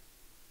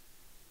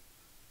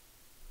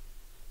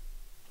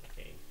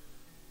 Okay.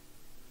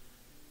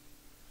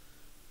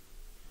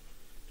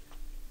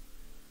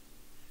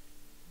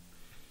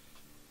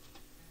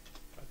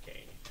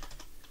 Okay.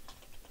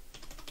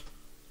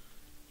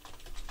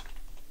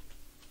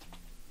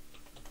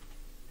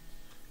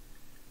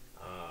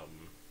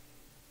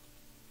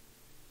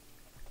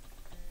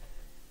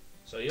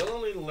 So you'll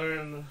only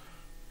learn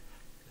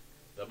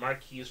the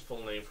Marquis's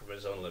full name from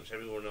his own lips.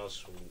 Everyone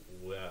else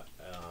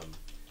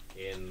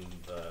in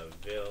the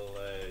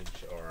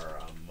village or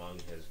among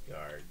his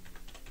guard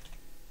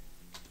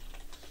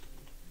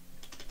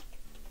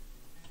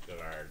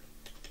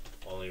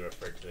only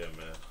refer to him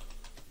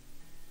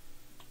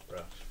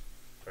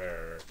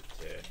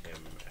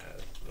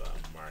as the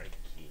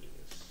Marquis.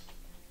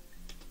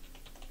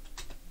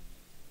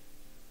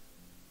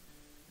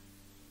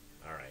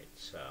 Alright,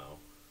 so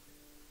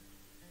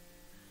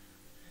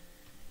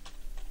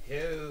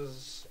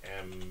his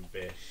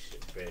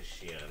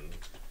ambition,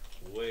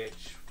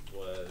 which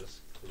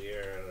was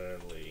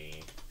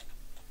clearly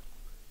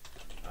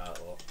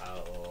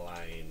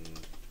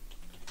outlined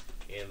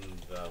in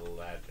the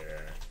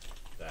letter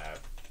that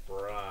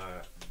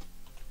brought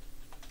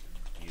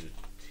you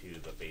to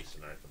the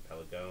Basin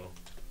Archipelago,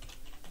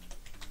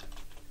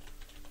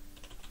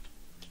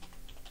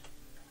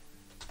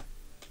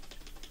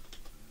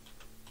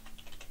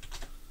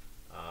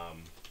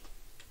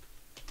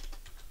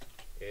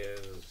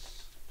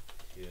 is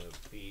to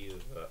be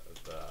the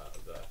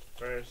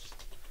first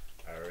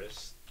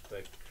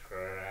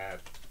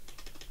aristocrat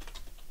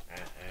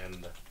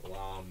and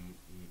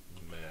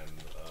lawman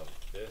of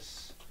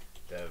this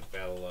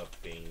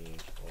developing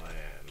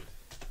land.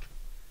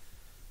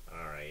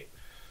 Alright.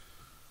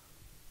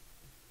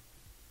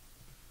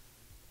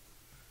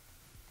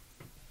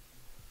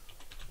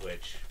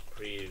 Which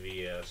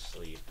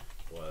previously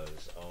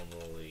was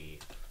only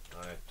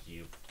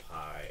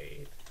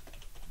occupied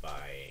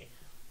by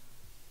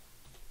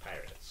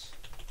pirates.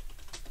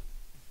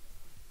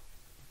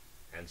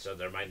 And so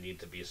there might need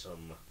to be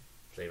some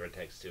flavor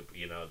text to,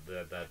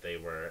 that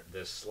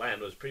this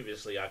land was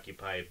previously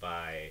occupied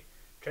by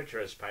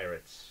treacherous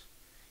pirates,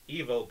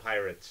 evil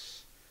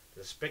pirates,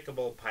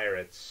 despicable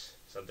pirates,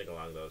 something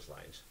along those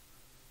lines.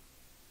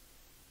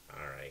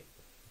 All right.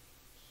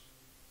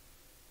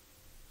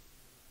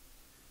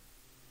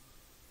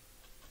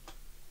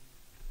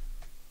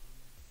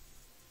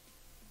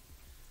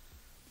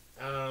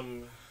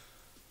 Um,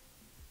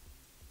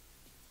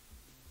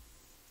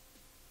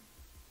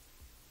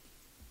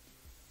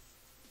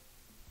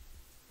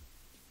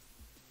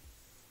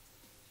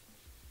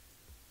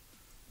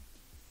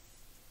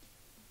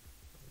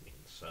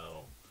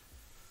 so,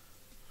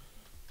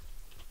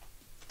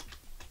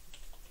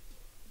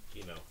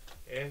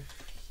 if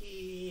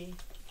he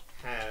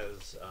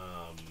has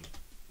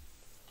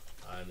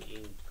an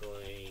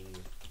inkling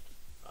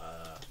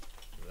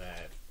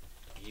that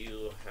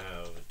you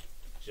have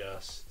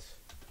just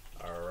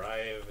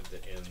arrived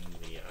in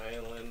the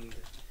island,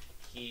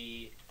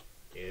 he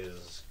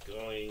is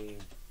going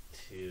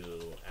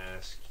to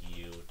ask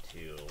you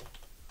to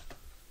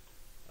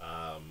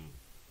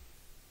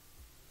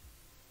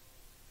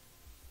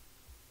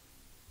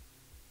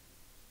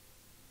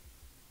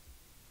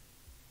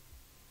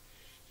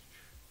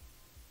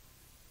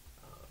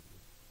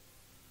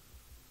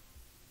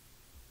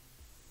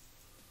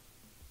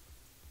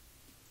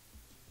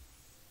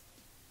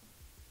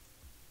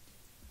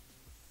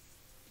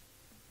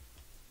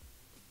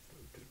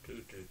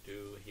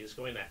he's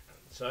going to.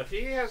 So if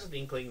he has an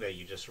inkling that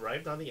you just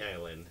arrived on the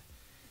island,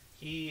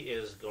 he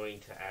is going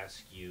to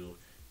ask you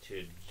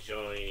to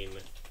join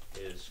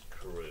his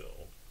crew.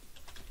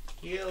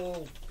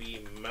 He'll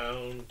be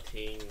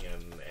mounting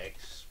an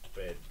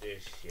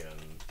expedition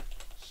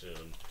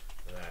soon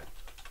that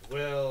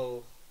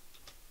will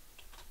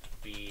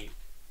be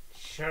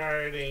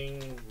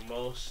charting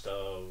most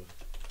of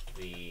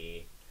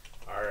the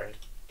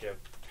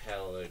archipelago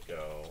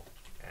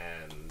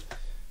and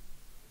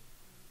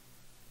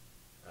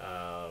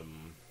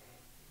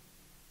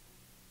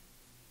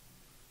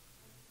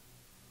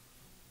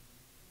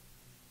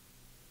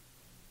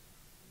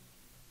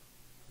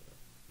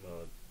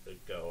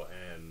go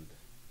and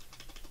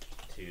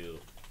to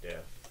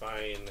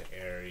define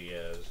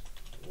areas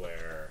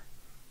where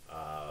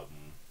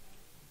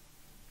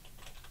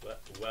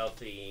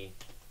wealthy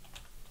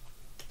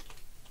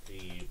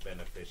the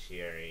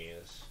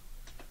beneficiaries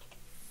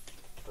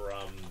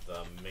from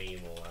the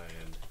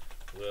mainland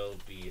will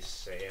be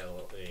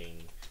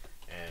sailing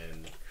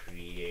and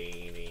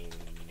creating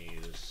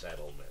new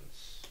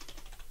settlements.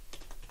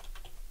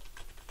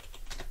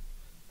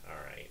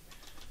 Alright.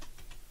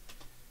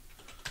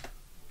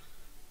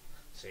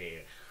 See,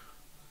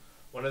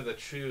 one of the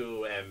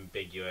true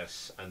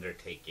ambiguous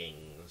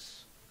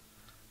undertakings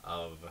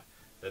of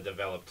the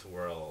developed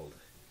world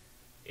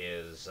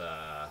is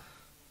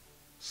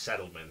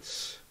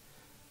settlements.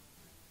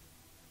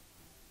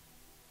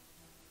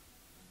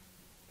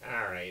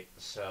 Alright,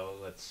 so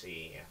let's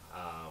see.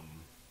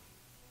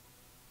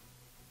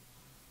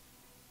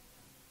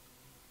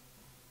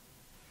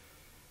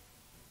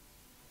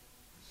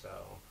 So,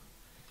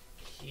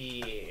 he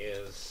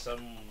is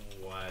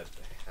somewhat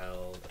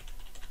held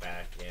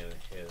back in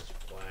his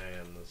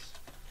plans.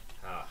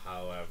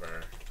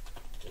 However,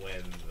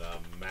 when the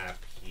map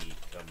he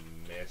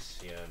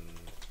commissioned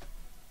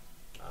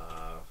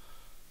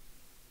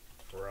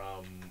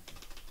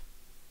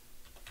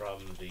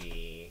from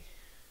the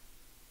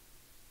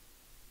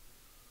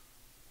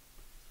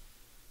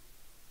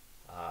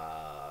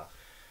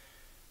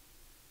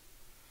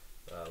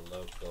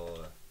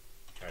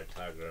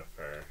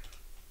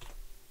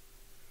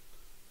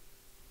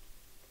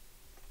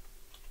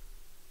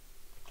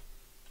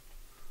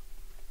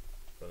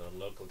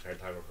local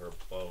cartographer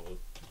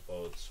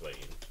Boatswain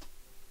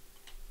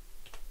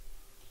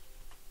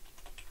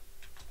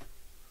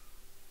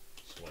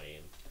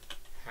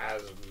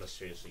has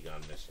mysteriously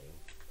gone missing.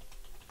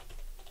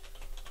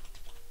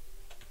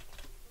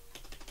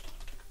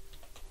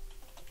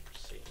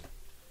 Let's see.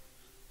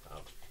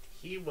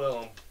 He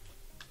will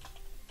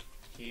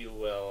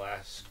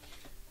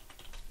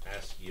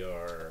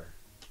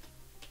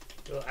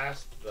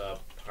ask the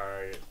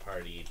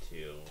party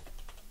to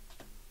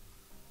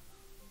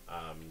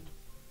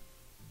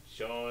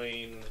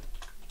join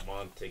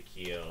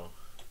Montague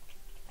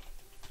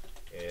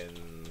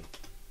in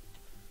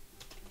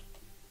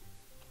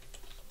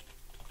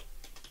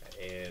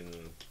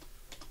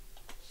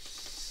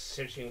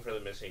searching for the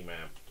missing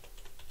map.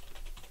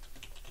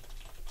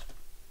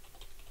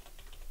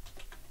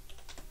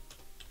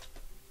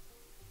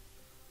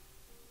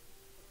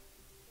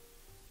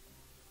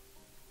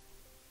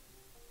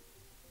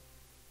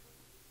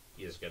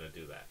 He is going to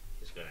do that.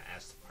 He's going to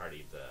ask the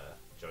party to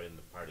join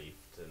the party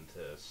to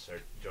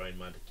join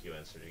Montague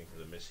in searching for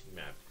the missing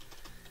map.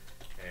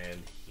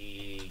 And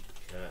he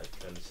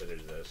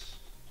considers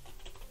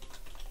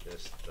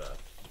this the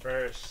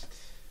first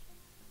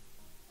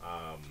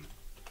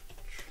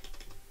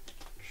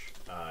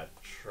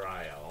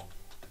trial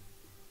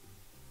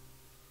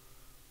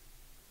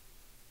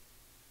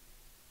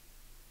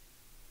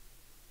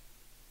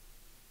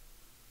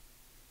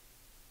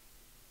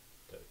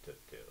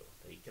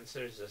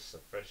considers this the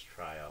first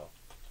trial,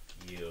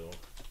 you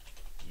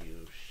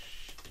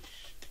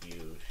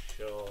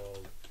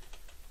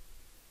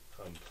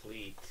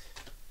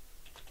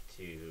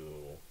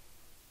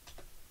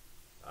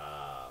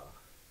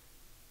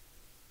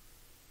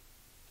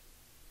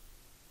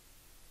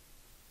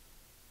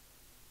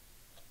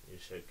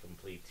should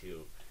complete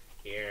to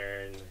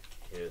earn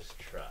his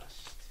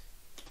trust.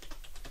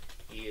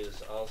 He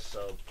is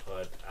also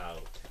put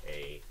out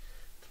a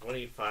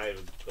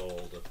 25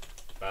 gold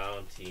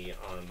bounty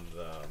on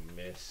the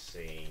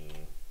missing.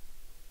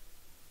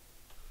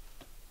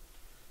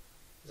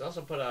 He's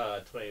also put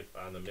a 20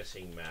 on the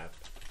missing map,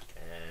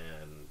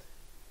 and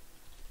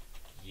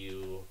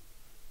you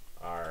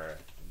are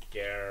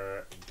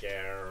guaranteed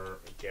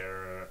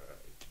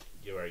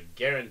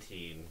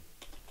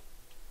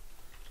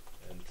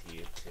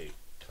to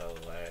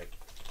collect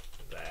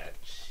that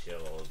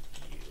shield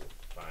you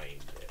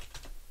find it.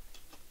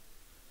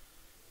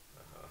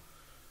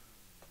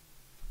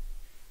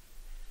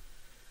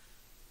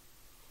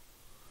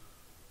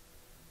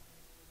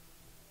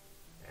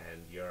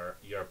 And your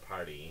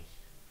party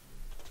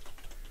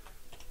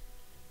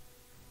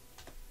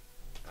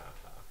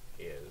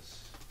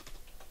is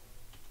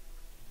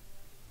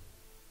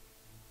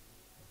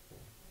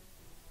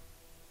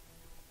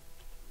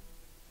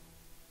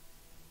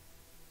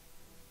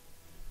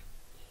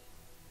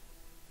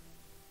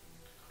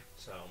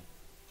so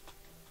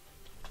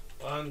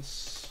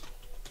once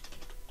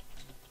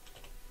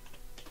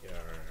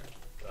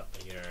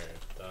you're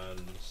done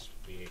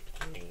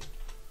speaking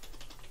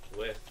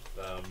with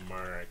the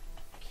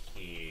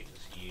Marquis,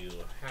 you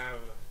have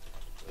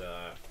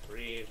the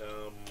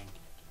freedom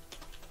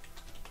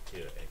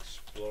to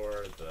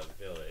explore the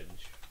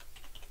village.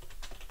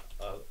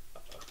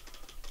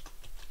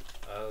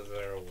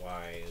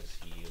 Otherwise,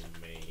 you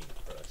may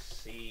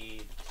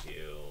proceed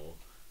to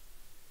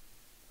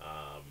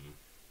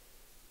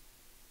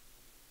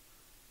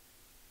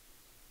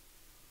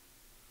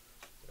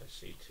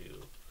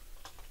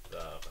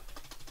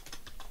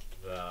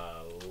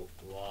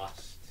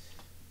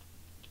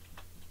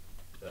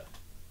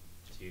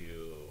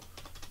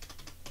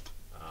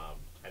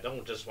I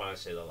don't just want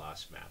to say the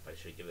lost map. I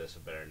should give this a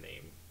better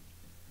name.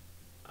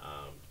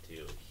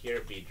 To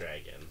Here Be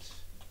Dragons.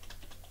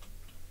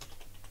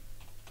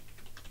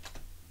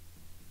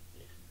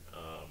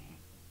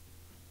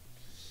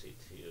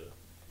 To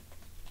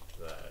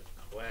the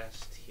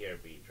quest Here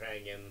Be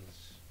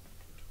Dragons,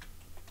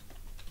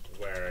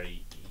 where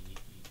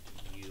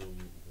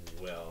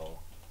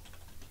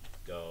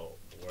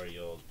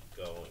you'll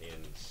go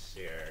in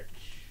search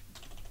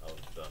of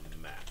the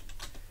map.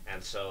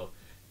 And so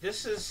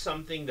this is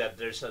something that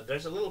there's a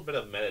little bit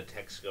of meta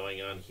text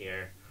going on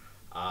here.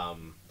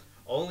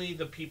 Only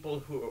the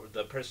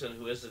person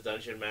who is the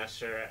dungeon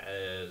master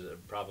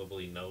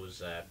probably knows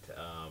that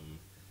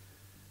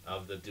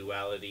of the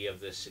duality of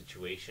this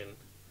situation.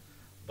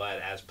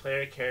 But as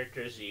player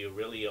characters, you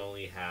really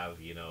only have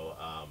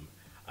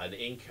an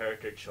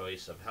in-character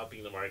choice of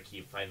helping the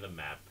Marquis find the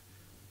map,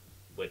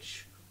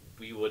 which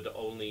we would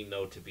only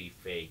know to be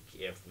fake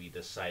if we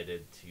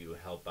decided to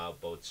help out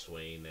both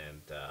Swain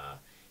and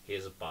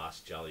his boss,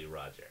 Jolly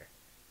Roger.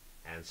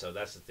 And so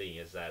that's the thing,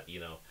 is that,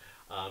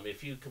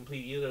 if you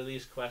complete either of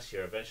these quests,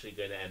 you're eventually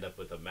going to end up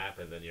with a map,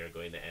 and then you're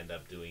going to end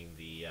up doing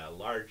the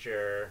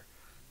larger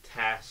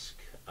task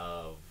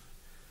of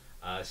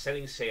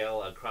setting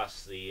sail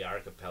across the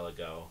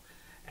archipelago,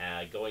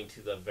 going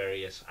to the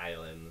various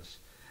islands,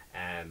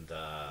 and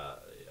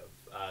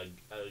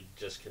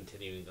just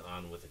continuing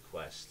on with the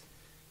quest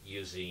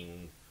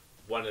using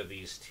one of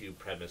these two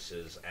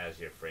premises as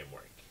your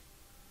framework.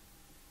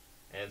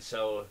 And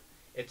so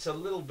it's a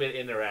little bit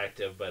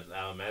interactive, but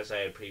as I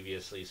had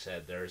previously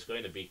said, there's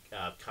going to be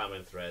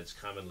common threads,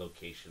 common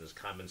locations,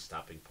 common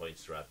stopping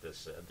points throughout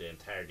this the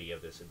entirety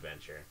of this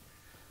adventure.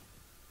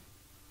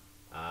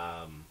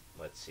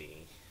 Let's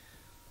see.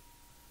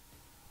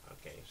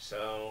 Okay,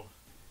 so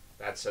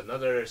that's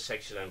another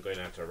section I'm going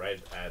to have to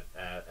write at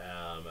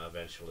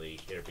eventually.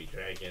 Here Be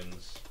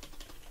Dragons.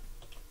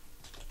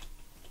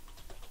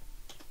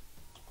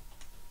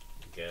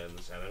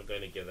 Guns, and I'm going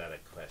to give that a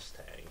quest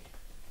tag.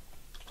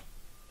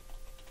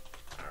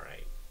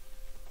 Alright.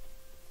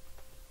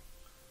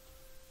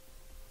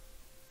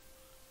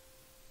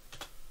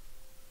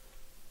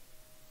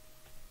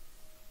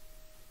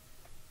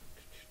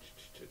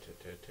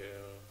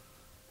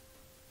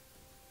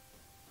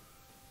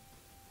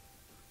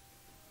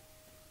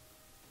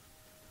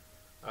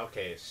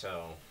 Okay,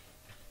 so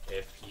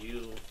if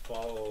you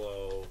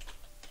follow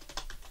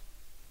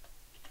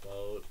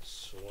Boat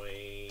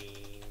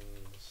Swain's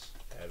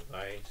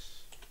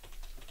advice,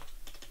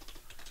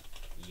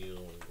 you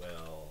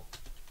will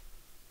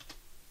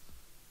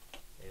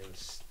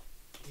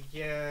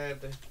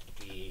instead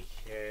be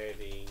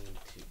heading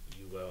to,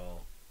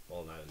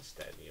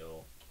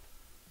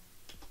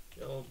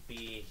 you'll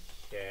be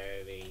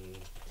heading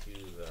to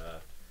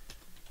the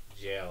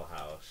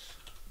jailhouse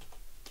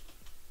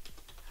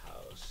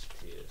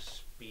to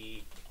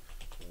speak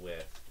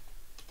with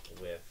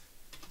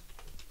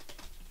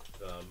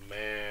the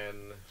man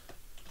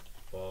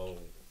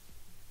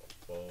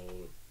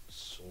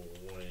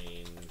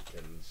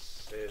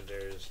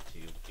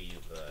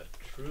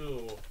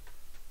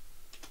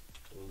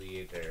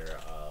administrator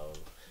of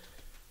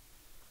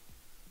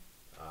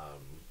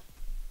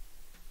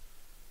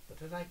what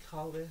did I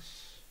call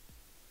this?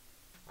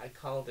 I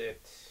called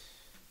it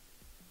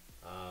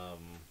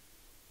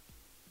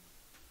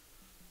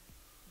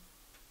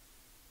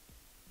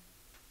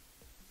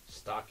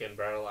Stock and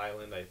Barrel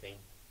Island, I think.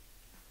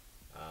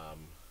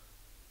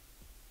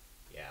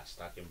 Yeah,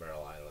 Stock and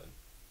Barrel Island.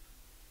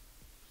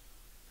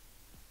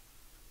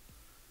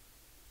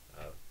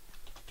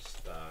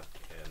 Stock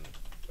and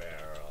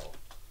Barrel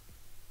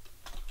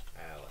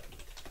Island.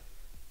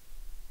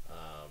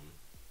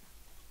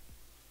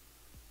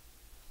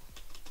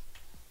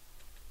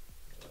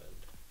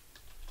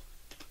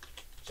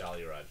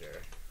 Jolly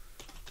Roger.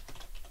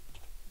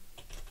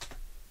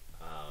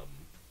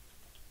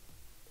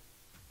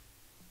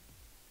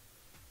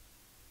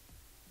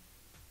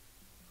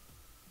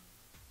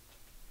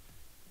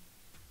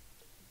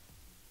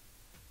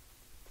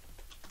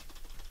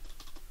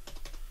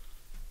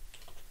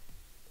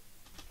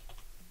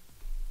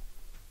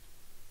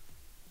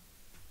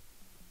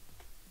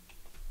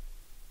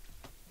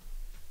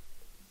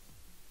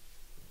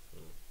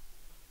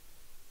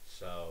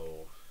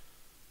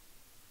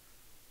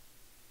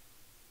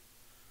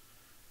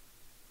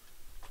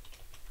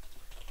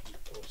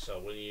 So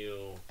when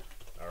you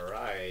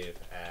arrive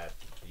at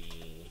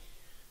the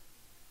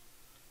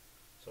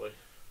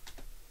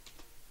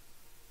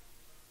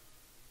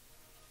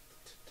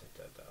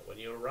when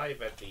you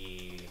arrive at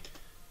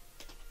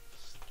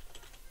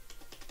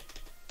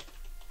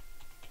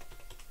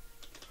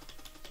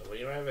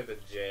the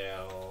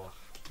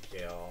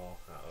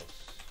jailhouse,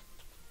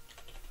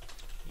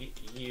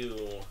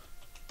 you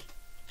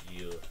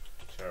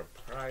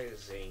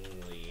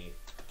surprisingly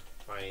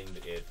find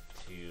it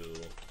to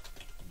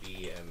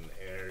be an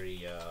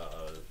area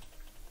of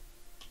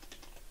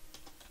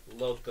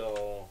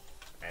local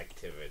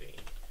activity.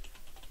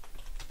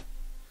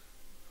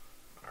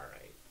 All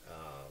right.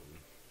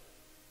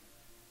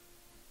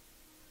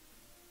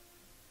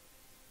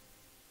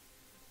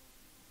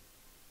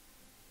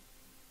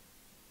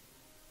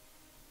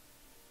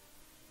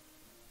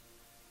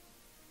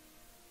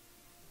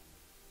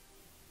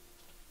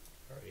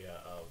 Area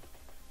of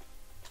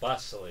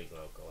bustling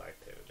local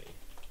activity.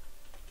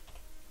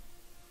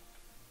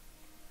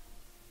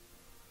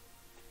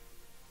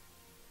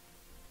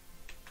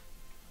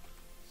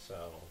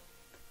 So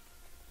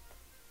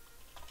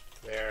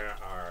there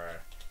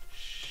are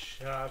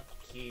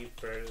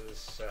shopkeepers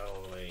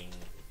selling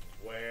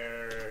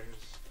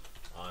wares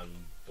on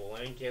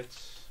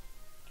blankets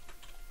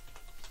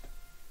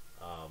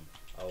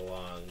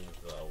along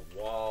the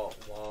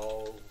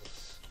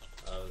walls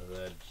of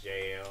the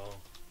jail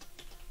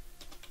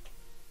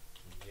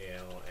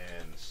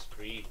and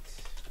street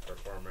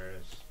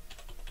performers.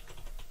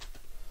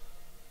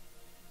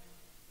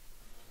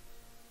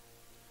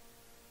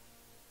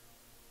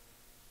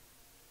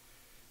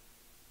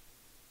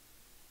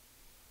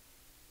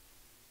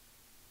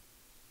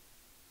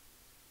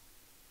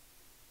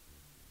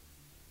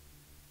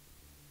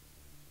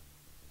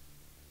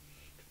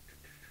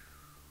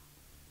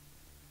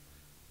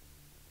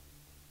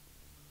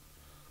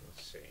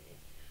 Let's see.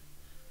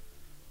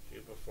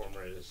 Few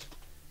performers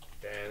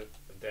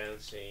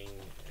dancing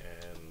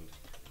and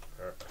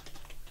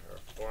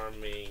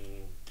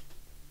performing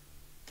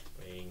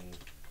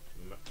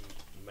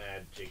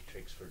magic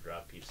tricks for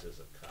drop pieces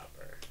of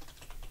copper.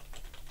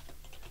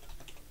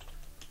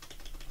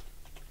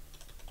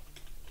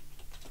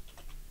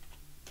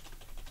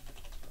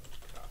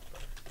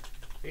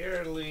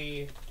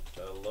 Clearly,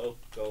 the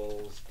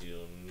locals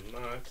do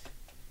not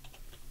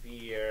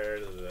fear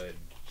the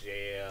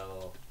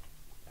jail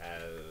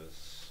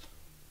as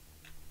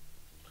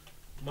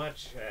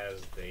much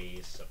as they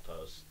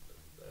supposed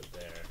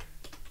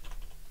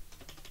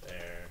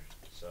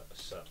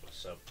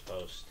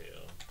supposed to,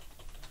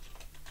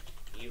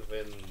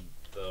 even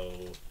though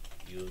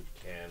you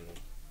can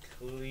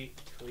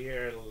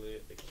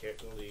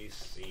clearly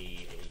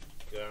see a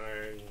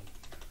gun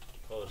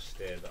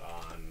posted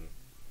on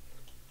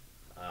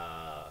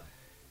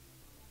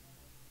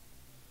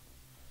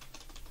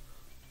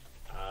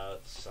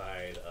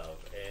outside of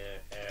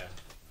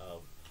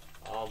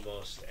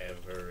almost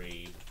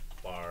every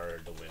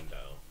barred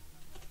window.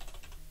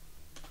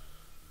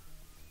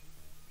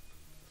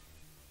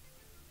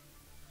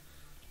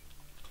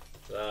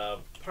 The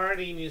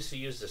party needs to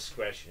use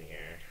discretion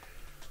here.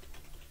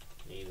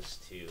 Needs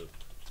to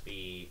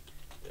be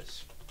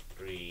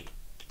discreet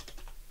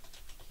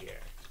here.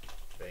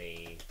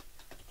 They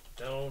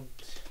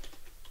don't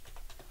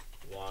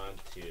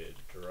want to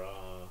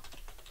draw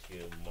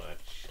too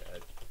much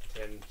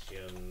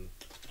attention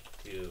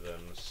to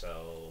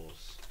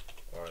themselves,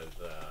 or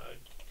the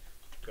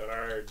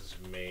guards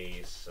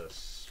may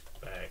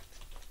suspect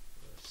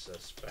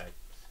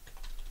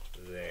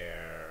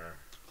there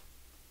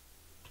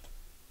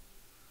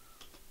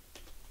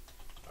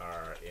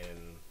are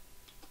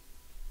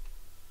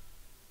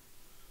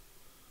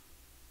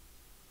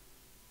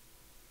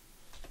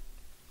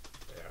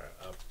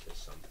up to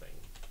something.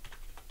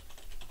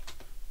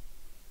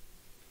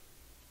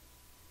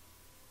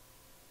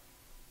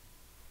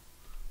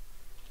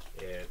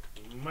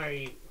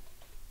 might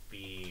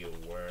be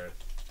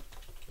worth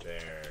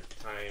their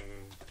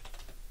time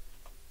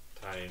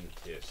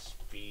to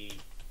speak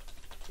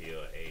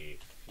to a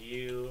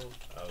few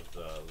of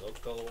the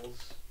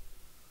locals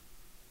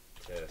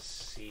to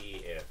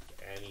see if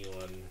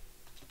anyone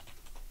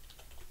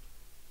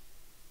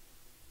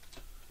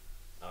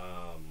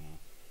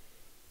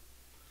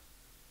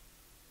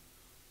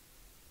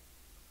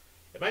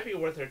it might be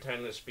worth their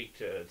time to speak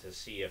to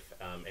see if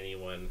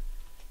anyone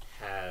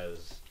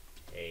has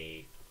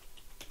a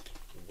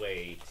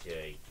way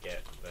to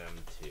get them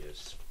to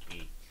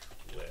speak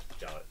with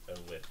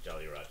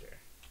Jolly Roger.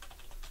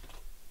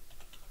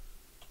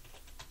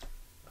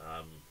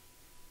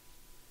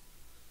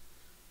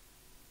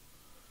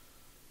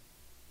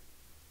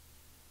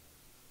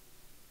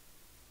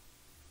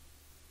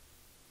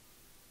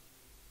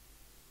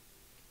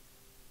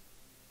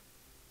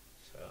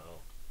 So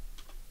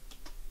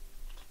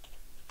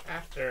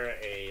after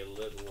a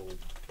little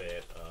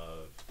bit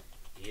of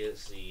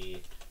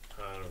easy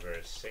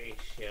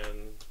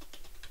conversation,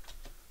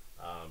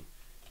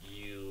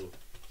 you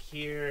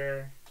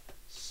hear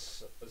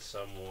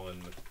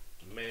someone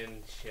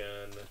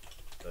mention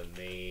the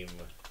name.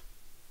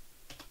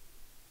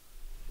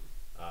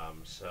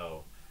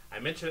 So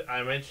I'm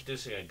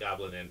introducing a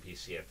goblin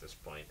NPC at this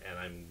point, and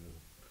I'm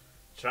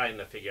trying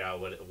to figure out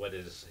what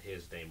his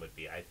name would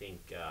be. I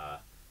think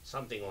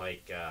something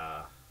like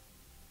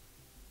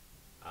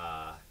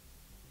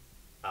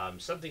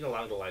something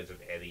along the lines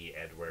of Eddie,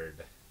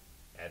 Edward,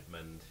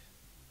 Edmund,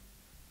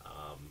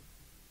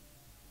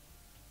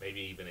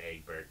 maybe even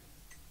Egbert.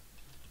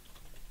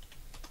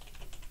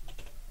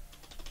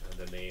 And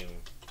the name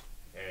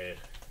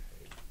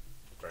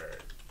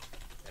Egbert,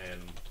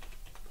 and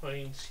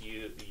points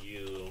you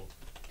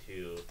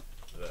to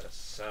the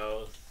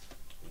south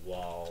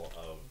wall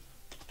of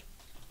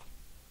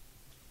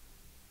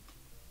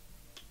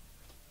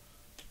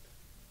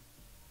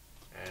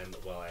and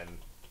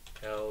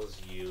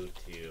tells you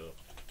to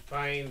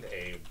find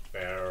a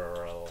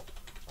barrel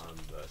on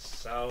the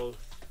south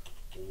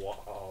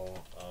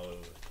wall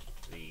of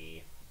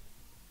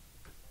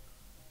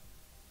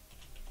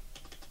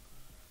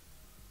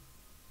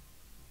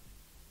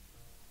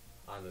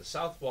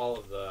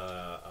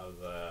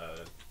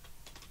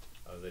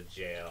the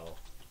jail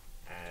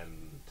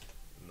and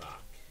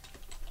knock.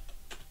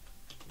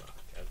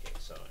 Okay,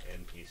 so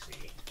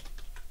NPC.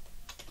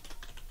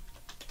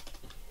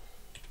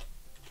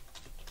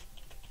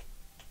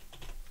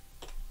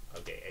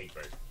 Okay,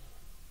 Egbert.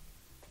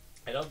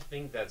 I don't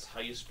think that's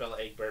how you spell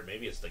Egbert.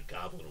 Maybe it's the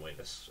goblin way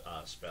to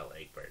spell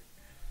Egbert.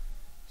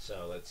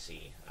 So let's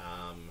see.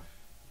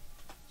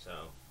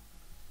 So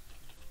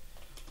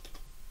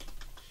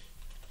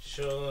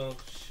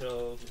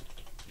should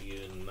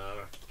you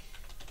knock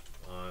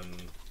on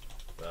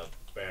the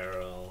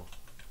barrel?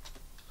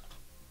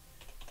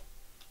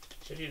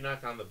 Should you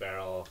knock on the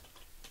barrel,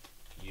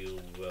 you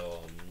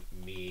will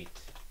meet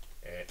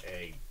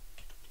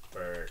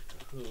Egbert,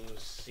 who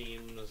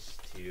seems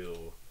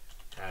to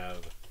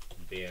have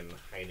been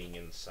hiding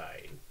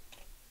inside.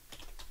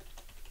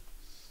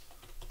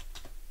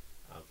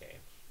 Okay.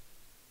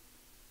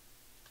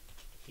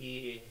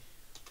 He's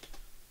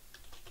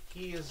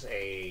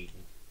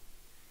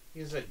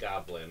a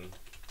goblin,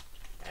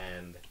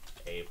 and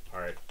a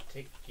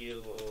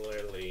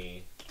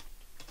particularly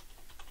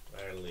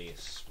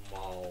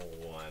small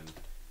one,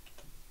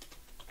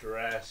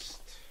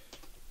 dressed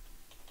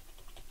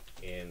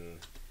in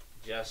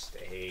just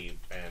a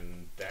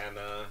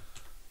bandana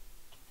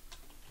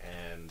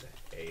and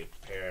a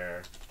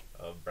pair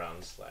of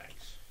brown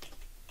slacks.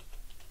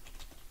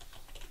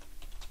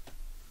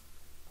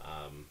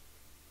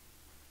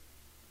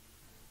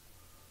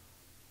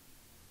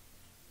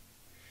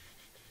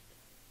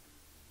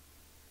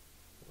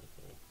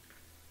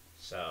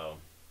 So,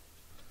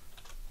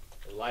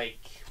 like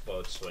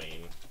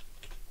Boatswain,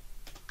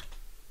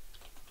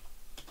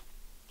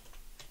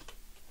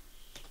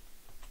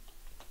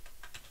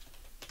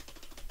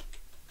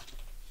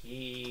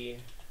 he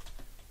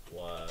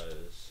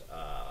was,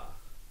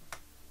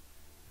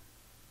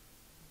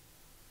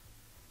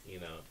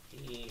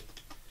 he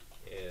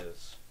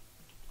is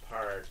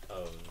part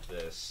of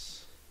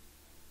this,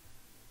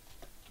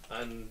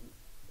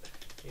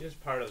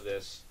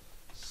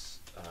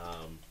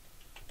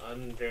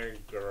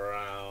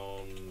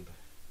 underground,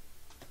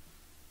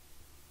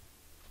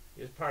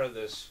 he's part of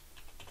this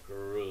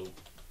group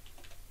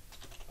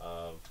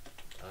of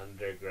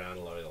underground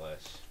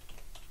loyalists.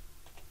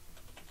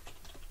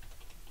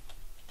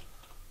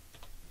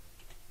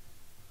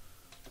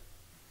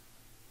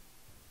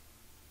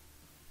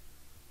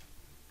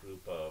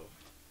 Group of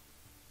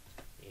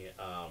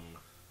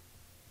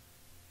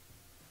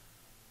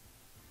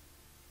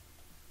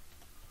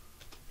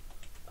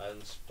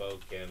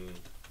unspoken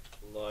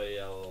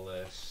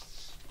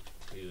loyalists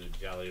to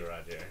Jolly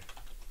Roger.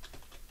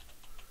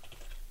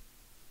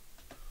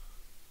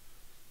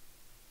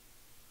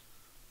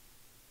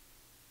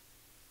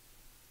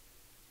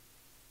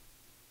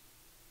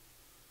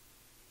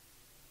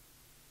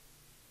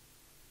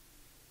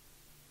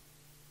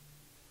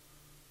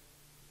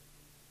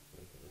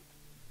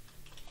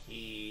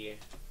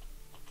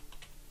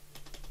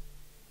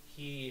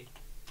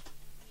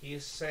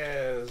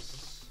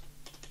 says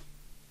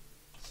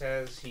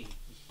he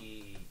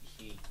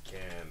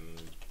can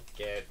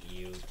get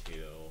you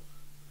to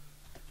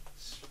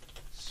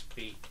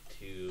speak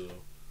to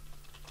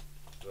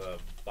the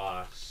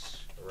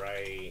boss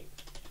right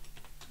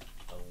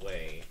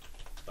away,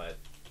 but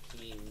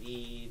he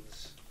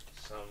needs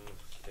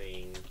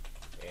something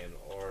in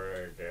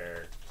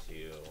order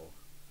to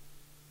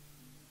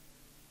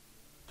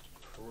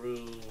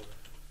prove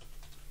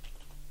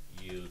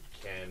you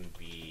can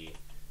be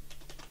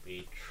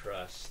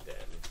trusted.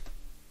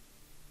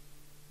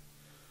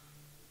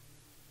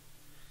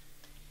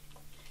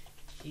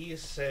 He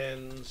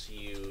sends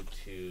you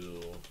to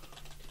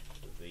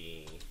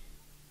the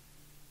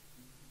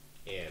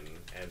inn,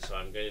 and so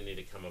I'm going to need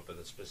to come up with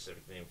a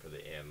specific name for the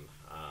inn.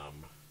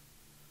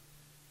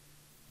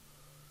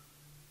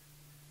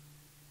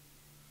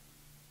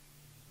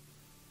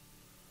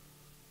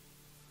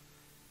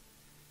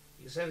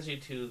 He sends you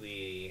to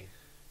the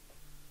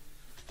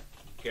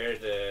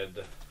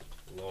Girded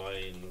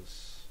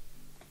Loins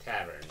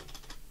Tavern,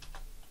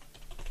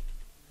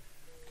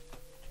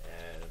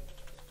 and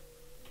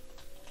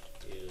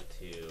you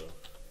to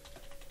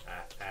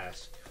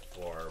ask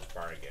for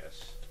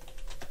Vargas.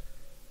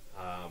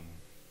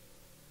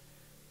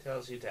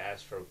 Tells you to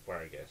ask for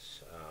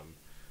Vargas.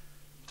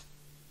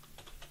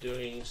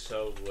 Doing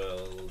so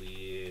will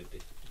lead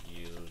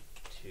you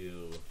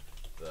to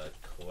the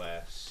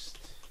quest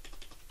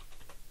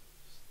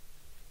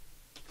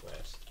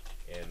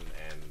in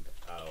and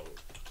out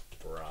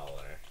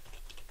brawler.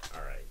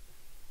 Alright.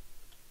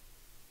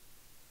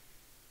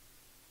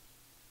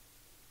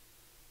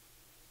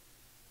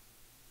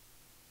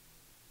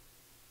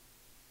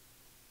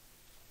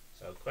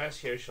 So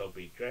quest here shall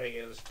be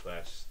dragons,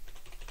 quest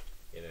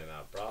in and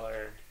out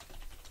brawler.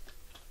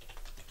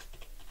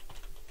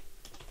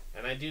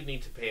 And I do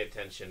need to pay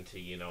attention to,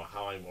 you know,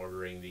 how I'm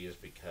ordering these,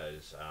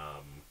 because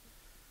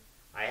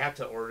I have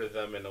to order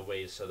them in a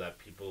way so that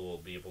people will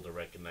be able to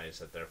recognize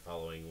that they're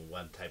following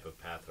one type of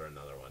path or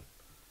another one.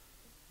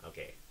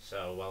 Okay,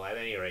 so, well, at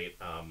any rate,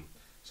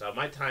 so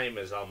my time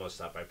is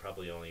almost up. I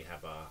probably only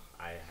have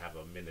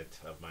a minute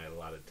of my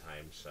allotted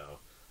time, so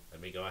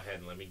let me go ahead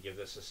and let me give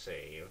this a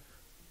save.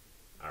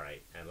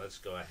 Alright, and let's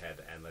go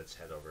ahead and let's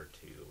head over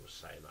to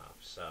sign off.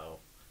 So,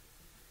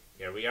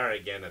 here we are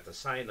again at the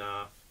sign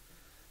off.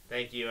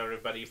 Thank you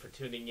everybody for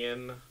tuning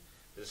in.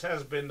 This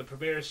has been the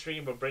premiere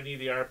stream of Brittany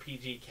the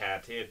RPG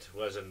Cat. It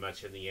wasn't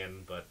much in the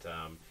end, but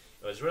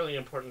it was really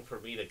important for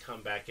me to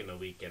come back in a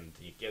week and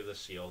to give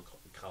this the old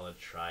college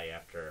try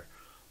after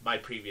my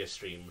previous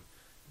stream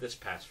this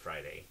past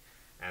Friday.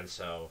 And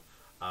so,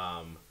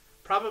 I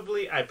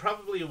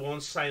probably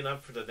won't sign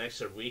up for the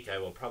next week. I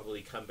will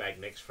probably come back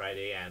next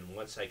Friday, and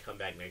once I come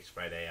back next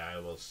Friday, I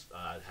will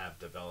have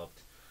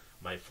developed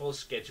my full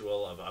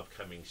schedule of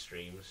upcoming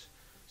streams.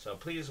 So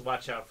please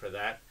watch out for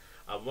that.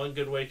 One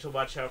good way to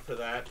watch out for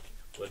that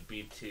would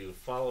be to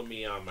follow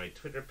me on my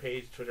Twitter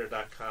page,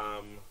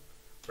 twitter.com,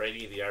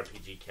 Brady the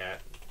RPG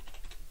Cat.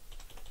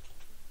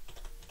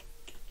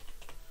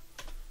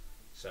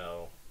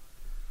 So,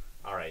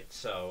 alright,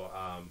 so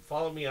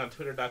follow me on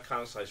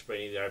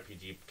twitter.com/Brady the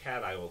RPG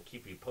Cat. I will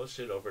keep you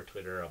posted over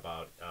Twitter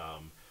about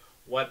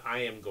what I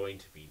am going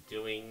to be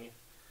doing.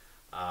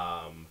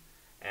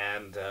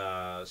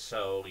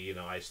 So, you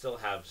know, I still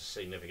have a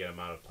significant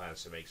amount of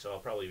plans to make, so I'll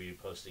probably be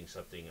posting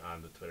something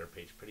on the Twitter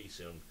page pretty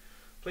soon.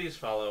 Please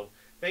follow.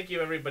 Thank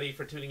you, everybody,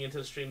 for tuning into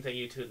the stream. Thank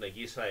you to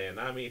Nagisa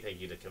Yanami. Thank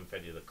you to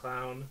Confetti the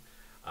Clown.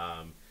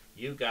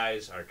 You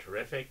guys are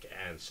terrific,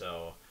 and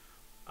so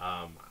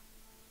I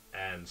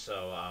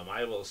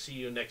will see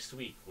you next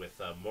week with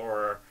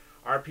more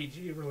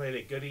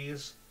RPG-related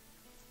goodies.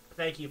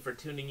 Thank you for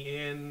tuning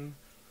in,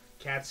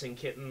 cats and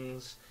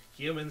kittens,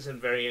 humans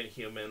and variant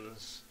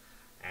humans,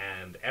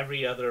 and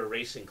every other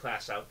race and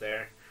class out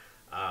there.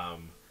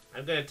 I'm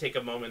going to take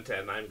a moment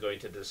and I'm going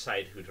to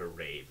decide who to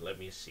raid. Let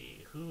me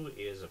see. Who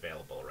is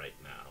available right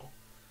now?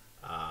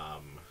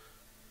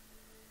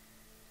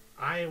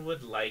 I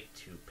would like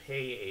to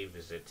pay a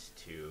visit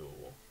to...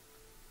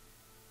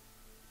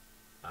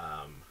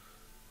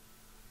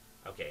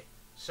 okay,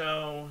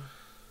 so...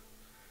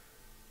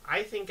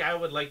 I think I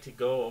would like to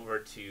go over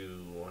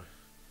to...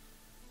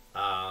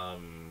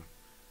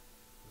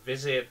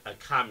 visit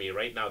Akami.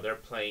 Right now they're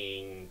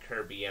playing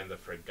Kirby and the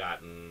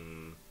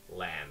Forgotten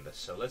Land.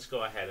 So let's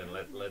go ahead and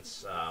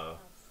let's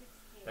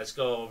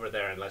go over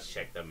there and let's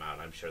check them out.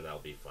 I'm sure that'll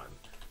be fun.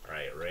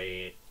 Alright,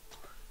 Ray.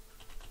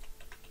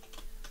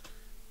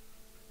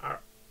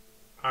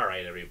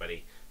 Alright,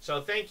 everybody.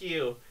 So thank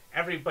you,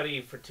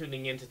 everybody, for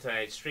tuning in to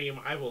tonight's stream.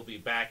 I will be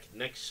back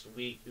next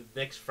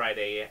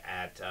Friday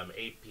at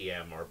 8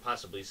 p.m. or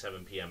possibly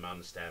 7 p.m.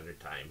 Mountain Standard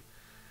Time.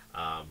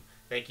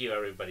 Thank you,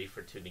 everybody,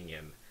 for tuning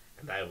in.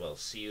 And I will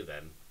see you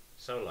then.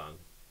 So long.